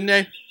 months, didn't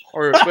they?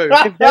 Or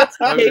If that's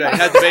the they case-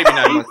 had the baby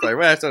 9 months later.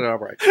 Well, that's not all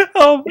right.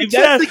 Oh, If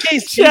that's the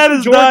case, Chad Jason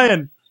is Jordan-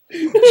 dying.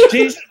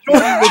 Jason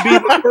Jordan would be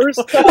the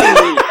first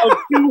son of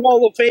 2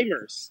 Hall of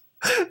Famers.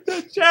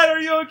 Chad, are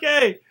you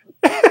okay?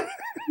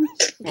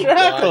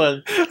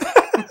 Jacqueline.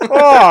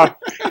 Oh,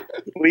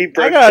 We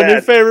I got a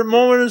new favorite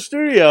moment in the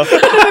studio.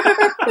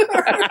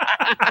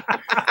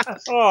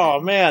 Oh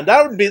man,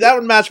 that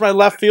would match my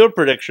left field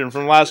prediction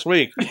from last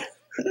week.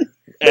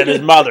 And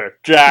his mother,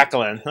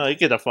 Jacqueline. Oh, you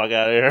get the fuck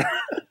out of here.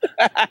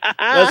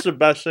 That's the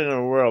best thing in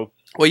the world.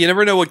 Well, you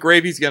never know what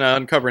Gravy's going to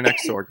uncover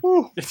next, Sorg.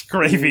 It's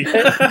gravy.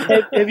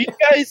 Have you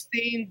guys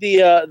seen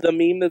the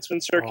meme that's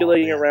been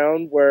circulating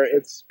around where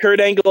it's Kurt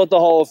Angle at the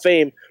Hall of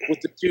Fame with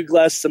the 2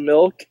 glasses of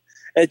milk,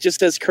 and it just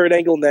says Kurt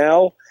Angle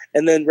now,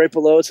 and then right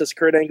below it says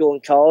Kurt Angle in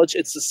college.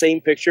 It's the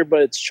same picture,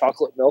 but it's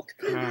chocolate milk.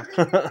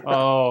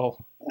 Oh,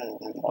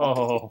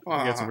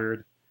 that gets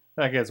weird.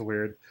 That gets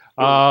weird.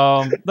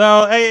 No,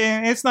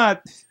 hey, it's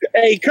not.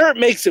 Hey, Kurt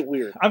makes it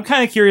weird. I'm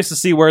kind of curious to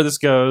see where this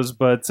goes,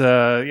 but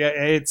yeah,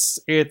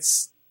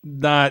 it's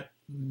not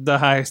the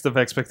highest of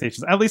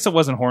expectations. At least it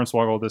wasn't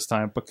Hornswoggle this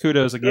time. But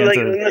kudos again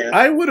to.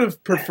 I would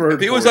have preferred.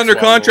 If he was under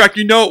contract,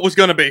 you know it was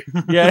going to be.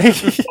 Yeah,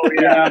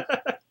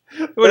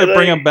 we would have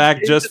bring him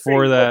back just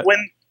for that.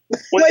 When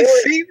My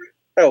favorite.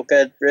 Oh,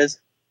 good, Riz.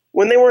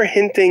 when they were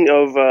hinting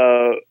of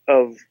the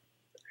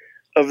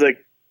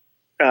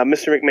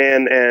Mr.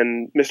 McMahon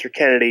and Mr.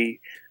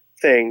 Kennedy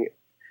thing,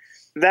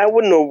 that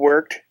wouldn't have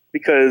worked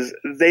because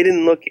they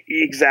didn't look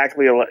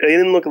exactly alike. They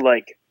didn't look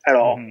alike at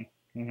all.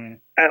 Mm-hmm.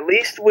 At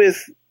least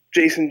with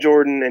Jason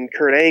Jordan and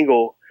Kurt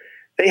Angle,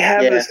 they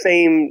have the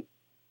same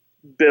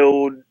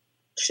build.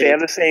 They have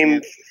the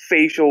same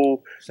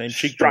facial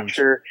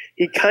structure.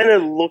 He kind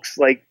of looks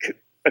like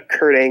a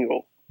Kurt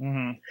Angle.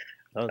 Mm-hmm.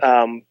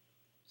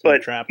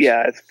 But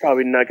yeah, it's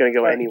probably not going to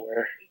go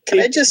anywhere. Can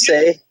I just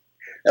say,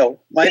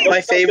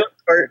 my favorite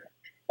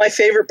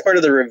part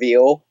of the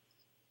reveal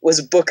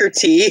was Booker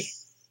T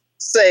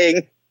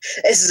saying,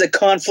 "This is a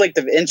conflict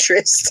of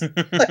interest."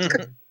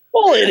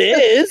 Well, it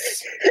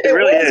is. It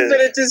really was, is. but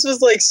it just was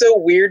like so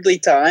weirdly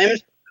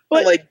timed.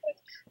 But like,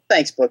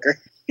 thanks, Booker.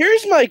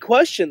 Here's my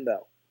question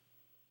though: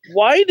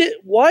 Why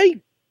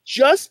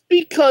just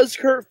because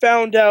Kurt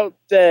found out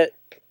that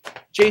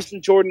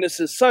Jason Jordan is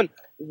his son,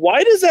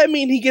 why does that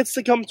mean he gets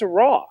to come to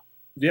Raw?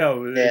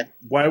 Yeah.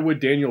 Why would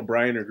Daniel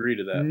Bryan agree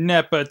to that?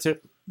 Nepotism.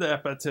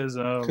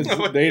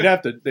 'Cause they'd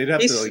have to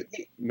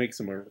like make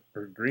some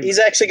agreement. He's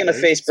actually going to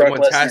face Brock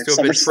Someone Lesnar. has to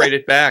have been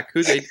traded back.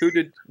 Who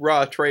did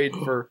Raw trade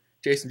for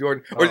Jason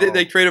Jordan? Or did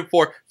they trade him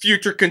for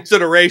future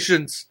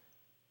considerations?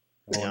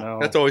 Oh, no.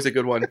 That's always a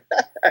good one.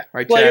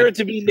 Right, Player Chad?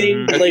 to be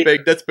named That's later.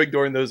 big. That's big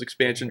during those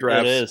expansion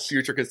drafts. It is.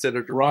 Future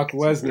considered. Brock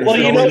Lesnar. Well,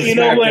 you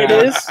know what it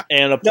is.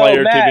 And a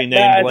player Matt, to be named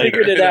Matt, later. I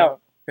figured it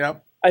out.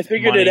 Yep. I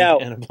figured Money it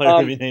out. And a player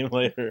to be named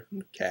later.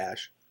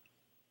 Cash.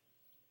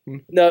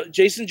 No,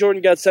 Jason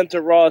Jordan got sent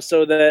to Raw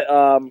so that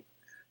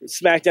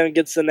SmackDown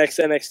gets the next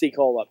NXT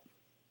call up,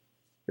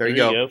 There you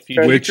go.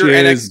 Future Which Future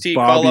is NXT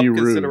call Bobby up Roode.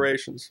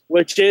 considerations.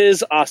 which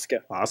is Asuka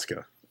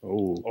Asuka.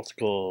 Oh. Let's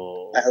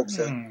go. I hope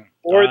so.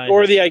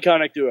 or the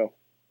Iconic Duo.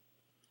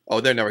 Oh,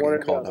 they're never One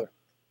getting or called the up.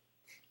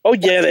 Oh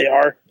yeah, they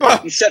are.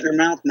 You shut your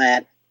mouth,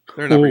 Matt.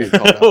 They're never getting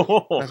called up.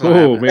 That's not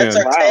Oh happening.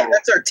 man,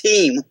 That's our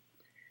team.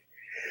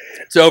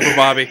 It's over,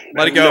 Bobby.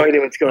 Let it I have no go.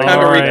 idea what's going Time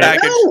on. to All right.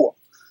 repackage. No.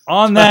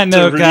 On that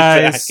note, To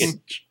guys,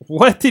 repackage.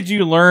 what did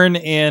you learn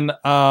in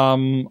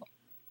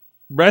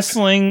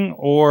wrestling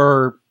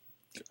or...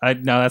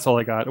 No, that's all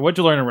I got. What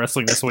did you learn in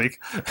wrestling this week?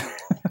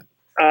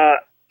 I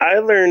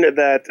learned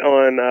that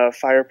on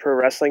Fire Pro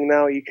Wrestling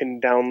now you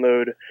can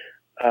download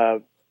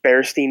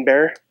Bearstein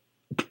Bear,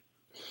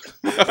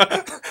 All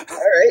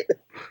right.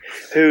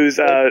 who's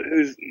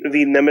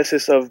the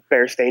nemesis of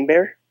Bearstain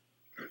Bear,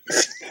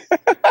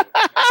 All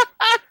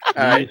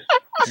right.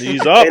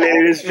 Knees up. and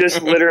it is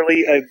just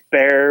literally a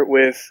bear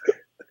with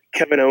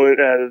Kevin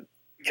Owen,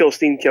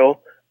 Killstein Kill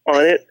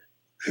on it.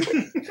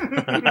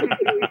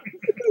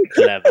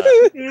 Clever.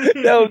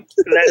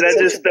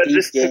 That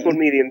just Deep tickled game.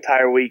 me the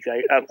entire week.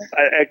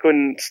 I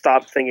couldn't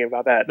stop thinking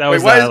about that. That Wait,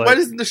 was why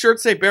doesn't the shirt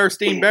say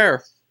Bearstein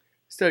Bear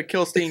instead of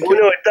Killstein Oh Kill?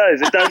 no, it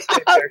does. It does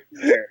say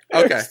Bearstein Bear.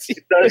 Okay,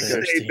 It does say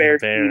Bearstein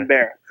Bearstein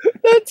Bear.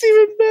 That's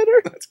even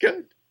better. that's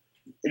good.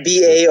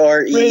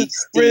 BARE.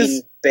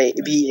 Riz, B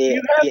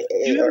You have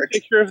A a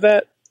picture of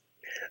that?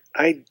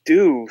 I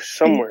do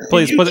somewhere.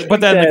 Please you put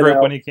that in the tweet group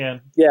that when you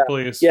can. Yeah.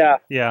 Please. Yeah.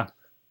 Yeah.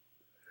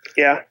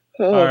 Yeah,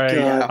 Oh All right.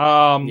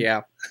 god.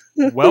 Yeah,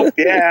 Well,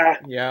 yeah.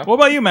 yeah. what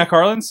about you, Matt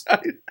Carlins?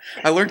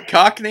 I learned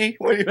Cockney.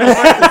 What do you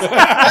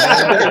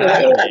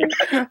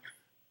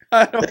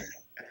I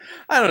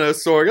don't know,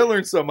 Sorg. I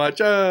learned so much.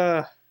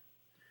 I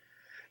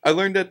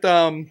learned that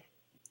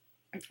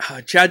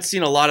Chad's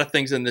seen a lot of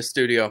things in this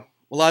studio.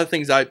 A lot of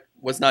things I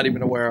was not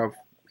even aware of.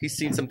 He's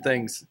seen some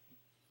things.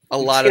 A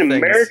lot of things.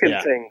 American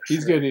Yeah. things.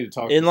 He's gonna need to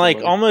talk In to like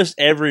somebody. almost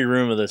every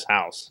room of this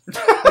house.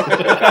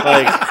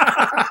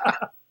 Like,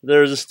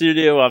 there's a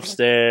studio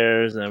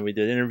upstairs, and we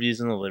did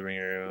interviews in the living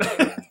room.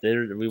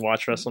 We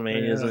watched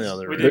WrestleManias in the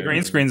other We room. did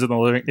green screens in the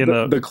living in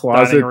the, The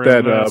closet dining room, that,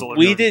 and then there's a living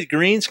We room. did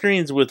green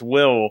screens with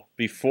Will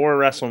before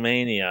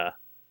WrestleMania,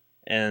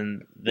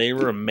 and they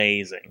were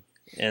amazing.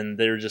 And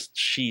they were just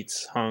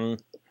sheets hung,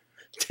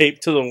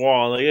 taped to the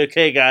wall. Like,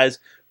 okay, guys,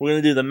 we're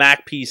gonna do the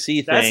Mac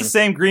PC That's thing. the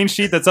same green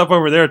sheet that's up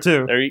over there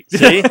too. There you,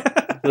 see,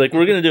 like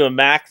we're gonna do a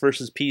Mac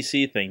versus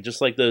PC thing,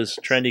 just like those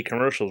trendy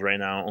commercials right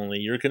now. Only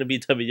you're gonna be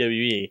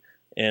WWE,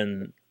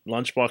 and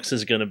Lunchbox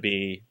is gonna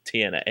be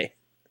TNA,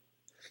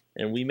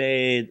 and we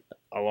made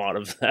a lot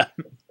of them.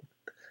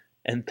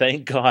 And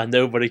thank God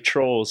nobody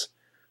trolls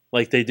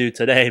like they do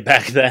today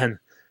back then,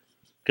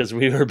 because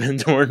we were been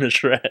torn to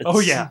shreds. Oh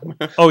yeah.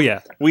 Oh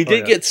yeah. we did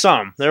yeah. get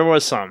some. There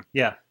was some.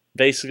 Yeah.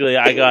 Basically,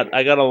 I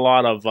got a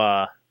lot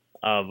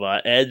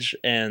of Edge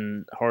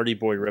and Hardy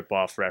Boy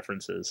ripoff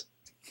references.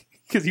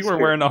 Because you were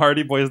wearing a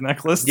Hardy Boys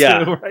necklace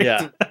Yeah, too, right?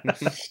 yeah.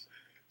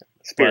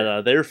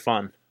 But they're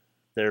fun.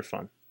 They're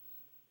fun.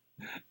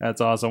 That's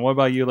awesome. What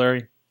about you,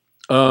 Larry?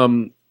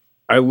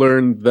 I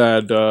learned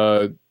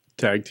that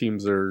tag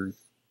teams are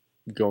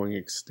going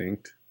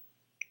extinct.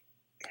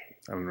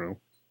 I don't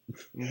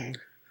know.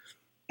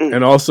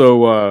 And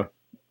also,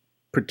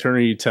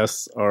 paternity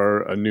tests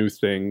are a new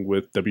thing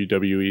with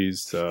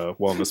WWE's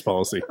wellness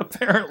policy.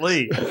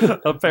 Apparently,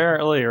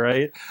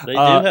 right? They do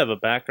Uh, have a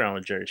background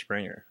with Jerry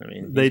Springer. I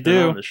mean, They he's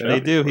been do. on the show They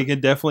do. He before. can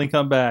definitely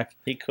come back.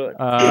 He could.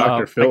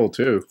 Dr. Phil,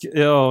 too.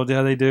 Oh,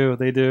 yeah, they do.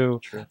 They do.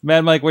 True.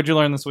 Mad Mike, what'd you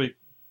learn this week?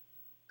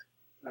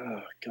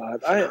 Oh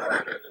god.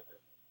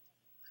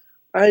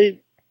 I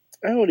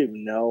don't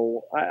even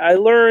know. I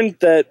learned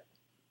that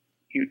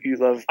You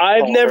love.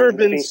 I've Paul never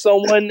Rosenstein. been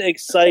someone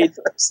excited.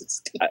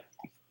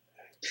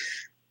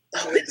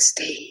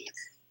 Lowenstein.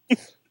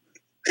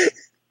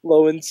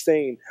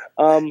 Lowenstein.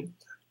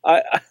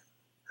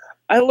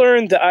 I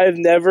learned that I've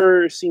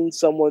never seen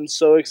someone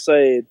so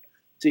excited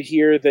to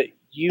hear that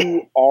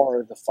you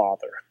are the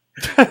father.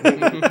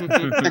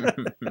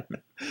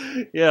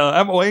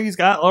 Yeah, he's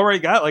already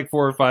got like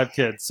 4 or 5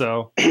 kids,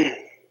 so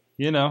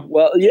you know.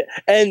 Well, yeah,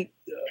 and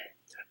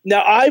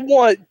now I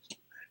want.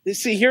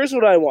 See, here's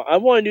what I want. I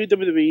want a new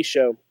WWE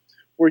show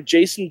where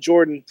Jason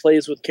Jordan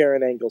plays with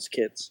Karen Angle's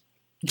kids.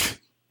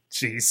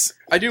 Jeez.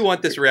 I do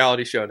want this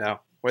reality show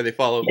now where they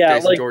follow Yeah,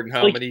 Jason like- Jordan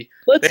home like, and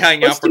Let's, they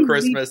hang let's out for do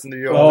Christmas and they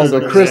do Oh, all the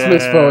this.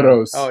 Christmas Yeah.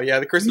 photos. Oh yeah,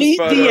 the Christmas Meet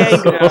photos.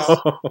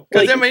 D'Angelo. Because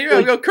Like- I mean,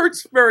 you know,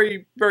 Kurt's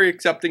very, very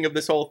accepting of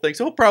this whole thing,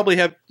 so he'll probably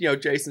have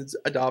Jason's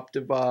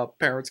adoptive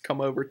parents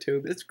come over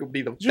too. This could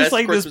be the Just best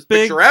like Christmas this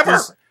big picture ever.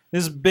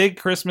 this big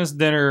Christmas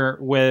dinner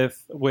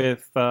with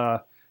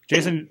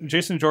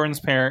Jason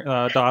Jordan's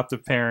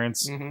adoptive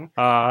parents, Mhm.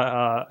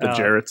 The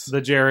Jarretts. the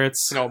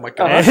Jarretts. Oh my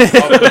god! Oh, please,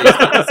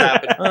 let this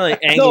happen. Well, like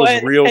Angle's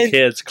and- real and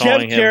kids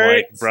calling Jeff him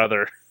Jarrett- like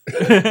brother.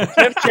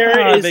 Jeff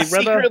Jarrett Big is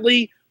brother.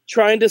 secretly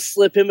trying to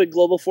slip him a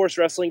Global Force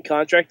Wrestling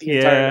contract the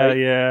entire Yeah, night.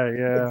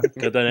 yeah.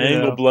 Got that Yeah.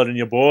 Angle blood in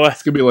your boy.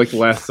 It's going to be like the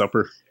Last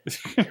Supper.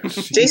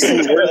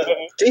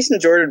 Jason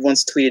Jordan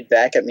once tweeted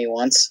back at me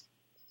once.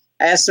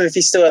 I asked him if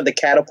he still had the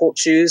catapult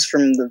shoes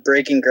from the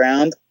Breaking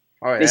Ground.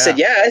 Oh, And he said,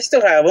 "Yeah, I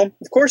still have them.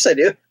 Of course I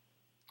do."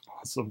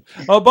 Awesome.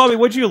 Oh, Bobby,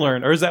 what'd you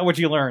learn? Or is that what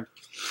you learned?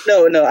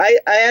 No. I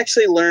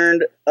actually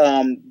learned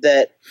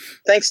that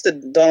thanks to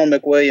Donald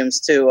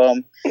McWilliams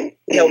too.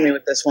 He helped me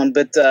with this one,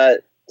 but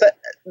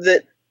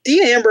that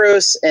Dean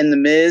Ambrose and The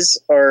Miz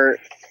are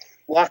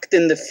locked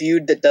in the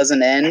feud that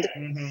doesn't end,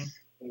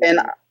 and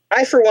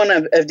I, for one,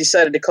 have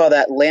decided to call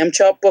that lamb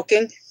chop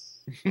booking.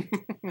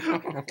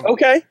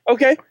 Okay.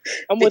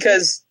 I'm with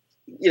because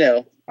you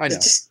know, I know.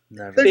 it's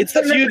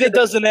the feud that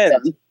doesn't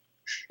end.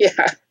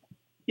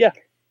 Yeah,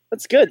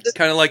 that's good.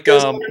 Kind of like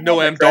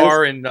Noam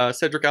Dar and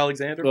Cedric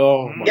Alexander.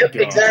 Oh my Yep,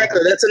 god!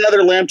 exactly. That's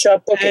another lamb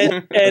chop booking.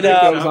 And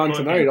that was on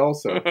tonight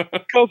also.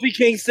 Kofi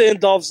Kingston,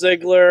 Dolph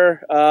Ziggler,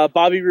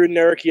 Bobby Roode, and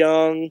Eric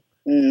Young.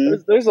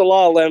 There's a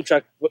lot of lamb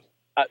chop.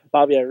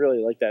 Bobby, I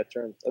really like that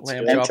term. That's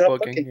Lamb good. chop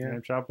booking. Yeah.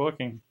 Lamb chop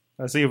booking.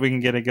 Let's see if we can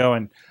get it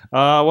going.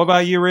 What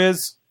about you,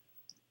 Riz?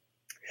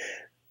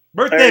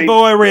 Birthday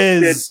boy,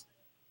 Riz.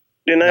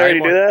 Didn't I already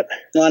do that?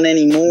 Not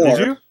anymore. Did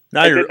you?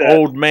 Now you're that.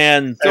 old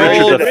man Old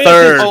Richard the Riz,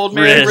 Third. old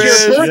man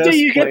Riz. Your birthday, Just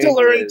you get to plain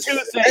learn Riz. 2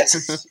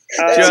 things.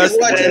 Just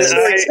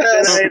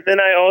Then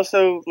I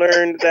also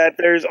learned that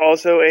there's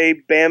also a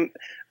Bam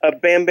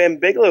Bam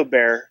Bigelow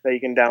bear that you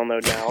can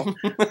download now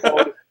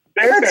called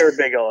Bear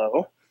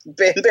Bigelow.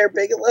 Bam Bear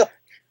Bigelow.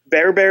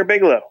 Bear Bigelow. Bear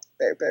Bigelow.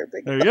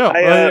 There you go.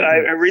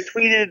 I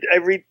retweeted.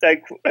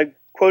 I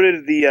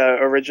quoted the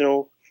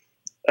original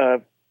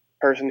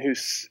person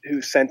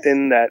who sent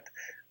in that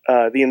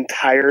the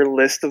entire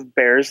list of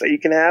bears that you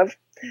can have.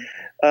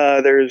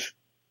 There's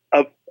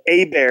a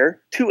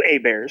bear, 2 A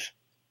bears,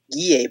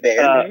 Yay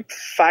Bear.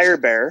 Fire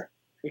Bear,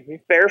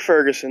 Bear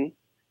Ferguson,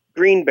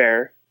 Green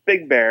Bear,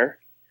 Big Bear,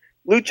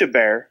 Lucha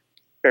Bear,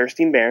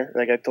 Bearstein Bear,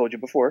 like I told you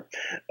before.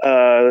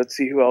 Let's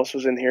see who else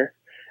was in here.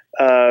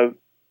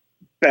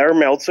 Bear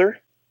Meltzer,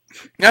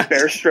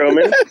 Bear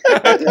Strowman,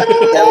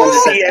 That one's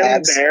just CM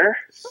abs. Bear,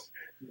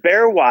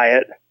 Bear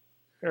Wyatt,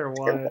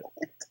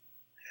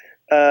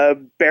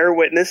 Bear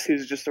Witness,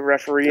 who's just a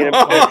referee in a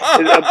bear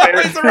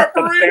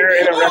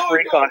in a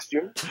referee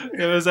costume, What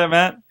was that,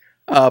 Matt?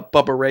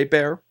 Bubba Ray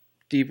Bear,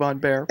 Devon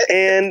Bear,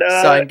 and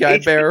Sign Guy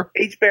Bear,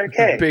 H Bear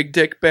K. Big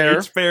Dick Bear,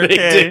 H-Bear Big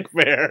K. Dick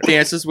Bear.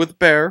 Dances with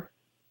Bear,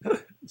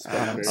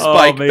 Oh,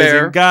 Spike amazing.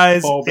 Bear.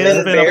 Guys, Paul it's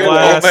Bear. been a Bear.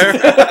 blast.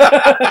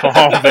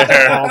 Paul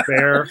Bear. Paul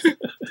Bear.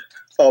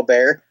 Paul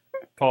Bear.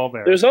 Paul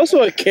Bear. There's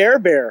also a Care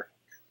Bear.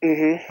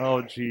 Mm-hmm.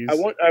 Oh, jeez.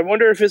 I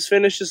wonder if his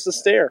finish is the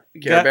stare.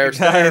 Care Bear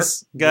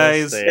guys,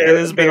 Yes, it they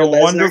has been Bear a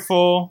Lesnar.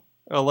 wonderful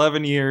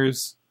 11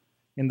 years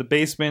in the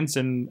basements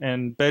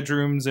and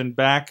bedrooms and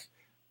back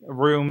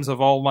rooms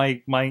of all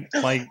my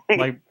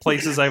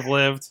places I've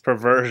lived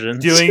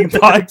Perversions. doing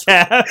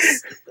podcasts.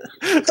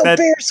 The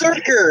Bear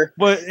Circer.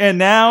 And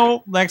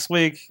now next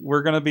week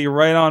we're gonna be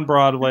right on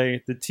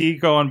Broadway. The T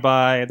going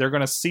by. They're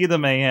gonna see the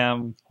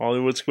mayhem.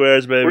 Hollywood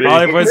Squares, baby.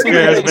 Hollywood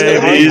Squares,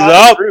 baby. He's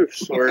up.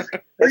 We're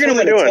gonna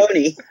win a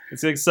Tony.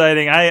 It's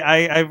exciting.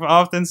 I've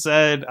often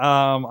said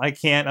I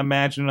can't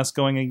imagine us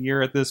going a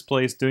year at this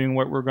place doing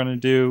what we're going to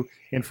do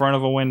in front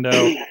of a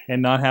window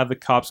and not have the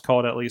cops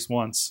called at least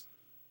once.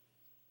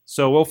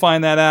 So we'll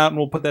find that out and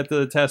we'll put that to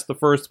the test the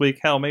first week.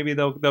 Hell, maybe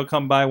they'll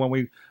come by when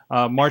we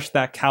march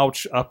that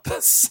couch up the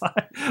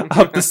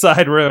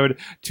side road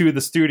to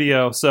the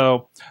studio.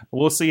 So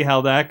we'll see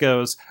how that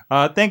goes.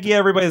 Thank you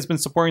everybody that's been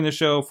supporting the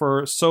show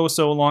for so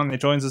long that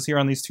joins us here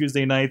on these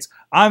Tuesday nights.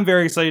 I'm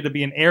very excited to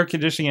be in air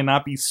conditioning and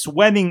not be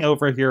sweating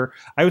over here.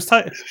 I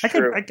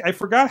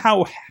forgot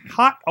how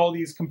hot all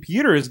these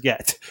computers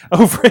get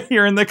over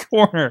here in the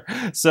corner.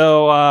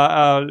 So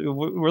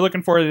we're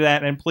looking forward to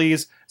that. And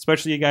please,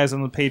 especially you guys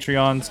on the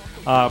Patreons,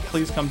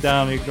 please come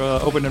down. We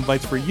open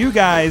invites for you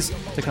guys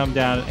to come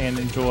down and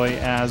enjoy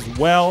as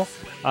well.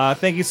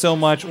 Thank you so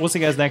much. We'll see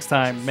you guys next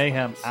time.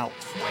 Mayhem out.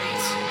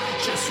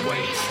 Just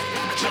wait.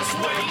 Just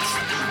wait.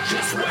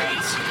 Just wait.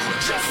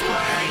 Just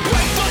wait.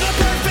 Wait for the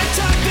perfect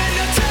time, then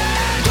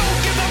attack. Don't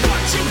give up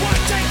what you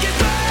want, take it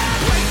back.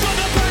 Wait for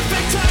the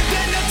perfect time,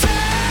 then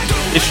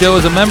attack. This show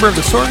is a member of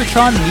the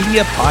Sorgatron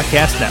Media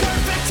Podcast Network.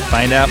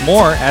 Find out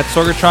more at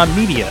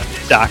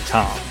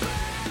sorgatronmedia.com.